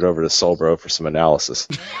send it over to Soulbro for some analysis.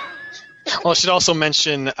 Well, I should also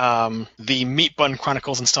mention the Meat Bun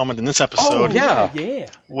Chronicles installment in this episode.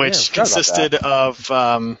 Which consisted of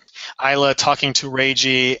Isla talking to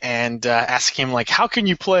Reiji and asking him, like, how can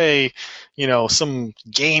you play, some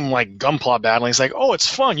game like Gunpla Battle? And he's like, oh, it's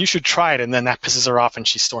fun. You should try it. And then that pisses her off and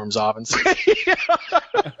she storms off and says,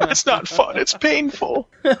 it's not fun. It's painful.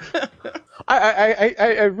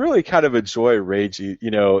 I really kind of enjoy Reiji.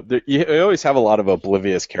 You always have a lot of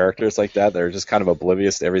oblivious characters like that. They're just kind of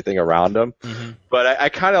oblivious to everything around them. Mm-hmm. But I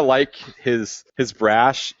kind of like his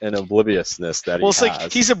brash and obliviousness that he has. Well, it's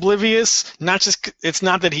like he's oblivious. It's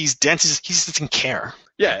not that he's dense. He just doesn't care.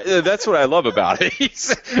 Yeah, that's what I love about it.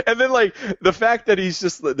 And then, like, the fact that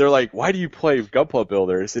they're like, why do you play Gunpla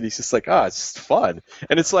Builders? And he's just like, it's just fun.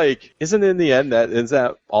 And it's like, isn't in the end is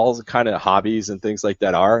that all the kind of hobbies and things like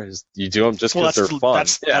that are? Is you do them just because they're fun.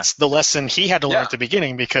 That's the lesson he had to learn at the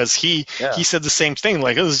beginning, because he said the same thing,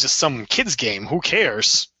 like, this is just some kid's game. Who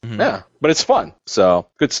cares? Mm-hmm. Yeah, but it's fun. So,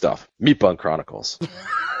 good stuff. Meat Bun Chronicles.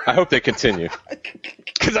 I hope they continue.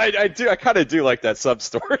 Because I kind of do like that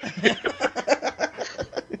sub-story.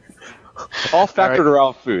 All factored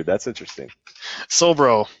around food. That's interesting.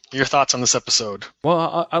 Soulbro, your thoughts on this episode?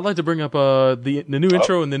 Well, I'd like to bring up the new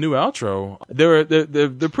intro and the new outro.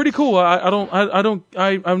 They're pretty cool.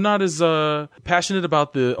 I'm not as passionate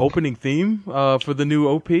about the opening theme for the new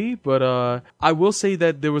OP, but I will say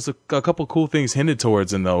that there was a couple cool things hinted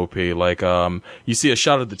towards in the OP. Like you see a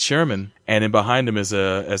shot of the chairman, and then behind him is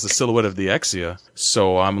a silhouette of the Exia.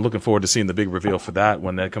 So I'm looking forward to seeing the big reveal for that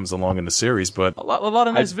when that comes along in the series. But a lot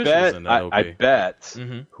of nice visuals in that OP. I bet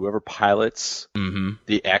whoever pilots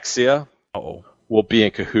the Exia will be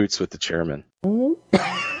in cahoots with the chairman. Who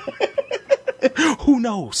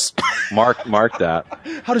knows? Mark that.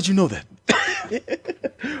 How did you know that?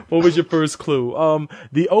 What was your first clue?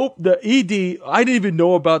 The ED, I didn't even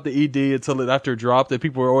know about the ED until after it dropped, that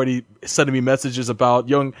people were already sending me messages about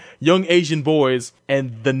young Asian boys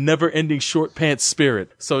and the never-ending short pants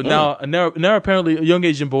spirit. So now apparently young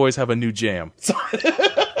Asian boys have a new jam.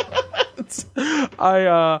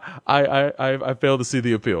 I failed to see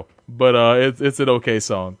the appeal, but it's an okay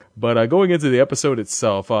song. But going into the episode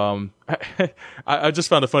itself, I just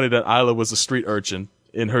found it funny that Isla was a street urchin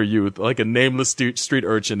in her youth, like a nameless street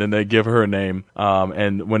urchin, and they give her a name.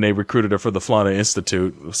 And when they recruited her for the Flana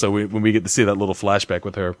Institute, so when we get to see that little flashback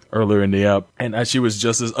with her earlier in the ep, and as she was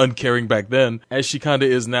just as uncaring back then as she kind of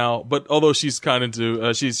is now. But although she's kind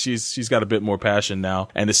of she's got a bit more passion now,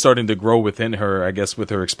 and it's starting to grow within her, I guess, with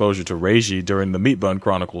her exposure to Reiji during the Meat Bun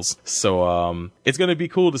Chronicles. So it's gonna be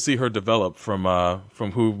cool to see her develop from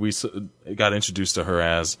who we got introduced to her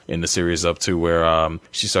as in the series up to where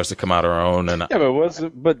she starts to come out her own. And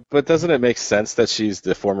but doesn't it make sense that she's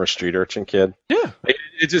the former street urchin kid? Yeah,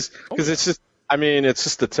 it's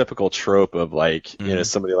just the typical trope of, like,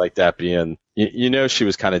 somebody like that being, she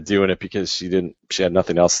was kind of doing it because she had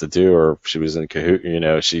nothing else to do, or she was in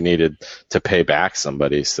cahoot, she needed to pay back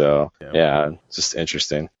somebody. So yeah, just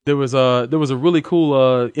interesting. There was a really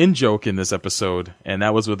cool in joke in this episode, and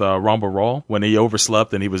that was with Ramba Rawl when he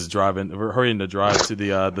overslept and he was hurrying to drive to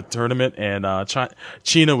the tournament, and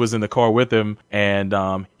Chyna was in the car with him,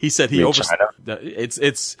 and he said he overslept.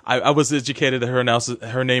 I was educated that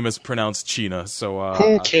her name is pronounced Chyna, so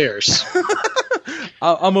who cares?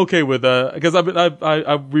 I'm okay with because I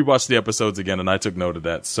rewatched the episodes again and I took note of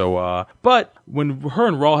that. So, but when her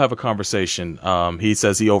and Raw have a conversation, he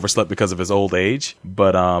says he overslept because of his old age.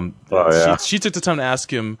 But she took the time to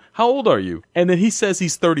ask him, "How old are you?" And then he says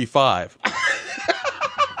he's 35.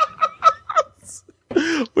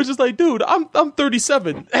 Which is like, dude, I'm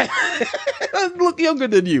 37. I look younger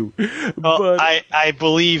than you. Well, but I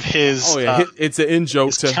believe his. It's an in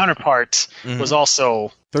joke. His counterpart was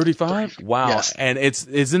also 35. Wow, yes. And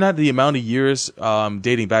isn't that the amount of years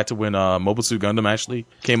dating back to when Mobile Suit Gundam actually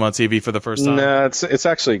came on TV for the first time? No, it's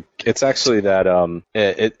actually that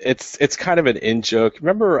it's kind of an in joke.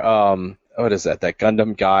 Remember what is that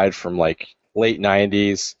Gundam guide from like late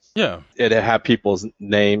 90s? Yeah. It had people's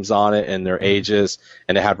names on it and their ages,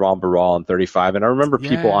 and it had Ramba Rawl and 35. And I remember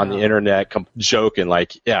people on the internet joking,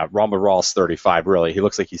 like, yeah, Ramba Rawl's 35, really. He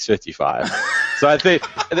looks like he's 55. So I think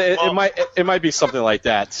it might be something like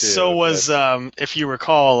that, too. So was, if you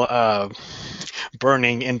recall,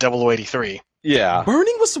 Burning in 0083. Yeah.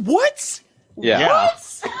 Burning was what? Yeah.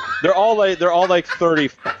 What? They're all like 30.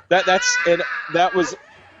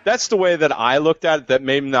 That's the way that I looked at it. That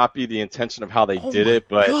may not be the intention of how they did it,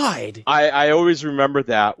 but God. I always remember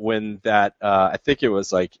that when that I think it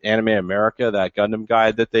was like Anime America, that Gundam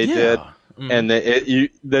guide that they did, and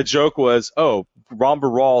the joke was, oh, Ramba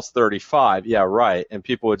Rawl's 35. Yeah, right. And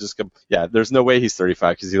people would just go, yeah, there's no way he's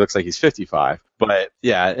 35 because he looks like he's 55. But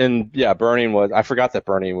yeah, Burning was. I forgot that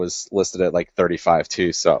Burning was listed at like 35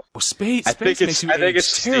 too. So I think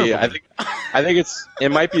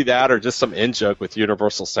it might be that or just some in joke with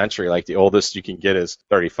Universal Century. Like the oldest you can get is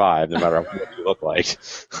 35, no matter what you look like.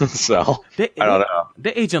 So I don't know.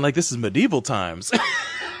 They're aging like this is medieval times.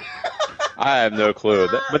 I have no clue,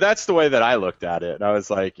 but that's the way that I looked at it. And I was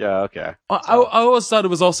like, yeah, okay. I always thought it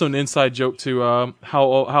was also an inside joke to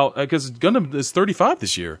how because Gundam is 35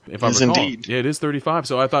 this year, if I recall. Indeed. Yeah, it is 35.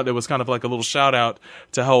 So I thought it was kind of like a little shout out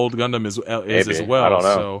to how old Gundam is as well. I don't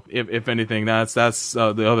know. So if anything, that's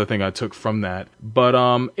the other thing I took from that. But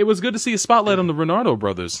it was good to see a spotlight on the Renardo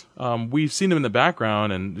brothers. We've seen them in the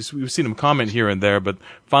background and we've seen them comment here and there, but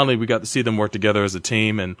finally we got to see them work together as a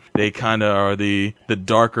team, and they kind of are the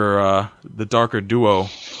darker duo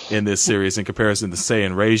in this series in comparison to Sei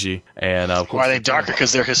and Reiji. And of course, why are they darker?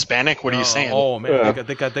 Because they're Hispanic? What are you saying? Oh man,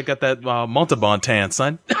 they got that Montalban tan,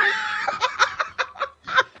 son.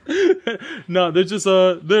 No, they're just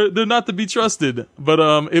they're not to be trusted. But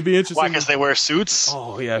it'd be interesting. Why? Because they wear suits?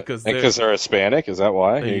 Oh yeah, because they're Hispanic. Is that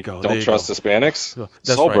why? There you go. Don't trust Hispanics.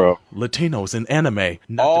 That's Soulbro. Right. Latinos in anime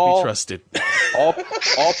not to be trusted. all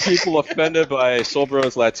people offended by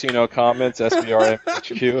Soulbro's Latino comments,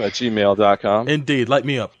 sbrmhq@gmail.com. Indeed, light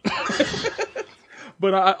me up.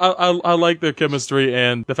 But I like their chemistry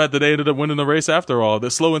and the fact that they ended up winning the race after all. The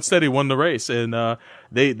Slow and Steady won the race, and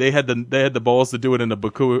they had the balls to do it in a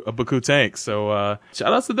Baku tank. So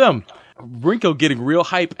shout outs to them. Rinko getting real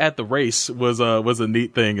hype at the race was a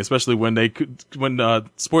neat thing, especially when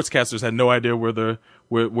sportscasters had no idea where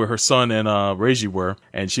her son and Reiji were,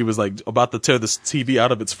 and she was like about to tear the TV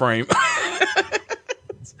out of its frame.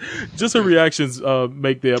 Just her reactions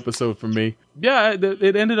make the episode for me. Yeah,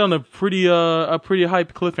 it ended on a pretty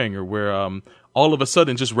hype cliffhanger where all of a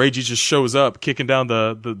sudden just Reiji just shows up kicking down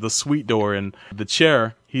the suite door, and the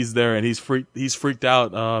chair, he's there and he's freaked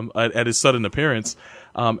out at his sudden appearance.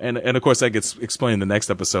 And of course that gets explained in the next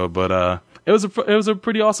episode, but it was a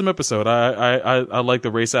pretty awesome episode. I like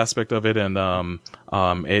the race aspect of it, and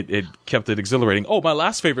it kept it exhilarating. Oh, my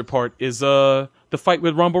last favorite part is the fight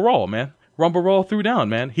with Ramba Rawl, man. Ramba Rawl threw down,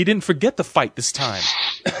 man. He didn't forget the fight this time.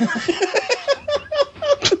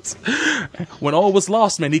 When all was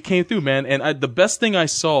lost, man, he came through, man. And the best thing I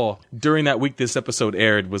saw during that week this episode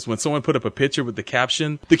aired was when someone put up a picture with the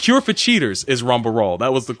caption, "The cure for cheaters is Ramba Rawl."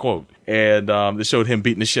 That was the quote. And they showed him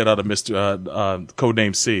beating the shit out of Mr.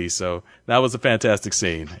 Codename C. So that was a fantastic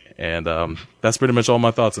scene. And that's pretty much all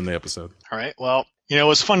my thoughts on the episode. All right. Well, it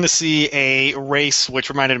was fun to see a race which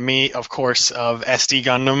reminded me, of course, of SD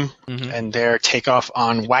Gundam and their takeoff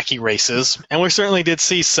on wacky races. And we certainly did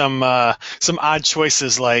see some odd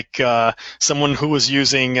choices, like someone who was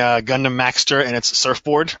using Gundam Maxter and its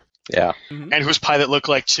surfboard. Yeah. And whose pilot looked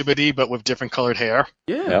like Chibody, but with different colored hair.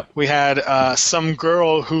 Yeah. Yep. We had some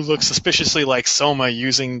girl who looked suspiciously like Soma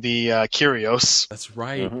using the Kyrios. That's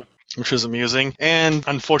right. Which was amusing. And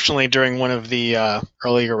unfortunately, during one of the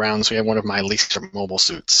earlier rounds, we had one of my least mobile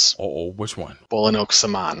suits. Oh, which one? Bolinoak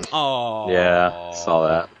Saman. Oh. Yeah, saw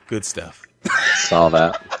that. Good stuff. Saw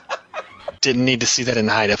that. Didn't need to see that in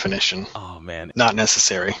high definition. Oh, man. Not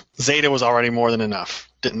necessary. Zeta was already more than enough.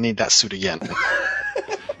 Didn't need that suit again.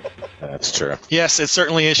 That's true. Yes, it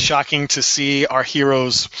certainly is shocking to see our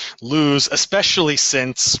heroes lose, especially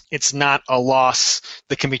since it's not a loss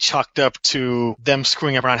that can be chalked up to them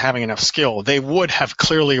screwing up or not having enough skill. They would have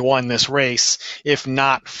clearly won this race if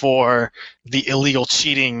not for the illegal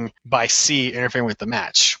cheating by C interfering with the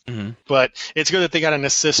match. But it's good that they got an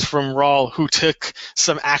assist from Rawl, who took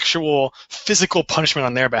some actual physical punishment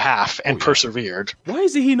on their behalf and persevered. Why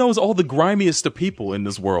is it he knows all the grimiest of people in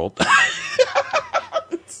this world?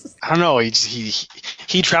 I don't know.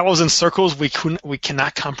 He travels in circles we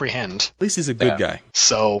cannot comprehend. At least he's a good guy.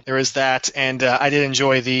 So there is that, and I did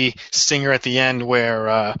enjoy the stinger at the end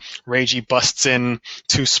where Reiji busts in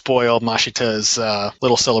to spoil Mashita's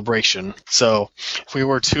little celebration. So if we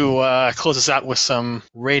were to close this out with some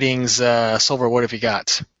ratings, Silver, what have you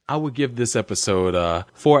got? I would give this episode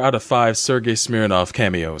 4 out of 5 Sergei Smirnov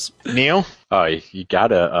cameos. Neil? Oh, you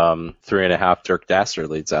got a 3.5 Dirk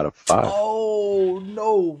Dastardlies out of 5. Oh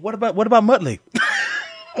no! What about Muttley?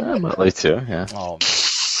 Muttley too. Yeah. Oh,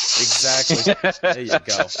 exactly. There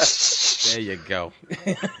you go.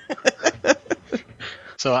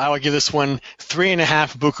 So I would give this one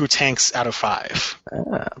 3.5 Buku tanks out of 5.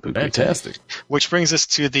 Fantastic. Which brings us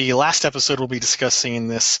to the last episode we'll be discussing in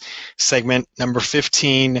this segment, number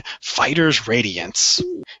 15, Fighter's Radiance.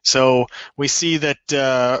 So we see that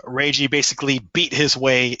Reiji basically beat his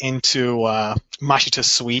way into Mashita's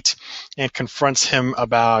suite and confronts him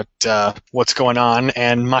about what's going on,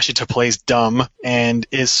 and Mashita plays dumb and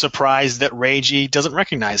is surprised that Reiji doesn't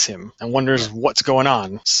recognize him and wonders what's going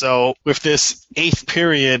on. So with this 8th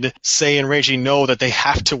period, Sei and Reiji know that they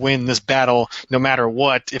have to win this battle no matter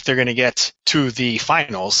what if they're going to get to the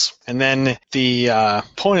finals. And then the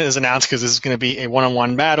opponent is announced because this is going to be a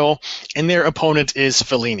one-on-one battle, and their opponent is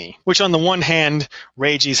Fellini, which on the one hand,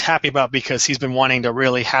 Reiji's happy about because he's been wanting to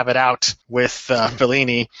really have it out with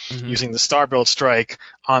Fellini using the Star Build Strike.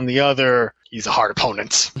 On the other, he's a hard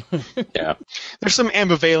opponent. Yeah. There's some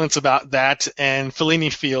ambivalence about that, and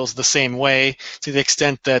Fellini feels the same way to the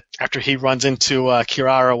extent that after he runs into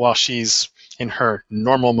Kirara while she's in her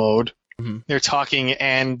normal mode, they're talking,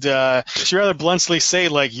 and she rather bluntly say,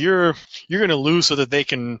 like, you're going to lose so that they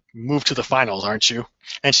can move to the finals, aren't you?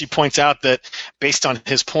 And she points out that based on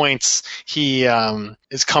his points, he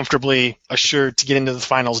is comfortably assured to get into the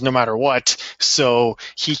finals no matter what, so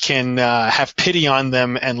he can have pity on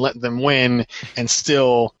them and let them win and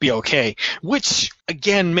still be okay. Which,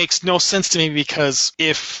 again, makes no sense to me, because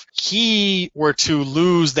if he were to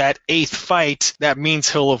lose that 8th fight, that means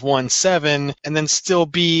he'll have won 7 and then still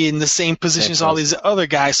be in the same position as all these other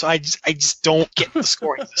guys. So I just don't get the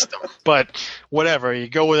scoring system. But whatever, you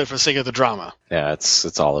go with it for the sake of the drama. Yeah,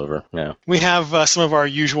 it's all over. Yeah. We have some of our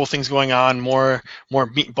usual things going on, more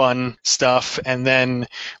meat bun stuff, and then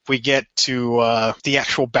we get to the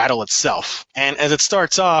actual battle itself. And as it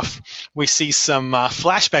starts off, we see some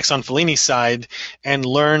flashbacks on Fellini's side and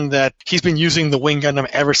learn that he's been using the Wing Gundam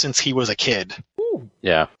ever since he was a kid.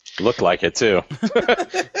 Yeah, looked like it too.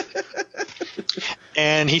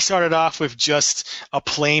 And he started off with just a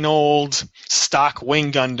plain old stock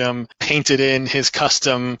Wing Gundam painted in his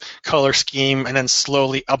custom color scheme, and then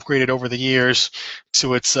slowly upgraded over the years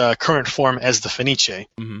to its current form as the Fenice.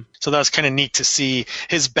 So that was kind of neat to see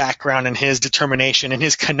his background and his determination and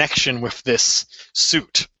his connection with this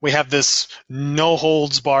suit. We have this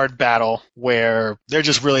no-holds-barred battle where they're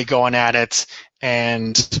just really going at it,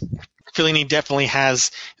 and Fellini definitely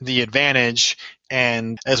has the advantage.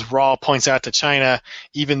 And as Raw points out to China,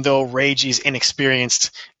 even though Reiji's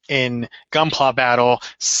inexperienced in Gunpla battle,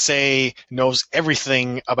 Sei knows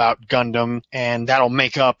everything about Gundam, and that'll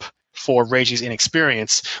make up for Reiji's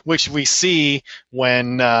inexperience, which we see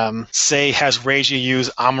when Sei has Reiji use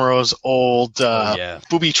Amuro's old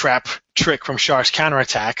booby trap trick from Char's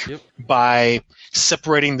counterattack by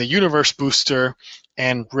separating the universe booster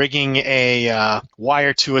and rigging a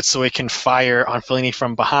wire to it so it can fire on Fellini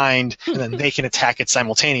from behind, and then they can attack it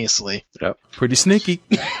simultaneously. Yep. Pretty sneaky.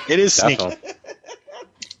 It is sneaky.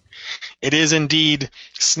 It is indeed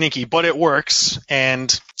sneaky, but it works,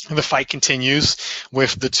 and the fight continues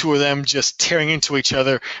with the two of them just tearing into each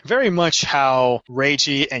other, very much how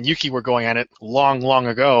Reiji and Yuki were going at it long, long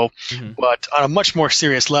ago, but on a much more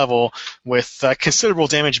serious level, with considerable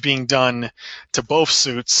damage being done to both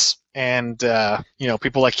suits. And,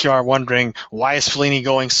 people like Kiara wondering, why is Fellini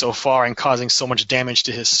going so far and causing so much damage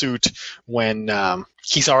to his suit when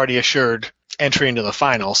he's already assured entry into the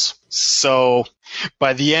finals? So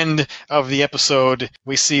by the end of the episode,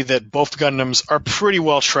 we see that both Gundams are pretty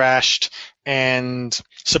well trashed, and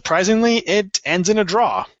surprisingly, it ends in a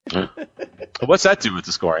draw. What's that do with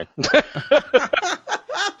the scoring?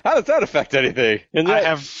 How does that affect anything? I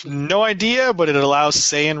have no idea, but it allows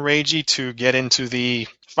Sei and Reiji to get into the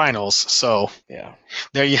finals. So yeah,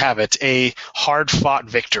 there you have it, a hard-fought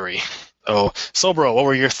victory. So, Sobro, what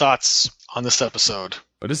were your thoughts on this episode?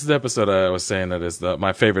 Well, this is the episode I was saying that is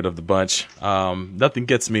my favorite of the bunch. Nothing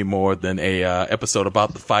gets me more than a episode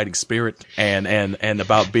about the fighting spirit and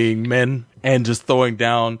about being men and just throwing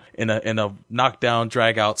down in a knockdown,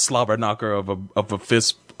 drag out, slobber knocker of a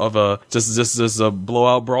fist of a just a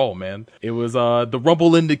blowout brawl, man. It was the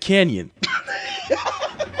rumble in the canyon.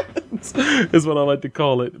 Is what I like to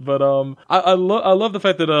call it. But I love the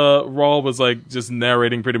fact that Raw was like just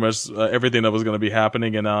narrating pretty much everything that was going to be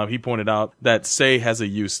happening, and he pointed out that Sei has a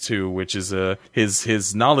use too, which is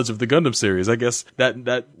his knowledge of the Gundam series. I guess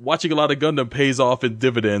that watching a lot of Gundam pays off in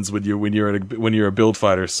dividends when you're a build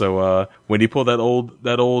fighter. So when he pulled that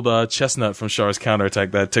old chestnut from Char's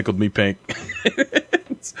counterattack, that tickled me pink.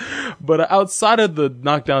 But outside of the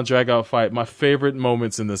knockdown drag-out fight, my favorite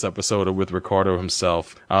moments in this episode are with Ricardo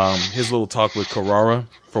himself. His little talk with Kirara,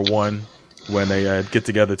 for one, when they get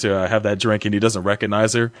together to have that drink, and he doesn't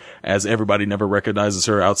recognize her, as everybody never recognizes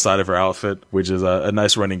her outside of her outfit, which is a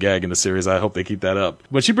nice running gag in the series. I hope they keep that up.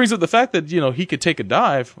 But she brings up the fact that, he could take a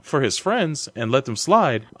dive for his friends and let them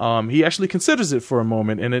slide. He actually considers it for a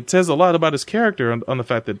moment, and it says a lot about his character on the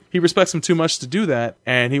fact that he respects him too much to do that,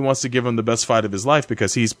 and he wants to give him the best fight of his life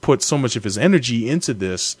because he's put so much of his energy into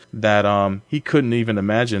this that he couldn't even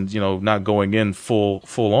imagine, not going in full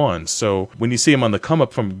on. So when you see him on the come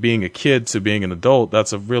up from being a kid to being an adult,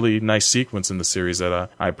 that's a really nice sequence in the series that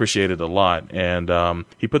I appreciated a lot. And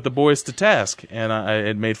he put the boys to task, and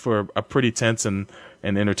it made for a pretty tense and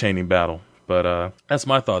entertaining battle. But that's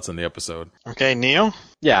my thoughts on the episode. Okay, Neil?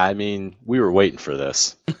 Yeah, I mean, we were waiting for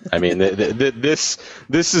this. I mean, this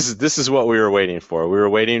is what we were waiting for. We were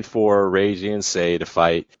waiting for Reiji and Sei to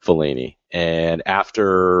fight Fellini. And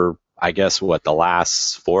after, I guess, the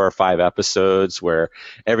last 4 or 5 episodes where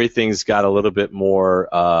everything's got a little bit more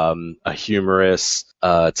a humorous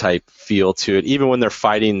type feel to it, even when they're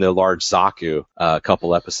fighting the large Zaku a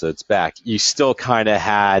couple episodes back, you still kind of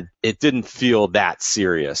it didn't feel that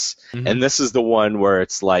serious. Mm-hmm. And this is the one where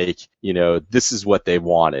it's like, this is what they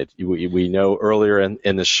wanted. We know earlier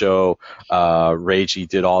in the show, Reiji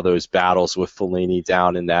did all those battles with Fellini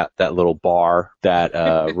down in that little bar that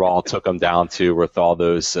Raul took him down to, with all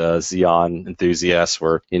those Xeon enthusiasts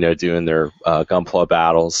were, doing their Gunpla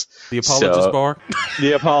battles. The Apologist Bar?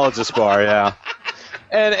 The Apologist Bar, yeah.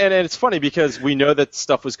 And it's funny because we know that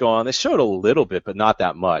stuff was going on. They showed a little bit, but not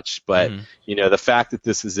that much. But, the fact that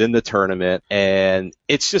this is in the tournament, and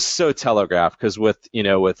it's just so telegraphed, because with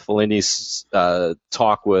Fellini's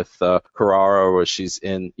talk with Kurara, where she's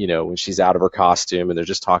in, when she's out of her costume and they're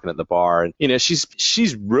just talking at the bar, and,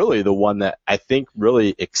 she's really the one that I think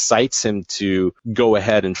really excites him to go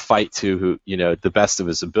ahead and fight to the best of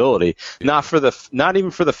his ability. Not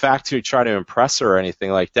even for the fact to try to impress her or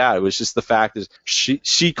anything like that. It was just the fact that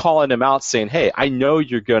she calling him out, saying, hey, I know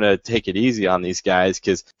you're going to take it easy on these guys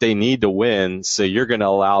because they need to win, so you're going to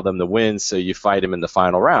allow them to win, so you fight them in the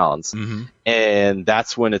final rounds. Mm-hmm. And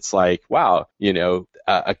that's when it's like, wow,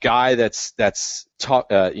 a guy that's got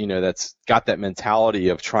that mentality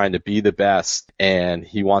of trying to be the best, and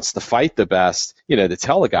he wants to fight the best, to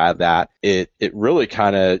tell a guy that, it really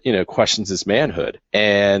kind of, questions his manhood.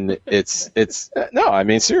 And it's no, I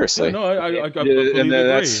mean, seriously. No, I completely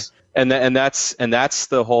agree. And that's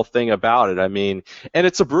the whole thing about it. I mean, and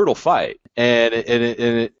it's a brutal fight, and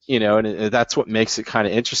that's what makes it kind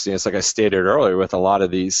of interesting. It's like I stated earlier with a lot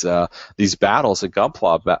of these battles of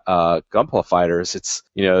Gunpla fighters. It's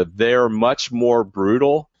they're much more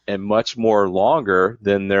brutal and much more longer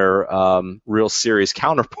than their real series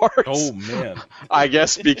counterparts. Oh man! I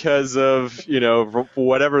guess because of for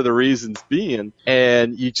whatever the reasons being,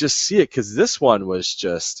 and you just see it because this one was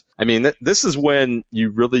just. I mean, this is when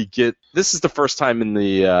you really get. This is the first time in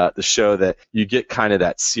the show that you get kind of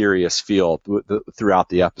that serious feel throughout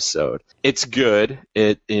the episode. It's good.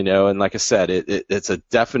 And like I said, it's a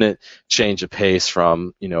definite change of pace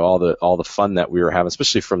from all the fun that we were having,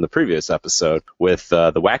 especially from the previous episode with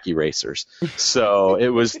the Wacky Racers. So it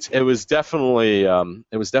was definitely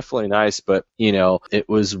nice, but it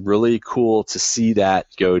was really cool to see that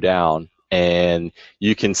go down. And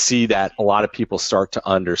you can see that a lot of people start to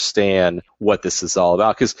understand what this is all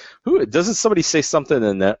about. Because doesn't somebody say something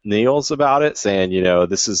in Neil's about it, saying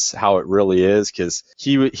this is how it really is? Because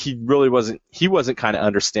he really wasn't kind of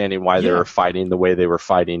understanding why they were fighting the way they were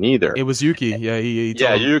fighting either. It was Yuki. Yeah, he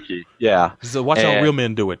told him. Yuki. Yeah. So watch how real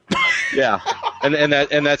men do it. Yeah. And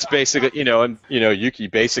that's basically Yuki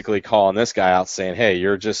basically calling this guy out, saying, hey,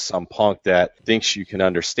 you're just some punk that thinks you can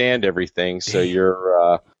understand everything, so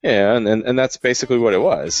you're and that's basically what it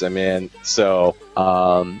was. I mean, so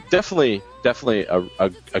definitely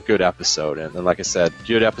a good episode, and like I said,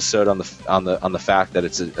 good episode on the fact that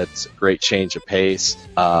it's a great change of pace,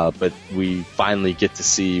 but we finally get to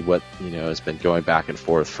see what has been going back and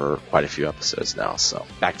forth for quite a few episodes now. So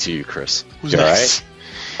back to you, Chris. Who's next? All right?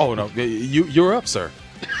 Oh no, you're up, sir.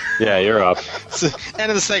 Yeah, you're up. It's the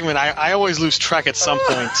end of the segment. I always lose track at some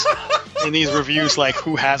point in these reviews, like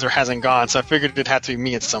who has or hasn't gone, so I figured it had to be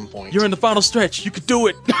me at some point. You're in the final stretch. You could do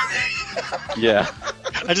it. Yeah.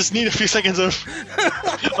 I just need a few seconds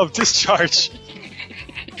of discharge.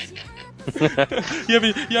 You're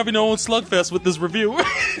having your own slugfest with this review.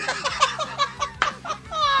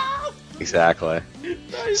 Exactly.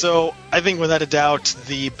 So, I think without a doubt,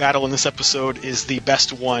 the battle in this episode is the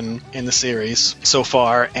best one in the series so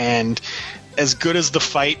far, and as good as the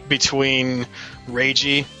fight between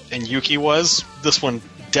Reiji and Yuki was, this one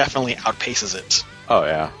definitely outpaces it. Oh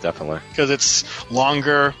yeah, definitely. Because it's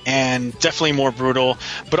longer and definitely more brutal,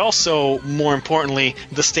 but also, more importantly,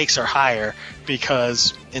 the stakes are higher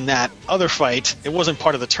because in that other fight, it wasn't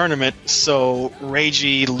part of the tournament, so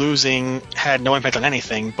Reiji losing had no impact on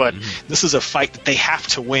anything, but this is a fight that they have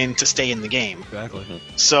to win to stay in the game. Exactly.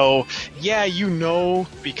 So, yeah,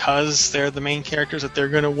 because they're the main characters that they're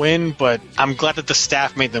going to win, but I'm glad that the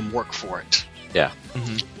staff made them work for it. Yeah.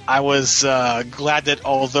 I was glad that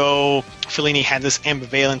although Fellini had this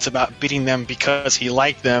ambivalence about beating them because he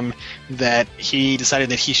liked them, that he decided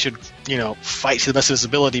that he should, fight to the best of his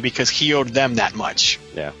ability because he owed them that much.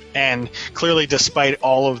 Yeah. And clearly, despite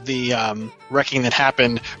all of the wrecking that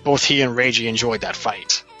happened, both he and Reiji enjoyed that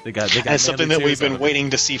fight. They got and it's something that we've been waiting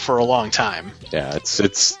to see for a long time. Yeah, it's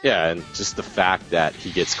and just the fact that he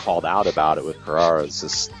gets called out about it with Carrara is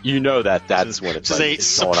just that's when it's like, a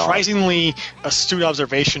surprisingly astute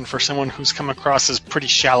observation for someone who's come across as pretty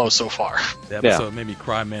shallow so far. The episode made me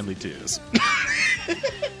cry manly tears.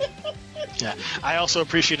 Yeah, I also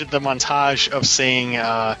appreciated the montage of seeing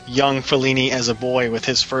young Fellini as a boy with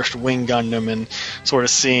his first Wing Gundam, and sort of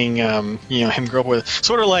seeing him grow up with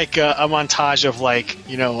sort of like a montage of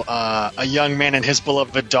a young man and his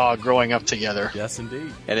beloved dog growing up together. Yes,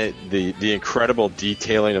 indeed. And the incredible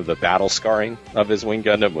detailing of the battle scarring of his Wing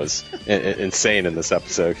Gundam was insane in this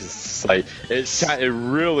episode, because it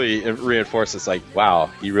really reinforces wow,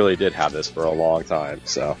 he really did have this for a long time.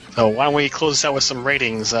 So why don't we close this out with some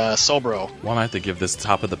ratings, Sobro? Well, I have to give this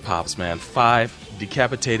top of the pops, man. 5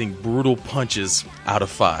 decapitating, brutal punches out of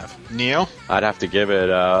 5. Neo? I'd have to give it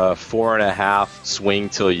a 4.5 swing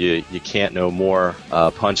till you can't no more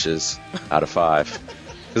punches out of 5.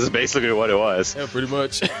 This is basically what it was. Yeah, pretty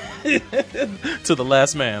much. To the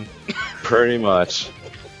last man. Pretty much.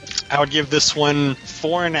 I would give this one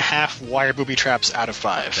 4.5 wire booby traps out of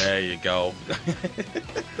 5. There you go.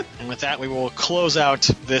 And with that, we will close out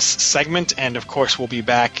this segment, and of course, we'll be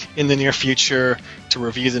back in the near future to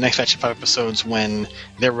review the next batch of 5 episodes when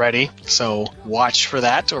they're ready. So watch for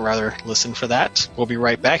that, or rather, listen for that. We'll be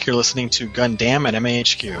right back. You're listening to Gundam at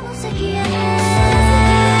MAHQ.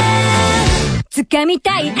 掴み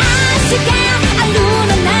たい明日があるの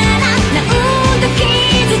なら何度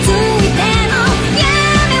傷ついても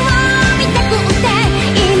夢を見たくって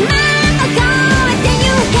今を越えて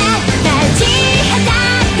ゆけ立ちはだか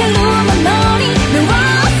るものに目を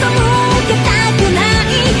背けたくな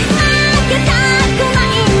い負けたくな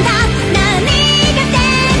いんだ何がで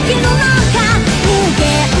きるのか無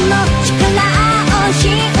限の力を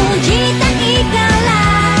信じたいから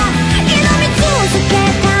挑み続けたい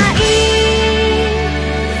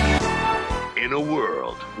In a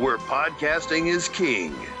world where podcasting is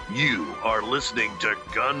king, you are listening to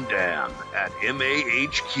Gundam at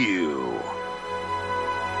MAHQ.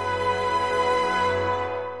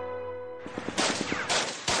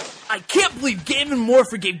 I can't believe Game & More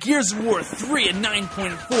forgave Gears of War 3 a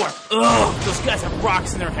 9.4. Ugh, those guys have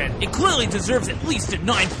rocks in their head. It clearly deserves at least a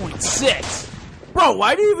 9.6. Bro,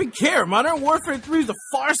 why do you even care? Modern Warfare 3 is a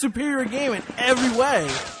far superior game in every way.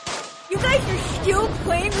 You guys are still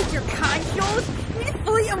playing with your consoles? You need to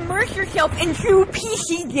fully immerse yourself in true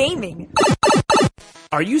PC gaming.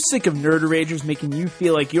 Are you sick of nerd ragers making you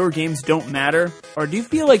feel like your games don't matter? Or do you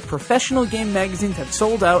feel like professional game magazines have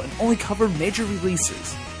sold out and only cover major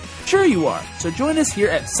releases? Sure you are, so join us here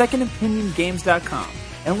at SecondOpinionGames.com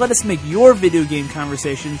and let us make your video game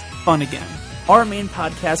conversations fun again. Our main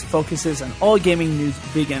podcast focuses on all gaming news,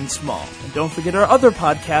 big and small. And don't forget our other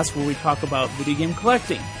podcasts where we talk about video game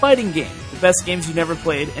collecting, fighting games, the best games you never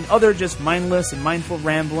played, and other just mindless and mindful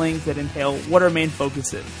ramblings that entail what our main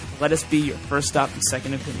focus is. Let us be your first stop in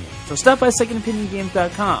Second Opinion. So stop by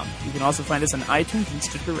SecondOpinionGames.com. You can also find us on iTunes and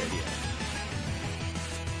Stitcher Radio.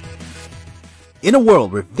 In a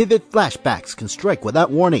world where vivid flashbacks can strike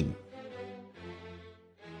without warning.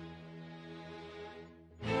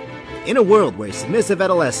 In a world where a submissive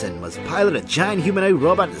adolescent must pilot a giant humanoid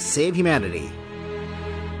robot to save humanity.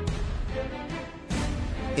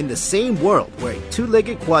 In the same world where a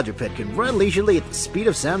two-legged quadruped can run leisurely at the speed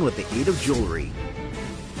of sound with the aid of jewelry.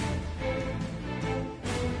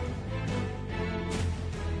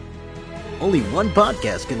 Only one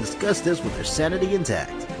podcast can discuss this with their sanity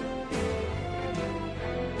intact.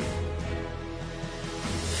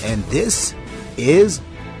 And this is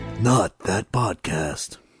Not That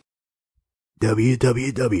Podcast.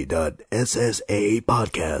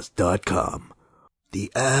 www.ssapodcast.com.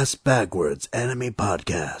 The Ass Backwards Anime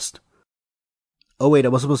Podcast. Oh wait, I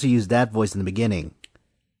was supposed to use that voice in the beginning.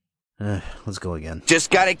 Let's go again. Just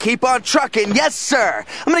gotta keep on trucking, yes sir!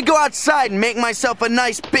 I'm gonna go outside and make myself a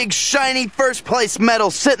nice big shiny first place medal,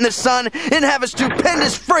 sit in the sun, and have a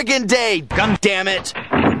stupendous friggin' day! God damn it!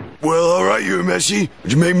 Well, alright, you're Messi.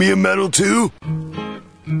 Would you make me a medal too?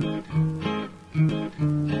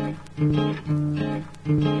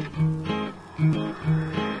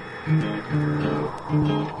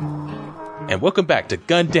 And welcome back to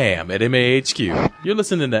Gundam at MAHQ. You're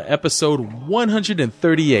listening to episode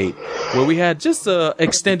 138, where we had just an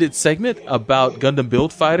extended segment about Gundam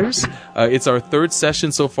Build Fighters. It's our third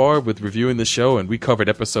session so far with reviewing the show, and we covered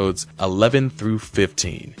episodes 11 through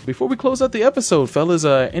 15. Before we close out the episode, fellas,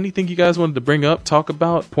 anything you guys wanted to bring up, talk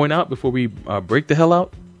about, point out before we break the hell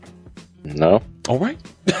out? No. All right.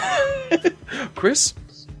 Chris?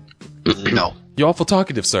 No. You're awful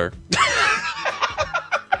talkative, sir.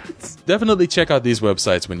 Definitely check out these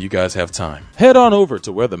websites when you guys have time. Head on over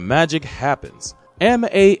to where the magic happens,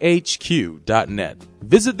 mahq.net.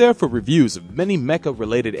 Visit there for reviews of many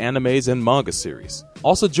mecha-related animes and manga series.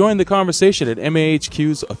 Also join the conversation at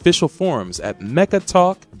MAHQ's official forums at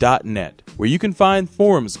mechatalk.net, where you can find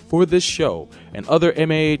forums for this show and other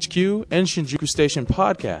MAHQ and Shinjuku Station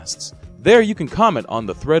podcasts. There you can comment on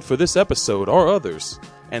the thread for this episode or others,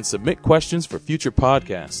 and submit questions for future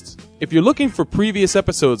podcasts. If you're looking for previous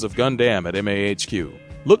episodes of Gundam at MAHQ,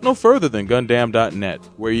 look no further than Gundam.net,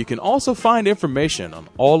 where you can also find information on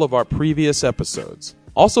all of our previous episodes.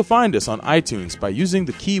 Also find us on iTunes by using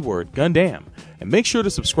the keyword Gundam, and make sure to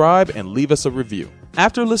subscribe and leave us a review.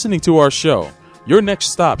 After listening to our show, your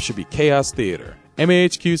next stop should be Chaos Theater,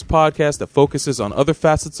 MAHQ's podcast that focuses on other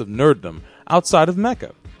facets of nerddom outside of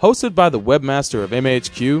mecha. Hosted by the webmaster of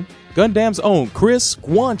MAHQ, Gundam's own Chris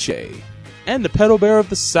Guanche, and the pedal bear of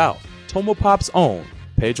the South, Tomopop's own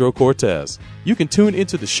Pedro Cortez. You can tune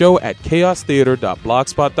into the show at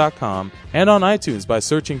chaostheater.blogspot.com and on iTunes by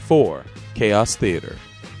searching for Chaos Theater.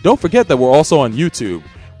 Don't forget that we're also on YouTube,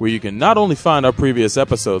 where you can not only find our previous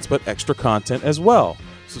episodes, but extra content as well.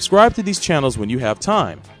 Subscribe to these channels when you have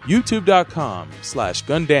time.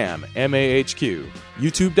 YouTube.com/GundamMAHQ,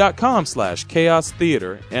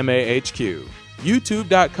 YouTube.com/ChaosTheaterMAHQ,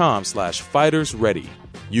 YouTube.com/FightersReady,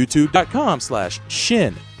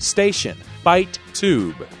 YouTube.com/Shin Station Fight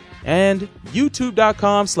Tube, and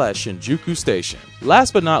YouTube.com/Shinjuku Station.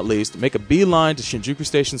 Last but not least, make a beeline to Shinjuku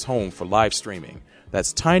Station's home for live streaming.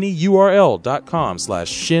 That's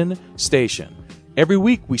tinyurl.com/Shin Station. Every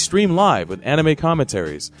week, we stream live with anime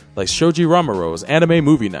commentaries like Shoji Ramaro's Anime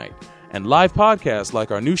Movie Night and live podcasts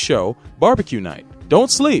like our new show, Barbecue Night.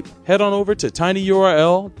 Don't sleep. Head on over to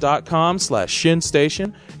tinyurl.com/Shin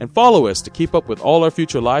Station and follow us to keep up with all our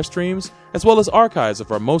future live streams, as well as archives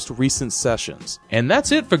of our most recent sessions. And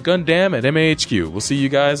that's it for Gundam at MAHQ. We'll see you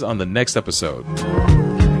guys on the next episode.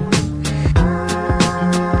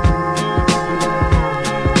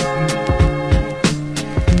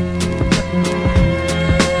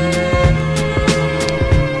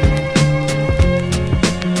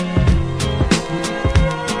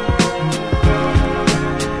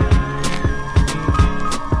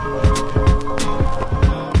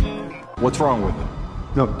 What's wrong with it?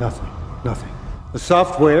 No, nothing. The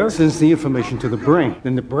software sends the information to the brain.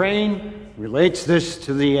 Then the brain relates this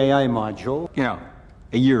to the AI module. You know,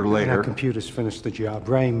 a year later. Our computers finished the job.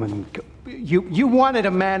 Raymond, you wanted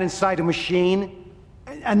a man inside a machine,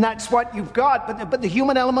 and that's what you've got. But the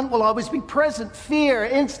human element will always be present. Fear,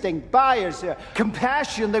 instinct, bias,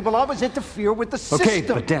 compassion, they will always interfere with the system. Okay,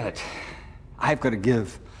 but Dennett, I've got to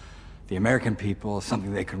give the American people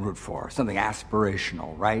something they can root for, something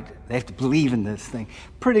aspirational, right? They have to believe in this thing.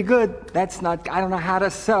 Pretty good. That's not, I don't know how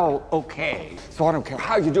to sell okay. So I don't care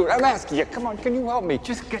how you do it. I'm asking you, come on, can you help me?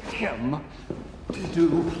 Just get him to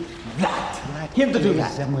do that. Him to do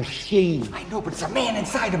that. He's a machine. I know, but it's a man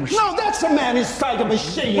inside a machine. No, that's a man inside a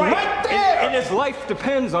machine. Right there. And his life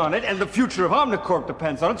depends on it, and the future of Omnicorp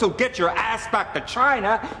depends on it. So get your ass back to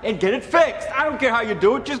China and get it fixed. I don't care how you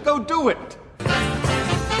do it, just go do it.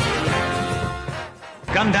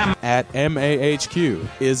 Gundam at MAHQ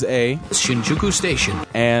is a Shinjuku Station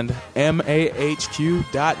and MAHQ.net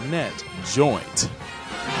joint.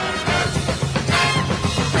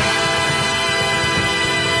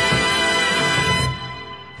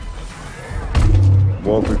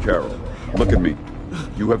 Walter Carroll, look at me.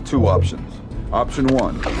 You have two options. Option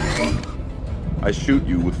one, I shoot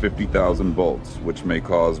you with 50,000 volts, which may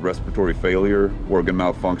cause respiratory failure, organ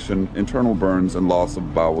malfunction, internal burns, and loss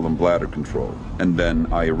of bowel and bladder control. And then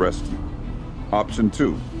I arrest you. Option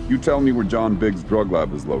two, you tell me where John Biggs' drug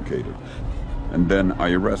lab is located. And then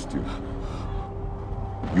I arrest you.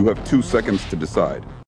 You have 2 seconds to decide.